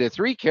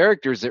three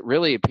characters that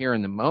really appear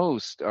in the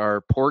most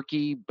are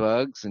Porky,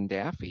 Bugs, and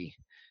Daffy.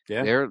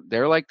 Yeah.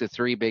 They're like the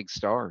 3 big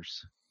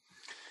stars.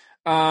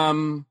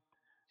 All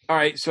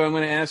right, so I'm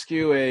going to ask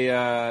you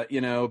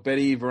a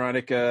Betty,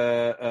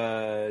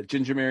 Veronica,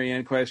 Ginger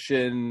Marianne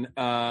question.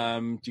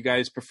 Do you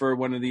guys prefer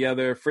one or the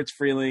other, Fritz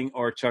Freeling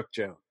or Chuck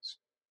Jones?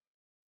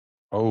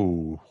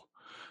 Oh,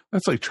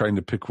 that's like trying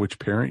to pick which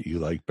parent you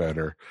like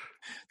better.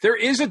 There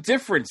is a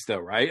difference, though,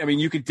 right? I mean,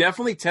 you could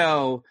definitely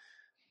tell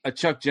a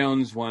Chuck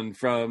Jones one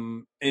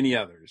from any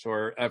others,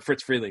 or a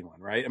Fritz Freeling one,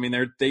 right? I mean,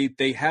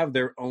 they have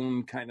their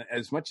own kind of,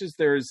 as much as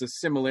there's a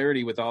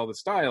similarity with all the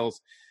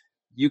styles,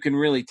 you can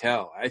really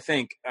tell. I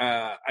think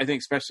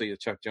especially the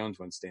Chuck Jones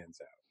one stands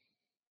out.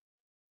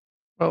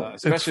 Well,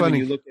 especially when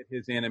you look at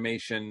his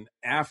animation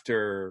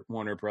after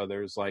Warner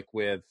Brothers, like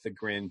with The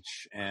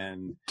Grinch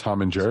and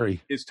Tom and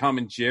Jerry. His Tom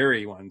and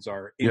Jerry ones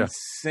are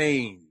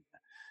insane.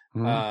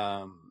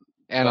 Mm-hmm.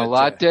 And a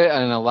lot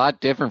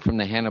different from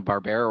the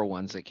Hanna-Barbera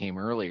ones that came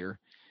earlier.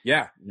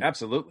 Yeah,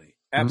 absolutely.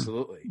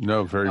 Absolutely.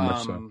 No, very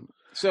much so.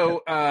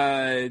 So,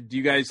 do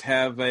you guys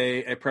have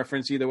a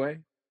preference either way?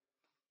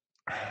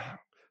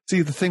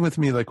 See, the thing with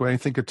me, like when I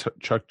think of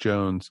Chuck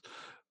Jones,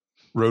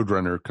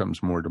 Roadrunner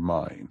comes more to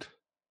mind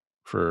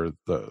for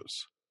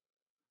those.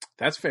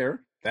 That's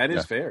fair. That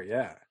is fair,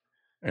 yeah.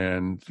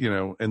 And, you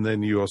know, and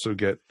then you also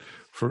get,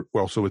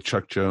 also with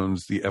Chuck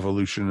Jones, the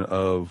evolution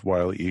of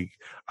Wile E.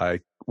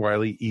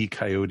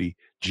 Coyote,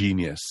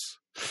 genius.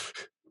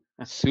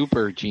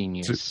 Super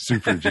genius.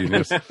 Super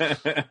genius.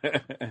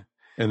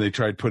 And they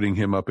tried putting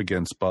him up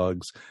against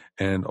Bugs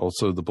and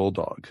also the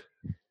Bulldog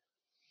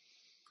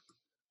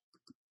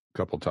a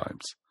couple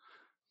times.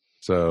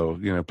 So,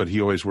 you know, but he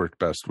always worked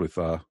best with,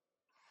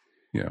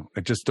 you know,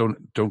 I just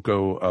don't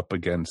go up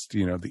against,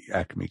 you know, the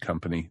Acme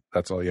company.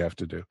 That's all you have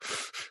to do.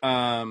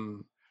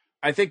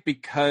 I think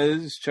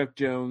because Chuck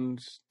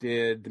Jones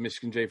did the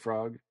Michigan J.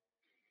 Frog,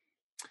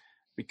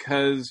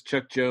 because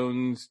Chuck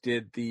Jones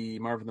did the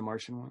Marvin the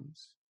Martian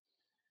ones,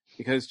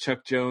 because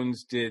Chuck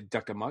Jones did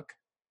Duck Amuck,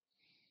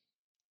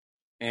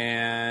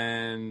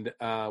 and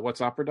What's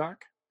Opera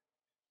Doc,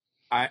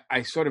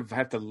 I sort of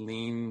have to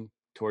lean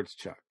towards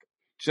Chuck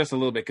just a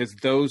little bit because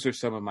those are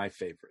some of my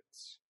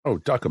favorites. Oh,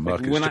 Duck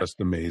Amuck is just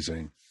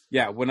amazing.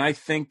 Yeah, when I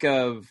think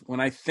of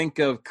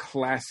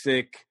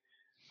classic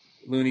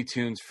Looney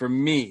Tunes, for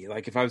me,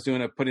 like if I was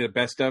putting a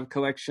best of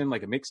collection,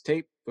 like a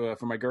mixtape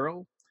for my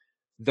girl,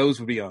 those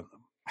would be on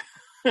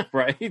them,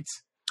 right?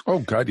 Oh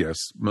God, yes,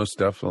 most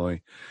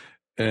definitely.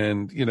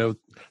 And you know,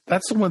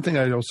 that's the one thing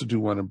I also do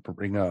want to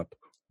bring up.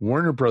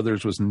 Warner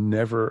Brothers was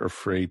never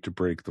afraid to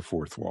break the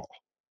fourth wall.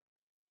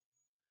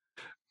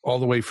 All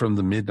the way from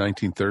the mid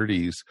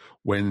 1930s,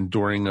 when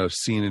during a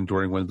scene and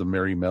during one of the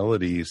Merry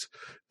Melodies,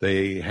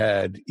 they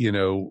had, you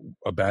know,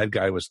 a bad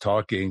guy was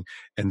talking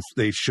and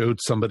they showed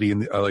somebody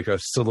in like a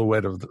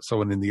silhouette of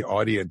someone in the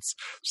audience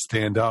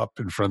stand up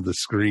in front of the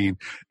screen.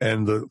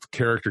 And the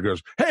character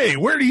goes, "Hey,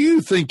 where do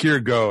you think you're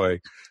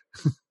going?"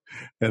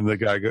 And the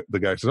guy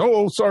says,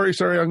 "Oh, sorry,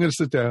 I'm going to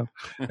sit down."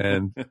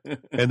 And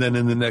then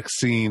in the next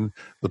scene,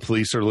 the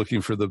police are looking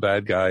for the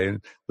bad guy,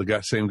 and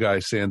the same guy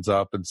stands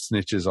up and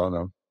snitches on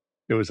him.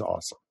 It was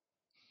awesome.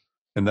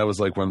 And that was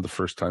like one of the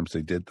first times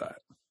they did that.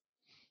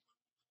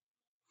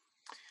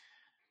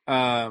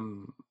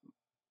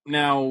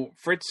 Now,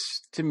 Fritz,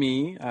 to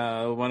me,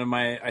 one of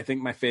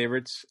my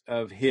favorites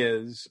of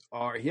his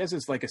are, he has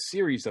this like a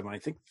series of them, I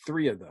think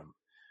 3 of them,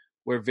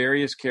 where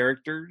various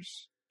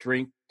characters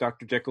drink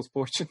Dr. Jekyll's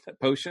potion.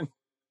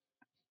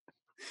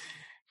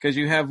 Because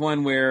you have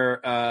one where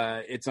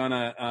it's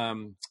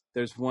on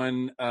there's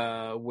one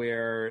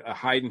where a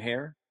Hide and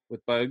Hair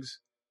with Bugs.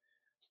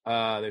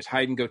 There's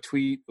Hide and Go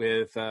Tweet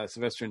with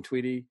Sylvester and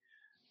Tweety.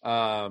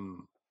 That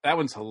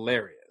one's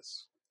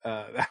hilarious.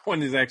 That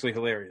one is actually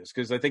hilarious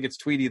because I think it's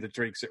Tweety that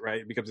drinks it,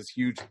 right? It becomes this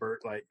huge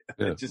spurt, like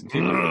it just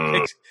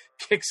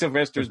kicks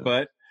Sylvester's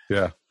butt.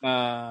 Yeah.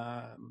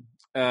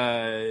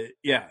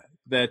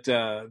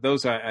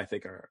 Those I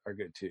think are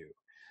good too.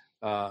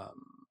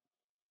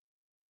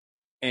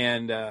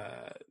 And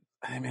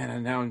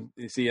now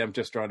you see I'm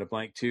just drawing a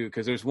blank too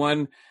because there's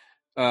one.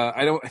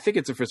 I think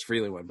it's a Fritz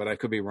Freeling one, but I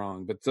could be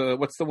wrong. But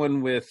what's the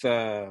one with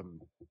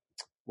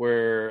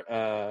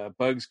where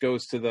Bugs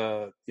goes to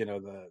the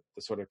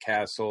sort of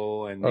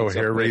castle and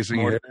hair raising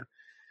hair.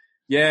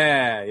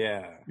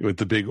 Yeah. With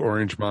the big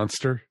orange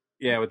monster.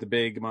 Yeah, with the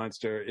big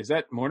monster. Is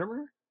that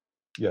Mortimer?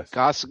 Yes.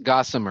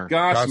 Gossamer.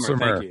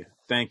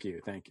 Thank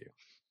you.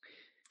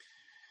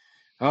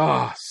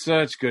 Oh,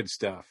 such good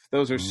stuff.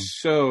 Those are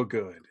so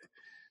good.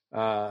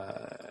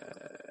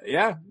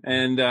 Yeah,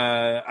 and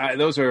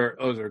those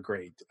are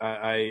great.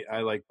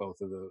 I like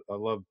both of those. I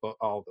love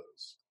all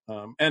those.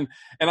 And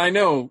I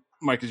know,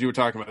 Mike, as you were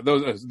talking about,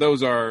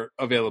 those are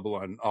available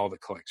on all the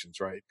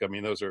collections, right? I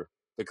mean,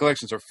 the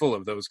collections are full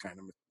of those kind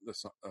of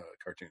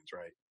cartoons,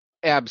 right?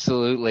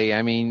 Absolutely.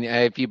 I mean,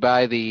 if you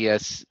buy they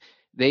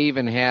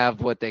even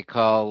have what they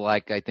call,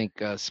 like, I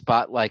think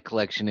Spotlight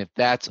Collection. If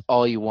that's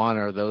all you want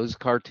are those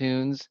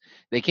cartoons,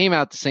 they came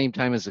out the same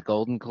time as the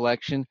Golden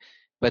Collection,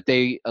 but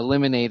they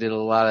eliminated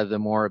a lot of the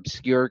more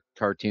obscure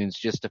cartoons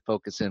just to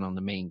focus in on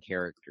the main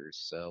characters.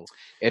 So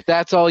if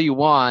that's all you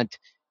want,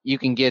 you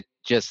can get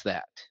just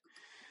that.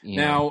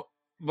 Now,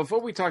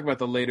 before we talk about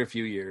the later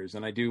few years,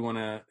 and I do want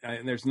to,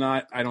 there's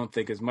not, I don't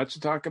think, as much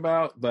to talk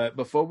about, but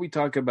before we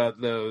talk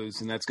about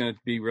those, and that's going to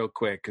be real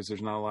quick because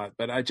there's not a lot,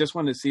 but I just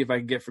wanted to see if I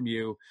can get from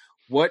you,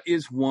 what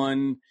is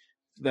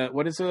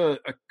a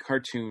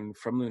cartoon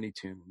from Looney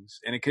Tunes,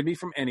 and it could be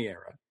from any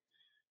era,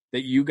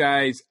 that you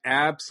guys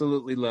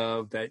absolutely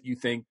love that you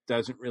think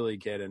doesn't really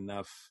get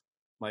enough,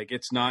 like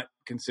it's not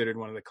considered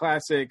one of the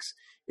classics,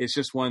 it's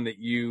just one that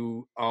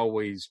you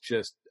always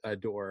just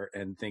adore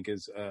and think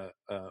is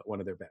one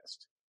of their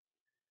best.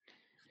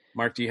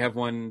 Mark, do you have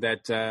one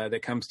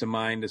that comes to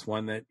mind as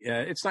one that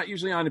it's not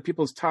usually on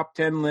people's top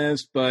 10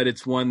 list, but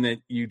it's one that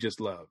you just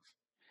love?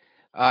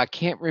 I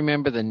can't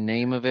remember the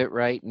name of it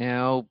right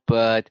now,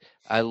 but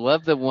I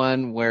love the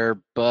one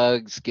where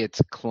Bugs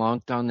gets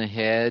clunked on the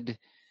head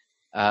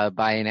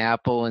by an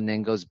apple and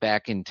then goes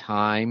back in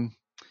time.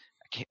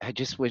 I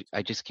just can't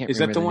remember. Is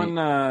that the one?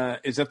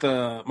 Is that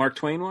the Mark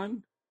Twain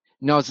one?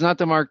 No, it's not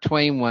the Mark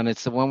Twain one.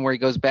 It's the one where he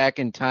goes back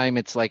in time.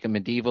 It's like a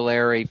medieval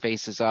era. He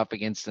faces off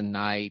against a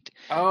knight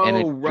and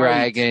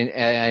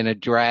a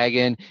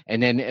dragon,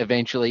 and then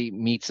eventually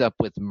meets up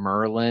with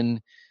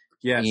Merlin.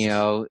 Yes.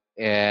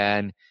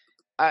 And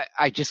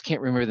I just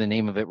can't remember the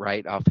name of it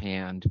right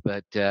offhand,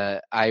 but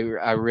I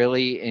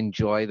really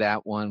enjoy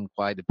that one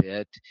quite a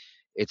bit.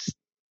 It's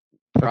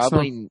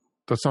probably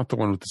that's not the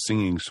one with the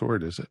singing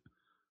sword, is it?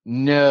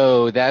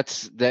 No,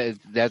 that's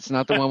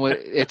not the one with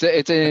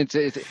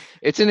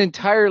it's an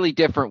entirely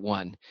different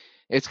one.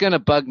 It's going to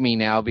bug me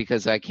now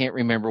because I can't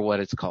remember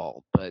what it's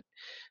called, but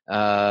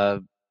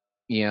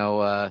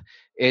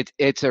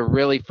it's a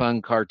really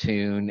fun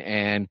cartoon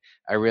and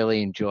I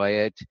really enjoy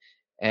it.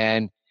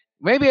 And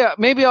maybe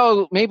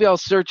I'll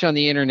search on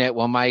the internet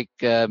while Mike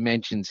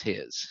mentions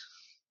his.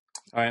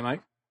 All right,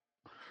 Mike.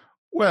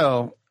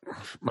 Well,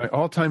 my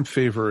all-time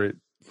favorite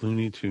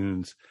Looney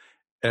Tunes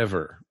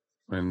ever,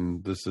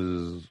 and this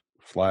is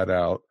flat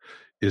out,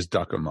 is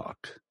Duck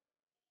Amuck.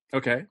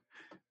 Okay.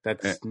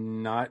 That's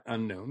not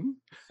unknown.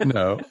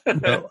 No,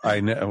 I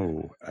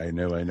know.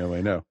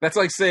 That's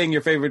like saying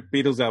your favorite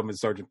Beatles album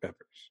is Sgt.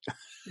 Pepper's.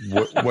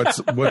 What's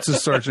a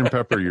Sgt.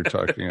 Pepper you're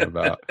talking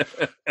about?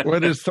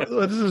 What is a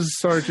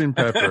Sgt.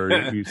 Pepper?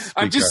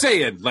 I'm just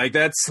saying, like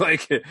that's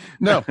like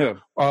no.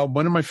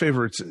 One of my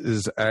favorites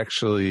is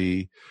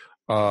actually,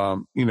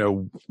 one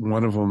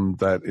of them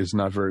that is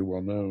not very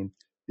well known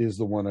is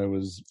the one I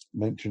was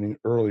mentioning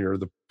earlier,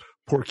 the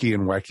Porky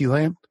and Wacky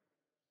Land.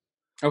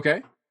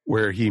 Okay.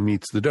 Where he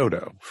meets the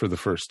dodo for the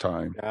first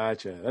time.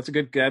 Gotcha. That's a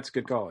good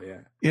call.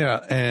 Yeah.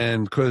 Yeah.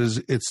 And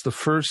because it's the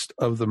first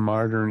of the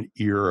modern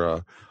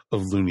era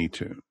of Looney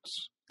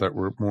Tunes that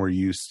we're more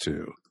used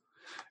to.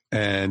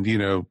 And,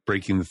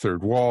 breaking the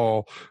third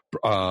wall,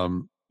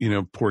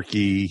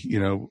 Porky,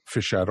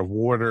 fish out of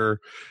water,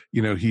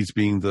 he's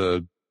being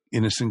the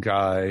innocent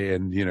guy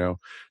and,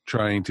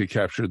 trying to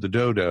capture the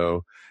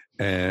dodo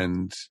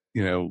and,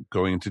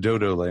 going into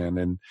Dodo Land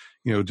and,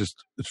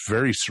 just it's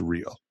very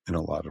surreal in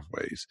a lot of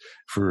ways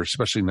for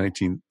especially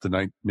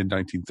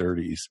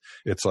mid-1930s.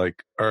 It's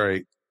like, all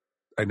right,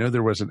 I know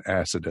there wasn't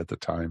acid at the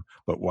time,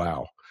 but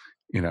wow,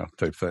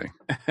 type thing.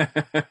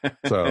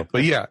 So,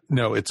 but yeah,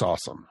 no, it's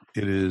awesome.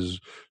 It is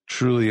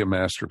truly a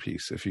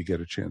masterpiece if you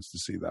get a chance to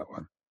see that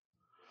one.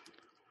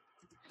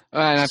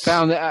 And I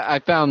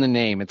found the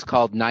name. It's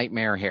called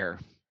Nightmare Hair.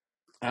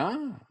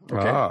 Ah,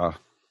 okay.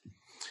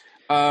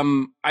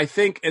 I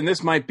think, and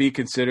this might be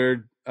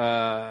considered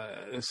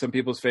some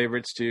people's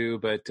favorites too,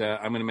 but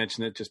I'm going to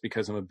mention it just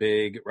because I'm a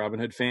big Robin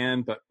Hood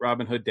fan. But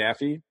Robin Hood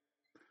Daffy,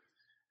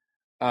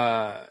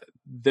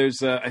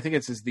 there's I think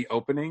it's the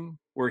opening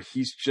where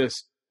he's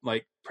just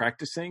like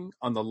practicing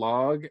on the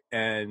log,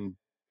 and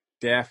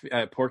Daffy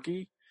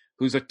Porky,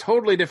 who's a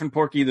totally different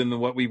Porky than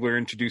what we were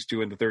introduced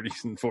to in the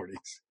 30s and 40s,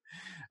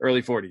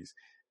 early 40s,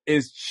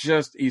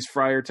 he's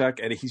Friar Tuck,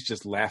 and he's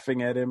just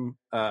laughing at him.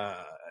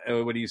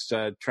 When he's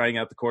trying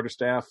out the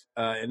quarterstaff,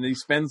 and he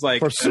spends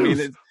like, that's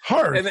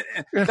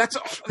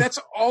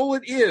all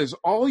it is.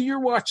 All you're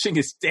watching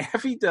is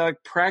Daffy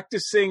Duck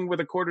practicing with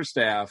a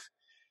quarterstaff,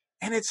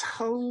 and it's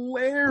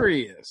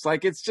hilarious.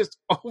 Like, it's just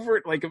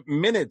over like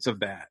minutes of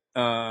that.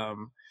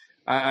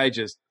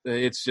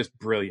 It's just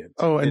brilliant.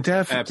 Oh, and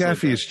It's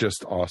Daffy is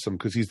just awesome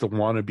because he's the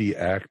wannabe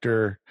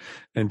actor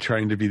and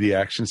trying to be the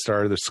action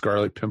star of the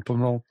Scarlet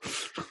Pimpernel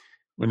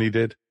when he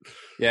did.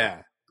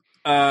 Yeah.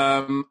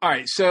 All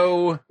right,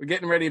 so we're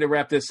getting ready to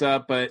wrap this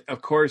up, but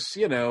of course,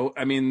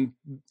 I mean,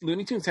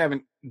 Looney Tunes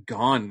haven't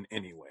gone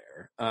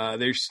anywhere.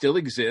 They still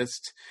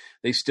exist.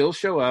 They still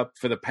show up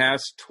for the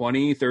past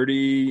 20, 30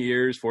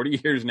 years,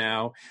 40 years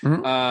now.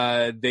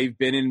 Mm-hmm. They've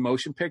been in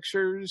motion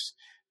pictures.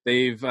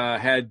 They've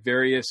had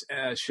various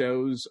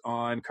shows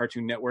on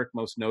Cartoon Network,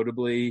 most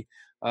notably.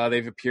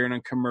 They've appeared on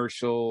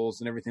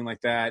commercials and everything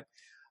like that.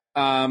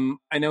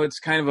 I know it's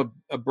kind of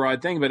a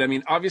broad thing, but I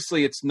mean,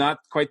 obviously it's not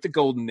quite the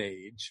golden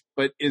age,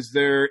 but is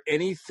there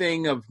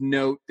anything of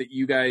note that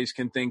you guys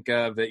can think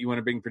of that you want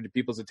to bring to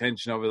people's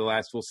attention over the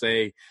last, we'll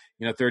say,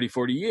 30,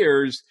 40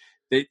 years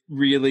that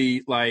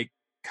really like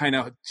kind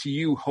of to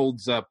you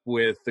holds up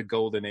with the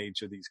golden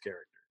age of these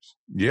characters?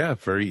 Yeah,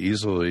 very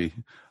easily.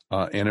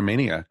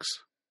 Animaniacs.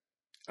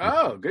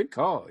 Oh, good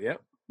call.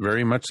 Yep.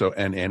 Very much so.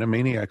 And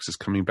Animaniacs is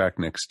coming back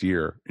next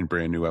year in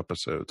brand new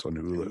episodes on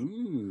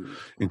Hulu,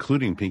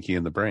 including Pinky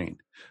and the Brain,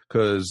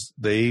 because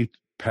they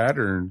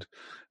patterned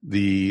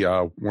the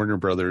Warner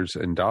Brothers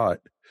and Dot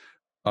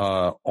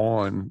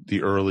on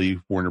the early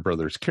Warner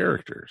Brothers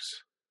characters.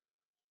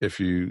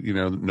 If you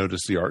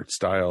notice the art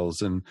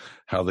styles and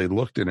how they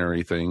looked and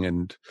everything,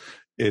 and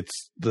it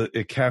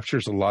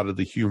captures a lot of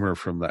the humor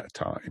from that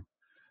time.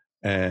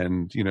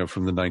 And,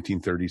 from the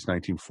 1930s,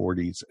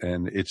 1940s.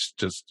 And it's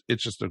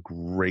just a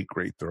great,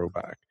 great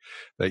throwback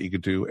that you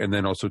could do. And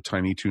then also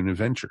Tiny Toon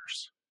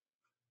Adventures.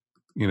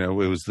 It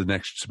was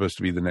supposed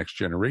to be the next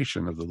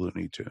generation of the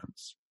Looney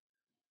Tunes.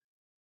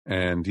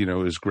 And, it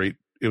was great.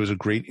 It was a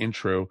great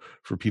intro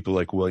for people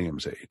like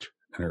William's age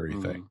and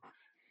everything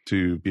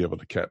to be able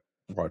to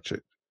watch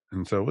it.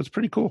 And so it's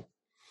pretty cool.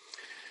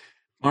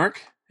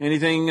 Mark?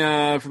 Anything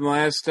from the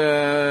last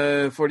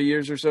 40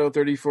 years or so,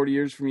 30, 40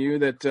 years from you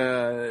that,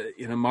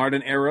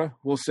 modern era,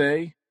 we'll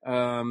say,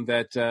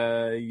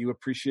 that you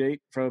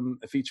appreciate from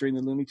featuring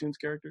the Looney Tunes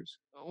characters?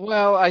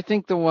 Well, I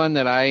think the one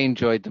that I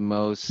enjoyed the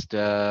most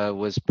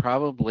was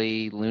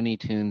probably Looney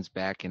Tunes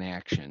Back in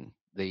Action,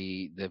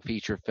 the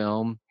feature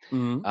film.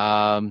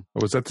 Mm-hmm.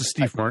 Was that the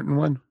Steve Martin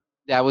one?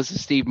 That was the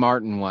Steve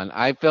Martin one.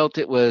 I felt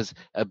it was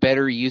a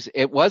better use.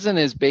 It wasn't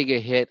as big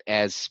a hit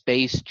as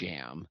Space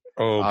Jam.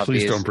 Oh,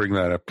 please don't bring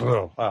that up.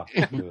 Oh, wow.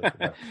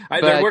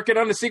 They're working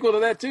on a sequel to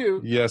that too.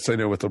 Yes, I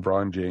know, with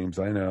LeBron James.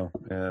 I know.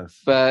 Yes.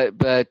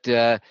 But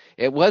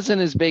it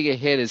wasn't as big a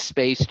hit as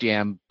Space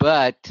Jam,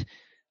 but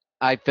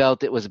I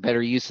felt it was a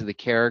better use of the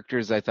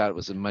characters. I thought it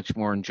was a much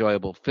more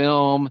enjoyable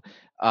film,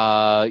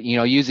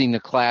 using the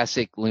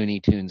classic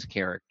Looney Tunes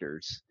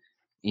characters.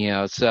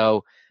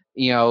 So,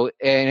 and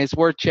it's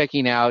worth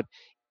checking out.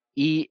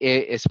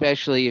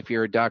 Especially if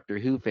you're a Doctor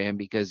Who fan,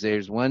 because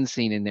there's one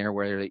scene in there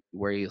where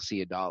you'll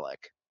see a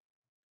Dalek.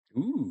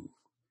 Ooh,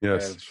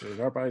 yes,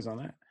 sharp eyes on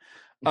that.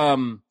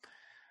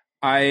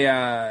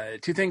 I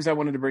two things I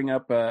wanted to bring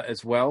up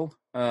as well.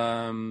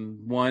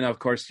 One, of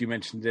course, you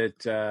mentioned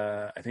it.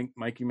 I think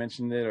Mike, you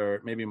mentioned it,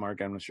 or maybe Mark.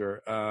 I'm not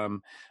sure.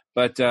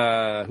 But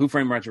Who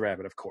Framed Roger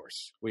Rabbit? Of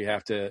course, we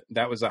have to.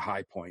 That was a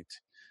high point.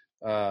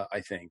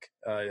 I think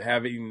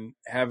having.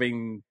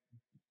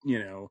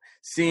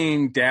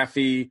 Seeing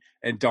Daffy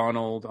and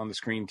Donald on the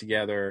screen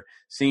together,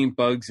 seeing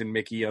Bugs and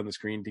Mickey on the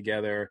screen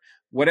together,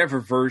 whatever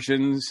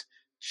versions,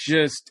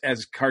 just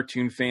as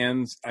cartoon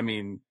fans, I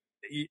mean,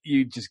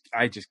 you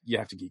have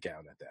to geek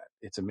out at that.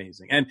 It's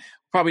amazing. And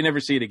probably never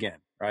see it again,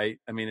 right?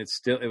 I mean,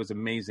 it was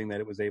amazing that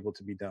it was able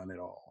to be done at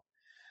all.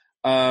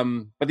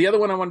 But the other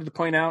one I wanted to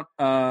point out,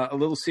 a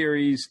little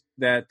series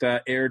that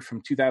aired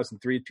from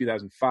 2003 to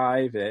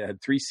 2005. It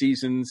had 3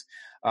 seasons.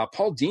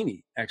 Paul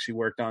Dini actually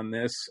worked on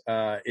this.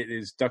 It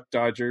is Duck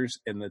Dodgers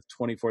in the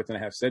 24th and a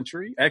half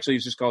century. Actually,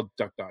 it's just called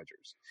Duck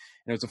Dodgers.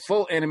 And it was a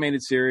full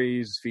animated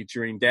series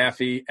featuring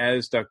Daffy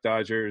as Duck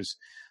Dodgers.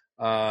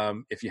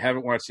 If you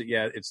haven't watched it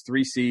yet, it's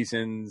 3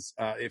 seasons.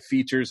 It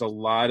features a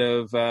lot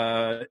of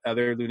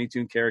other Looney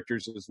Tune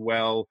characters as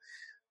well.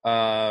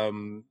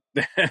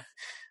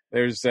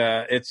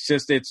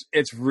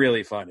 It's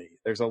really funny.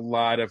 There's a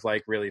lot of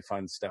like really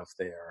fun stuff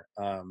there.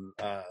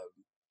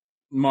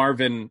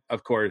 Marvin,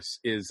 of course,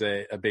 is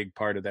a big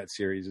part of that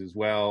series as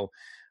well.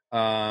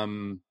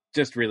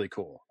 Just really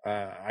cool.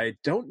 I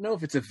don't know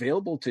if it's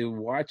available to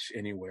watch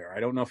anywhere. I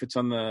don't know if it's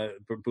on the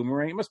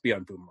Boomerang. It must be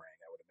on Boomerang,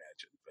 I would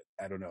imagine, but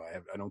I don't know.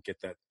 I don't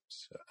get that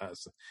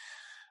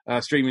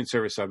streaming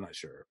service, so I'm not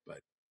sure. But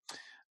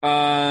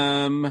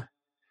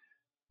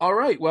all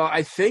right. Well,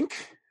 I think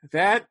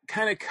that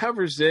kind of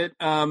covers it.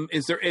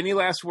 Is there any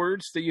last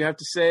words that you have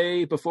to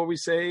say before we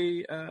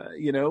say,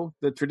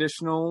 the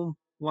traditional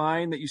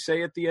line that you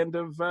say at the end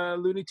of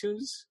Looney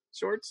Tunes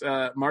shorts?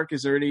 Mark,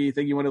 is there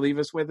anything you want to leave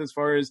us with as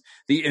far as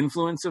the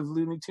influence of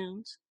Looney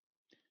Tunes?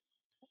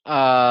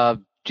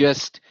 However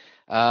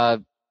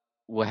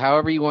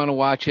you want to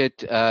watch it,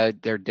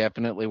 they're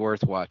definitely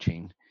worth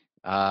watching.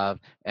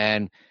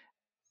 And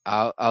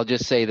I'll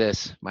just say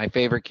this: my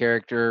favorite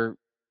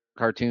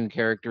cartoon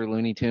character,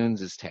 Looney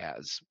Tunes, is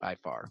Taz by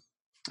far.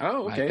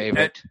 Oh, okay. My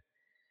favorite.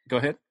 Go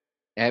ahead.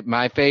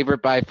 My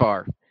favorite by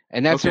far.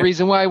 And that's the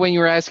reason why when you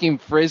were asking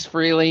Friz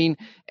Freeling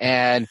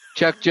and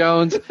Chuck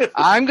Jones,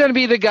 I'm going to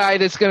be the guy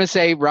that's going to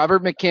say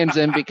Robert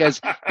McKinson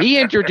because he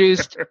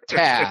introduced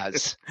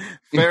Taz.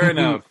 Fair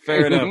enough,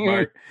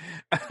 Mark.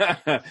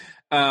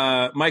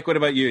 Mike, what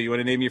about you? You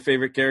want to name your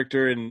favorite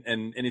character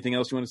and anything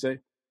else you want to say?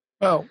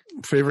 Well,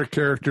 favorite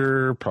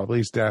character probably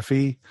is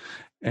Daffy.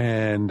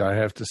 And I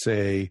have to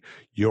say,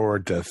 you're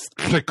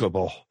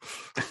despicable.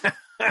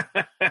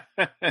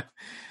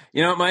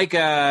 You know, Mike,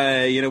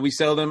 we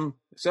seldom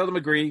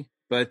agree,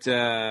 but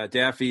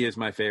Daffy is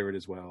my favorite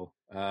as well.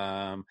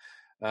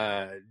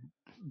 The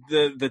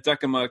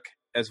Duck-a-Muck,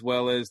 as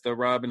well as the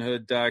Robin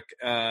Hood Duck,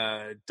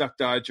 Duck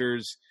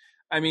Dodgers.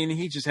 I mean,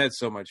 he just had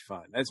so much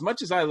fun. As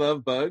much as I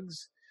love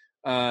Bugs,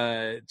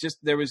 just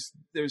there was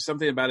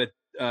something about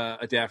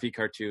a Daffy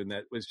cartoon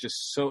that was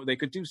just so they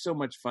could do so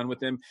much fun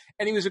with him,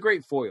 and he was a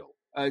great foil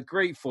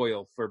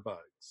for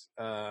Bugs.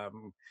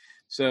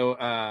 So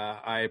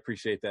I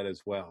appreciate that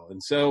as well.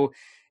 And so,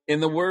 in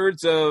the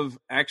words of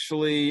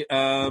actually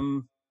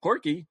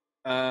Porky,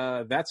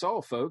 that's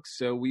all, folks.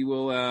 So we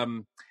will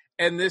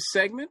end this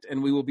segment,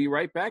 and we will be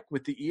right back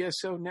with the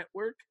ESO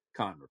Network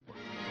Con Report.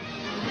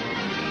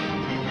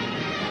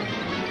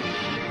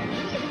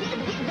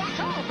 That's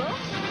all, folks.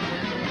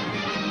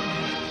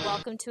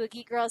 Welcome to A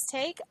Geek Girl's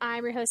Take.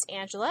 I'm your host,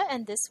 Angela,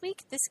 and this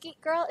week, this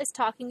Geek Girl is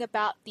talking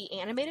about the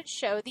animated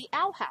show, The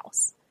Owl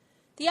House.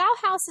 The Owl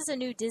House is a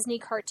new Disney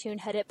cartoon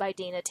headed by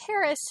Dana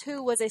Terrace,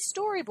 who was a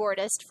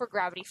storyboardist for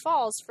Gravity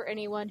Falls, for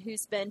anyone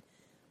who's been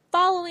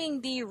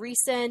following the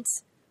recent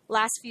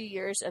last few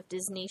years of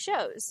Disney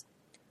shows.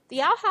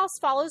 The Owl House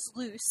follows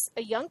Luce,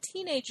 a young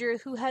teenager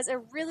who has a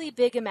really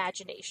big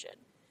imagination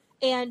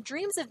and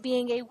dreams of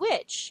being a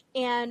witch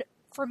and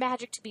for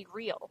magic to be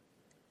real.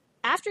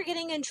 After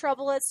getting in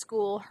trouble at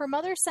school, her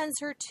mother sends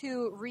her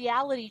to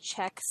Reality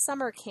Check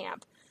summer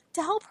camp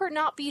to help her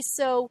not be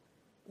so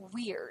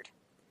weird.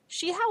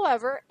 She,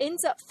 however,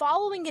 ends up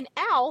following an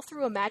owl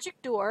through a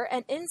magic door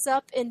and ends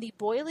up in the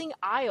Boiling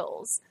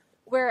Isles,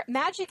 where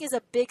magic is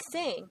a big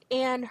thing,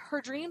 and her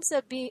dreams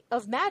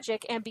of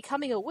magic and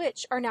becoming a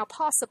witch are now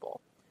possible.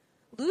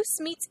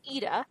 Luce meets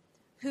Ida,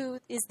 who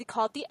is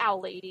called the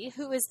Owl Lady,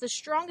 who is the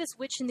strongest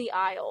witch in the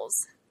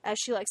Isles, as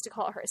she likes to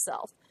call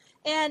herself,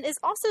 and is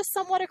also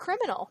somewhat a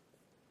criminal.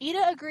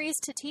 Ida agrees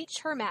to teach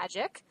her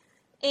magic,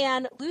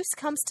 and Luce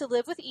comes to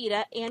live with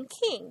Ida and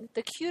King,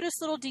 the cutest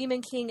little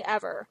demon king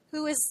ever,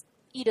 who is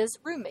Ida's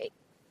roommate.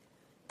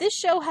 This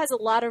show has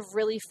a lot of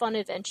really fun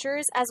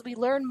adventures as we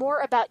learn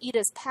more about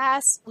Ida's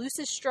past,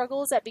 Luce's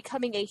struggles at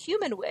becoming a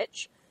human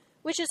witch,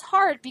 which is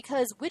hard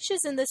because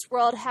witches in this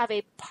world have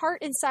a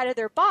part inside of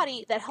their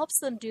body that helps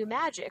them do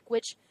magic,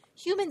 which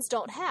humans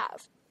don't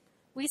have.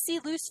 We see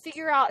Luce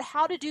figure out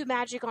how to do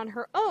magic on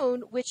her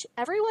own, which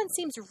everyone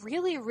seems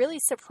really, really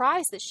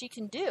surprised that she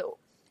can do,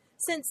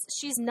 since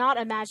she's not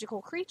a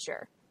magical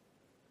creature.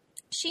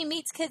 She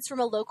meets kids from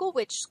a local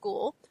witch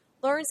school,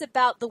 learns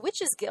about the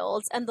witches'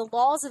 guilds and the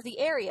laws of the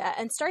area,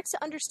 and starts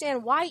to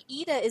understand why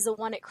Ida is a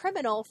wanted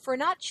criminal for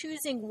not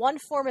choosing one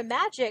form of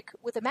magic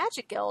with a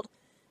magic guild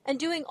and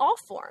doing all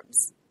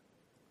forms.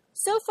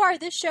 So far,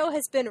 this show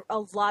has been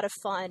a lot of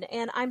fun,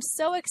 and I'm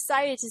so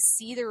excited to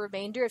see the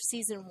remainder of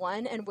Season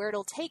 1 and where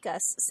it'll take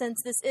us,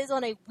 since this is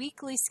on a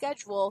weekly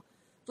schedule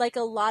like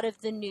a lot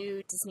of the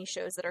new Disney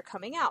shows that are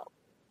coming out.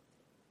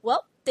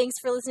 Well, thanks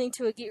for listening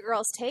to A Geek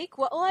Girl's Take.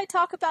 What will I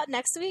talk about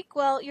next week?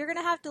 Well, you're going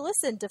to have to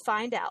listen to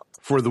find out.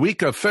 For the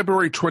week of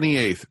February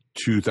 28th,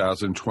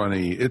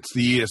 2020, it's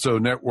the ESO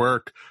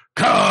Network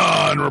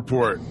Con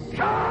Report.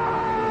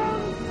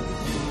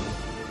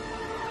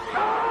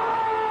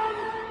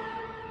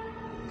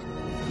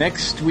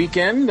 Next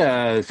weekend,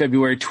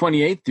 February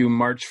 28th through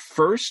March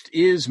 1st,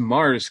 is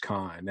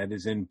MarsCon. That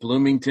is in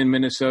Bloomington,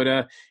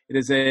 Minnesota. It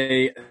is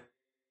a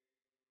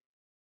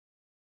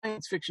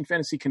science fiction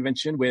fantasy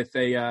convention with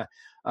a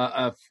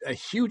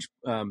huge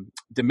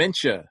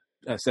dementia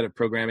set of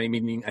programming,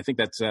 meaning I think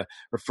that's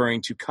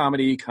referring to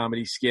comedy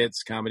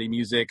skits, comedy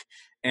music,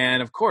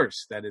 and of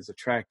course that is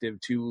attractive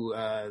to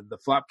the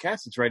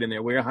Flopcast. It's right in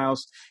their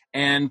warehouse,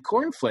 and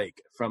Cornflake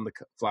from the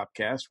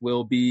Flopcast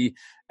will be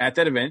at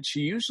that event. She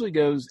usually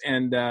goes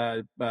and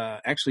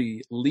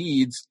actually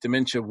leads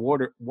dementia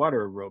water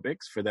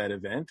aerobics for that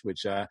event,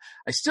 which I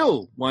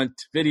still want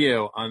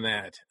video on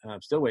that.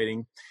 I'm still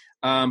waiting.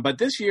 But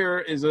this year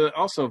is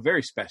also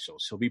very special.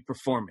 She'll be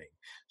performing.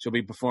 She'll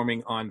be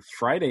performing on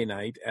Friday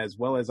night as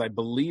well as, I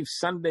believe,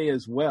 Sunday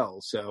as well.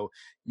 So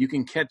you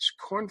can catch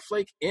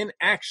Cornflake in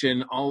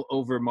action all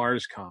over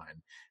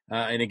MarsCon.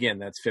 And again,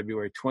 that's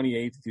February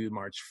 28th through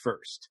March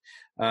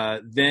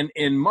 1st. Then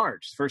in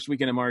March, the first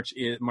weekend of March,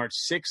 March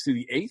 6th through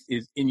the 8th,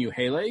 is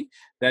Inuhele.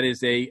 That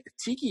is a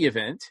tiki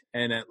event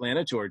in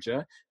Atlanta,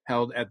 Georgia,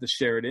 held at the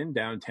Sheridan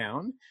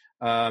downtown.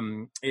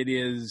 It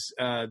is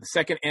the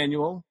second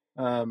annual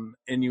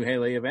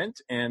Uhele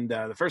event, and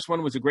the first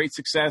one was a great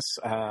success.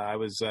 I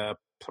was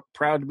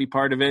proud to be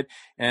part of it,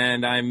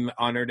 and I'm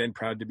honored and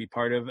proud to be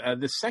part of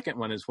the second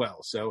one as well.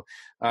 So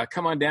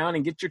come on down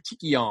and get your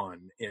tiki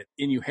on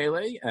in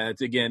Uhele.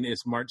 Again,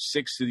 it's March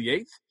 6th to the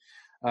 8th.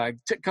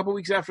 A couple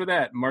weeks after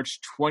that, March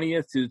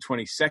 20th to the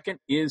 22nd,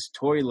 is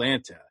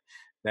Toylanta.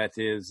 That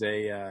is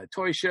a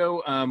toy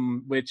show,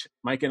 which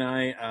Mike and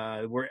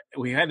I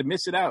we had to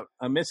miss out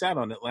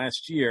on it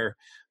last year.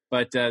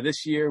 But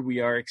this year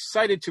we are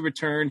excited to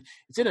return.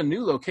 It's in a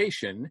new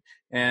location,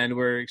 and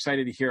we're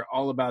excited to hear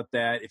all about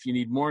that. If you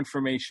need more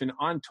information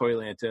on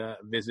Toylanta,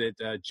 visit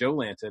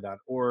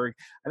joelanta.org.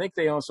 I think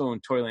they also own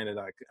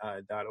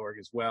toylanta.org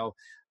as well,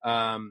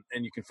 and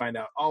you can find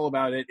out all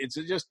about it. It's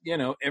just,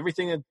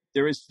 everything that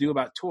there is to do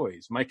about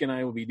toys. Mike and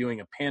I will be doing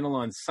a panel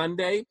on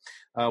Sunday.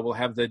 We'll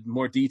have the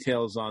more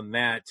details on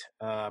that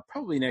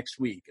probably next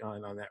week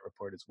on that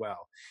report as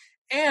well.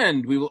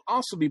 And we will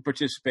also be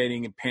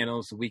participating in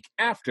panels the week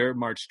after,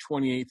 March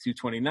 28th through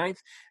 29th,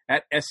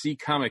 at SC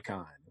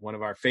Comic-Con, one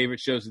of our favorite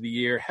shows of the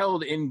year,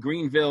 held in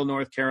Greenville,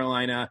 North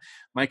Carolina.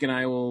 Mike and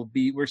I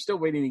we're still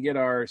waiting to get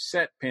our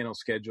set panel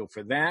schedule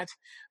for that,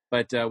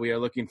 but we are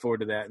looking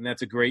forward to that, and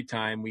that's a great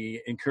time.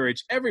 We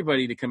encourage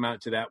everybody to come out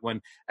to that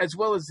one, as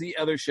well as the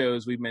other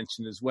shows we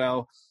mentioned as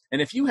well.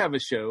 And if you have a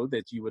show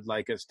that you would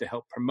like us to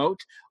help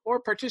promote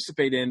or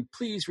participate in,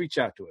 please reach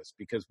out to us,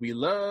 because we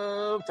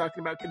love talking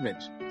about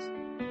conventions.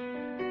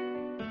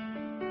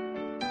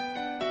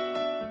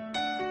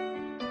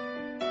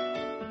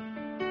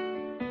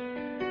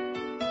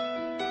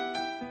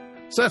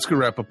 So that's going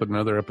to wrap up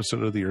another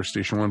episode of the Earth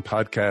Station One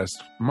podcast.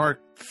 Mark,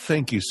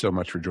 thank you so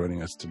much for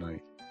joining us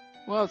tonight.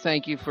 Well,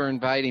 thank you for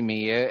inviting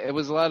me. It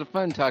was a lot of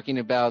fun talking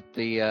about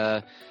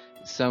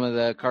some of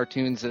the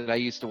cartoons that I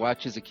used to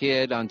watch as a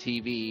kid on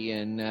TV,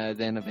 and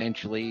then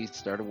eventually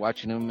started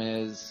watching them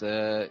as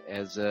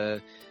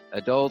a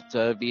adult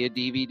via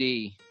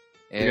DVD.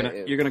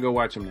 You're gonna go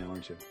watch them now,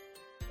 aren't you?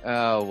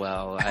 Oh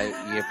well,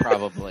 yeah,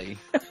 probably.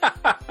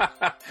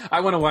 I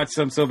want to watch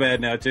some so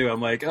bad now too.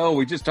 I'm like,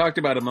 we just talked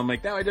about them. I'm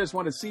like, now I just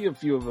want to see a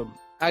few of them.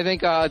 I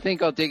think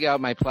I'll dig out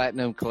my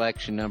Platinum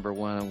Collection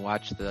 #1 and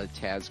watch the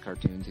Taz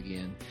cartoons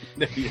again.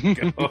 There you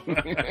go.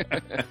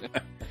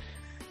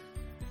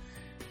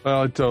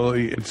 Well,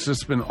 totally. It's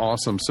just been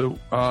awesome. So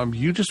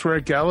you just were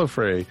at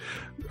Gallifrey,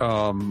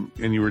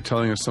 and you were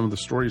telling us some of the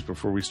stories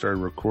before we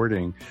started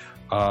recording.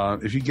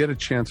 If you get a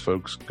chance,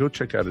 folks, go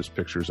check out his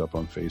pictures up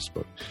on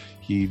Facebook.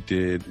 He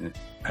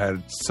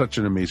had such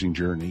an amazing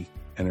journey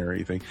and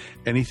everything.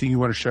 Anything you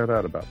want to shout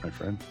out about, my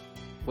friend?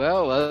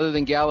 Well, other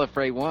than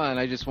Gallifrey 1,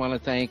 I just want to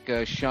thank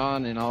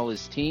Sean and all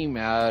his team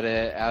out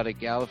at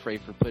Gallifrey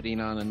for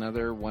putting on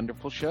another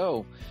wonderful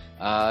show.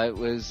 It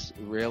was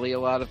really a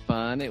lot of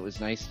fun. It was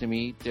nice to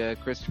meet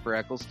Christopher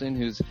Eccleston,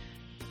 who's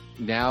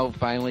now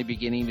finally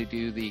beginning to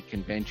do the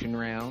convention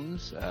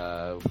rounds.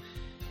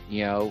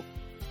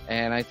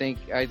 And I think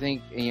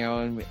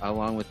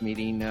along with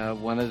meeting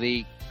one of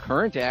the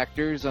current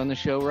actors on the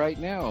show right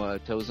now,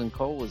 Tosin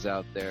Cole was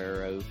out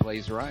there who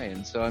plays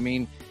Ryan. So I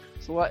mean,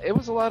 it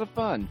was a lot of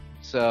fun.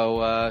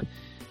 So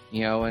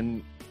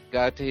and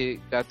got to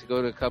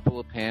go to a couple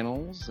of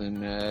panels,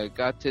 and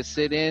got to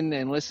sit in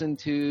and listen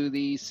to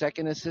the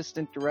second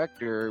assistant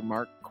director,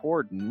 Mark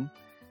Corden,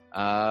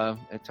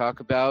 talk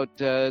about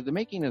the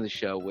making of the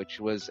show, which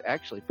was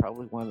actually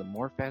probably one of the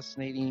more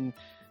fascinating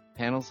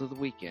panels of the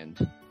weekend.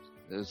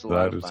 It was a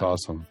lot of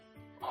fun.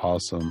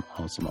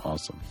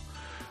 Awesome.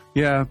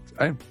 Yeah,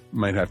 I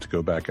might have to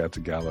go back out to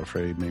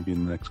Gallifrey maybe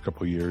in the next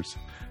couple of years,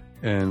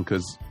 and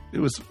because it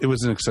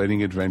was an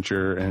exciting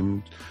adventure,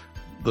 and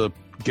the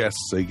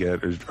guests they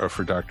get are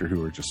for Doctor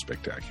Who are just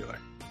spectacular.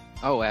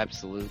 Oh,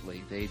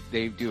 absolutely.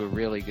 They do a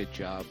really good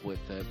job with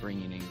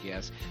bringing in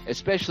guests,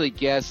 especially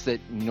guests that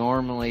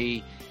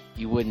normally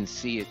you wouldn't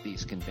see at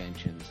these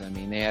conventions. I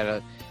mean,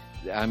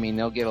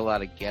 they'll get a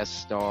lot of guest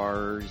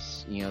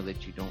stars,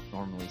 that you don't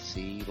normally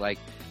see.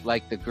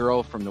 Like the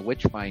girl from the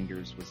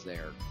Witchfinders was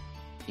there,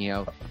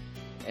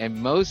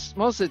 and most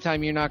of the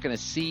time you're not going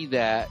to see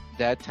that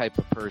type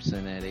of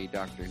person at a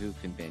Doctor Who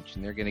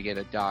convention. They're going to get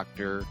a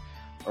doctor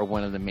or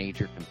one of the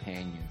major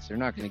companions. They're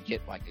not going to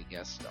get like a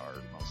guest star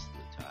most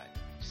of the time.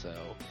 So,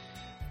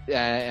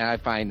 and I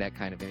find that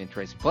kind of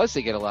interesting. Plus,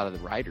 they get a lot of the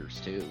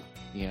writers too.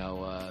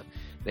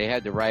 They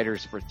had the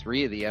writers for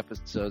 3 of the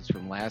episodes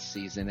from last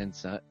season,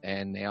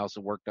 and they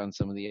also worked on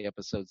some of the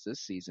episodes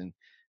this season,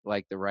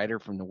 like the writer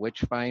from the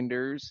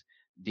Witchfinders,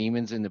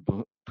 Demons in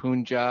the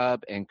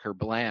Punjab, and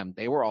Kerblam.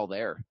 They were all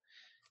there.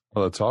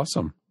 Well, that's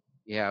awesome.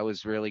 Yeah, it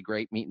was really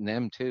great meeting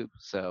them too.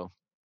 So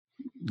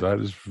that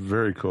is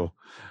very cool.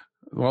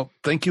 Well,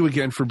 thank you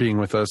again for being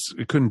with us.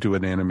 We couldn't do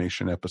an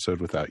animation episode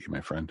without you,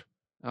 my friend.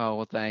 Oh,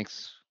 well,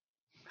 thanks.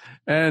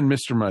 And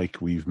Mr. Mike,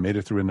 we've made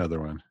it through another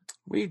one.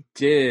 We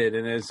did,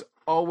 and as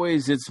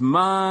always, it's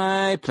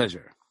my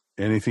pleasure.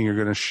 Anything you're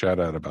going to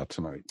shout out about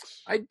tonight?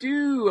 I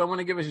do. I want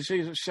to give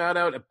a shout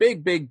out, a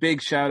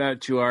big shout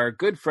out to our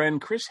good friend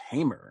Chris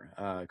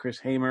Hamer. Chris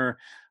Hamer,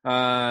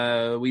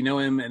 we know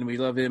him and we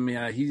love him.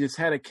 He just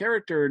had a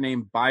character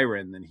named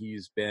Byron, and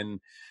he's been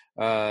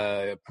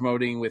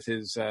promoting with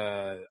his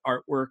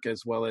artwork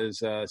as well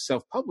as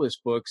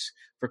self-published books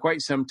for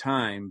quite some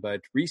time.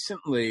 But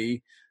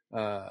recently,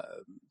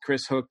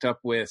 Chris hooked up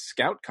with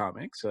Scout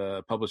Comics,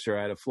 a publisher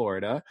out of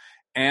Florida,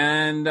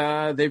 and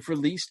they've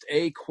released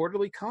a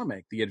quarterly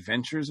comic, The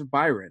Adventures of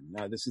Byron.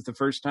 This is the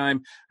first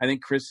time I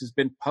think Chris has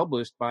been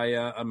published by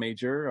a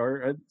major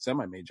or a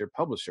semi-major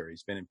publisher.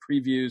 He's been in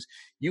previews.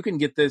 You can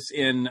get this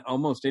in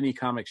almost any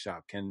comic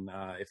shop.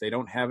 If they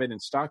don't have it in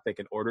stock, they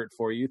can order it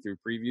for you through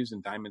previews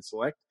and Diamond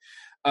Select.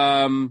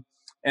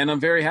 And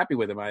I'm very happy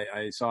with him.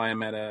 I saw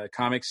him at a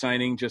comic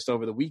signing just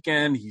over the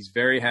weekend. He's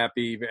very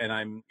happy, and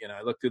I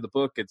looked through the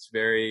book. It's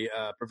very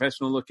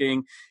professional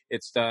looking.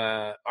 It's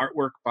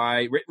artwork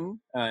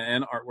written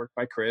and artwork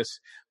by Chris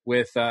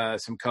with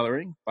some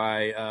coloring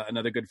by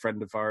another good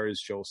friend of ours,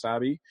 Joel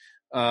Sabi.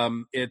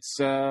 And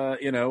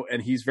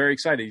he's very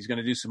excited. He's going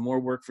to do some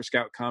more work for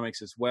Scout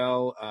Comics as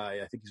well.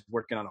 I think he's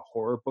working on a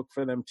horror book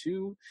for them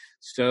too.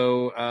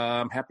 So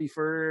I'm happy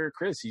for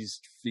Chris. He's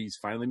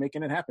finally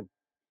making it happen.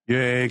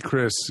 Yay,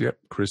 Chris. Yep,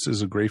 Chris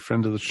is a great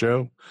friend of the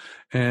show.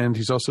 And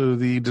he's also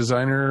the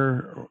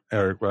designer,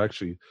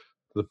 the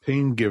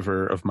pain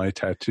giver of my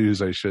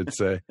tattoos, I should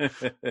say.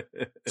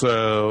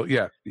 So,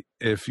 yeah,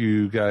 if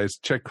you guys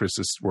check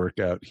Chris's work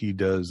out, he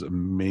does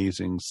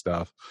amazing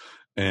stuff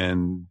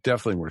and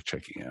definitely worth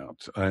checking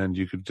out. And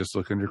you could just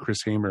look under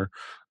Chris Hamer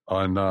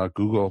on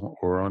Google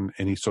or on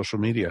any social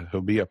media.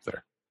 He'll be up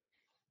there.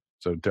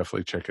 So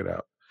definitely check it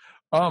out.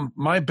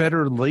 My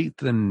better late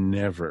than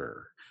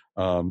never.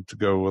 To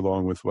go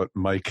along with what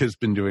Mike has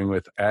been doing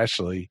with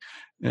Ashley.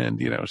 And,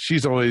 we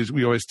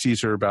always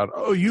tease her about,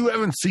 oh, you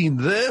haven't seen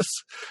this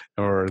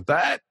or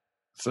that.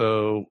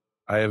 So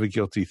I have a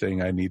guilty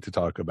thing I need to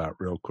talk about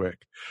real quick.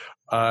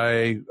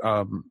 I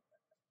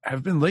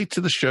have been late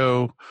to the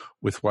show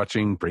with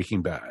watching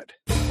Breaking Bad,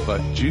 but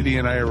Judy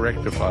and I are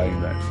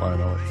rectifying that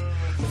finally.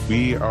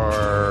 We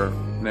are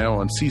now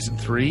on season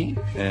 3,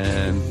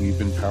 and we've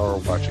been power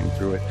watching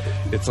through it.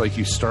 It's like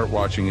you start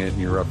watching it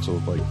and you're up till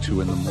like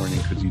 2 a.m.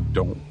 because you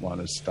don't want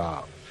to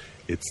stop.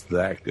 It's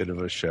that good of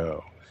a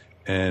show.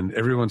 And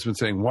everyone's been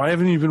saying, why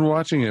haven't you been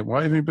watching it?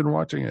 Why haven't you been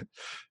watching it?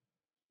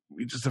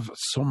 We just have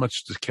so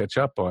much to catch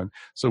up on.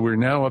 So we're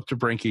now up to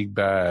Breaking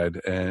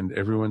Bad, and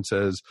everyone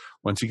says,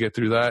 once you get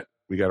through that,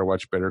 we got to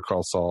watch Better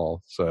Call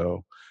Saul.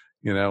 So,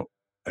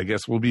 I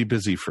guess we'll be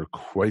busy for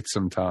quite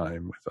some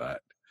time with that.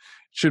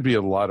 Should be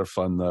a lot of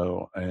fun,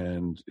 though,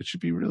 and it should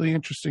be really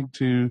interesting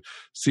to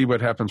see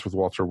what happens with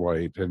Walter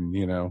White. And,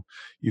 you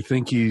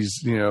think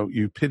he's,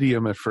 you pity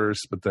him at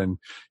first, but then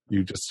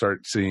you just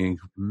start seeing,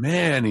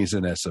 man, he's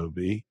an SOB.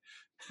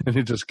 And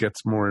it just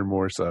gets more and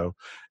more so.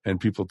 And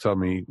people tell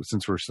me,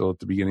 since we're still at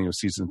the beginning of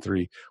season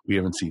 3, we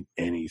haven't seen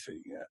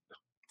anything yet.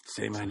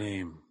 Say my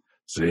name.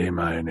 Say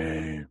my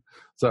name.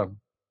 So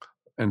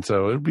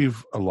it'll be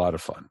a lot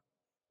of fun.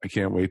 I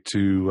can't wait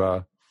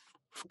to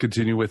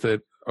continue with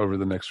it over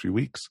the next few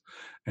weeks,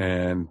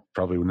 and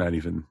probably not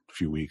even a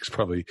few weeks.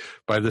 Probably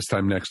by this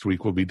time next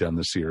week, we'll be done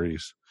the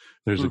series.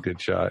 There's a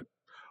good shot.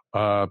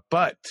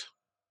 But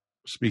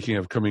speaking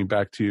of coming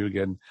back to you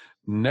again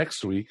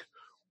next week,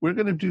 we're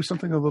going to do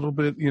something a little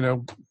bit,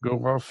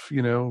 go off,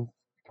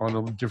 on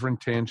a different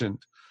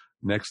tangent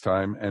next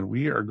time. And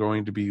we are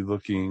going to be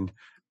looking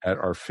at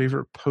our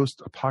favorite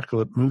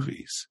post-apocalypse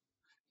movies.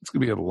 It's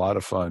going to be a lot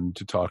of fun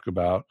to talk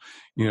about,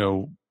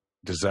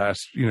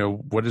 disaster,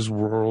 what is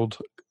world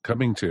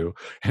coming to?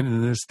 And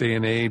in this day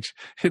and age,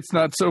 it's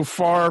not so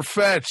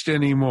far-fetched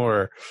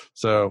anymore.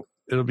 So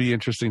it'll be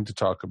interesting to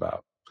talk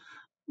about.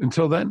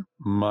 Until then,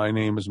 my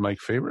name is Mike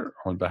Faber.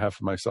 On behalf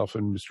of myself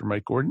and Mr.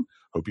 Mike Gordon,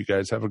 hope you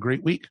guys have a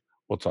great week.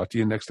 We'll talk to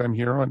you next time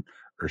here on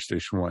Earth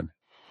Station 1.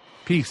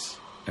 Peace,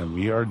 and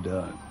we are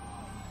done.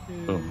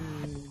 Boom.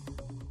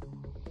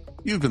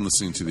 You've been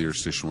listening to the Earth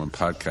Station 1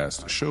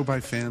 podcast, a show by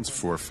fans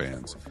for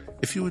fans.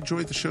 If you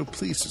enjoyed the show,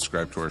 please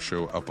subscribe to our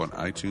show up on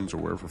iTunes or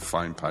wherever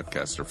fine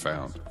podcasts are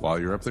found. While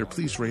you're up there,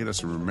 please rate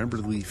us and remember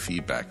to leave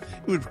feedback.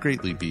 It would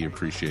greatly be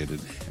appreciated.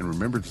 And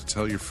remember to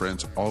tell your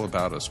friends all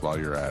about us while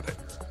you're at it.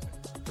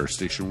 Earth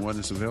Station 1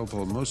 is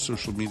available on most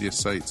social media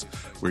sites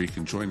where you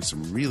can join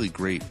some really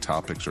great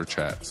topics or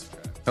chats.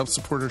 Help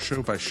support our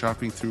show by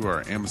shopping through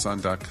our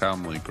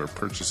Amazon.com link or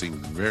purchasing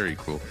very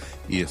cool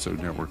ESO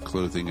Network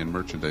clothing and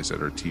merchandise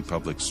at our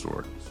TeePublic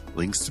store.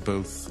 Links to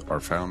both are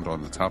found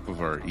on the top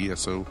of our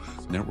ESO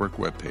Network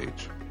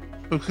webpage.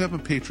 Become a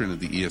patron of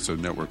the ESO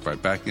Network by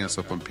backing us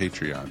up on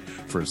Patreon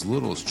for as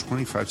little as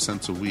 25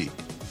 cents a week.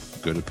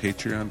 Go to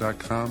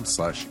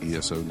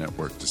patreon.com/ESO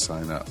Network to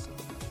sign up.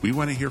 We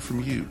want to hear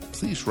from you.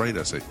 Please write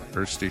us at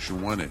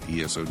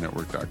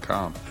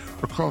earthstation1@esonetwork.com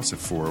or call us at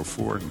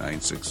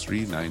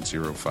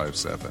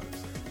 404-963-9057.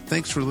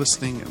 Thanks for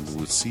listening, and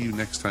we'll see you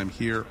next time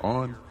here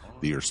on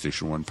the Earth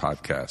Station 1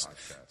 podcast.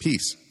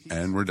 Peace,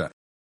 and we're done.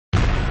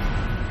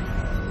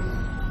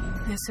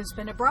 This has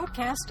been a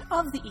broadcast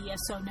of the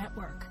ESO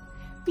Network.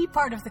 Be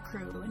part of the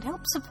crew and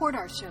help support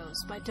our shows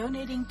by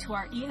donating to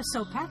our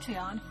ESO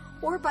Patreon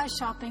or by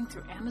shopping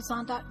through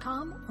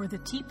Amazon.com or the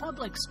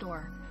TeePublic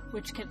store,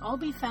 which can all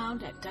be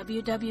found at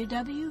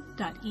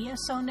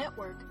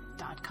www.esonetwork.com.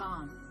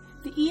 geekpodcast.com.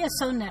 The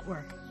ESO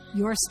Network,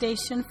 your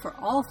station for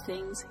all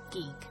things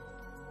geek.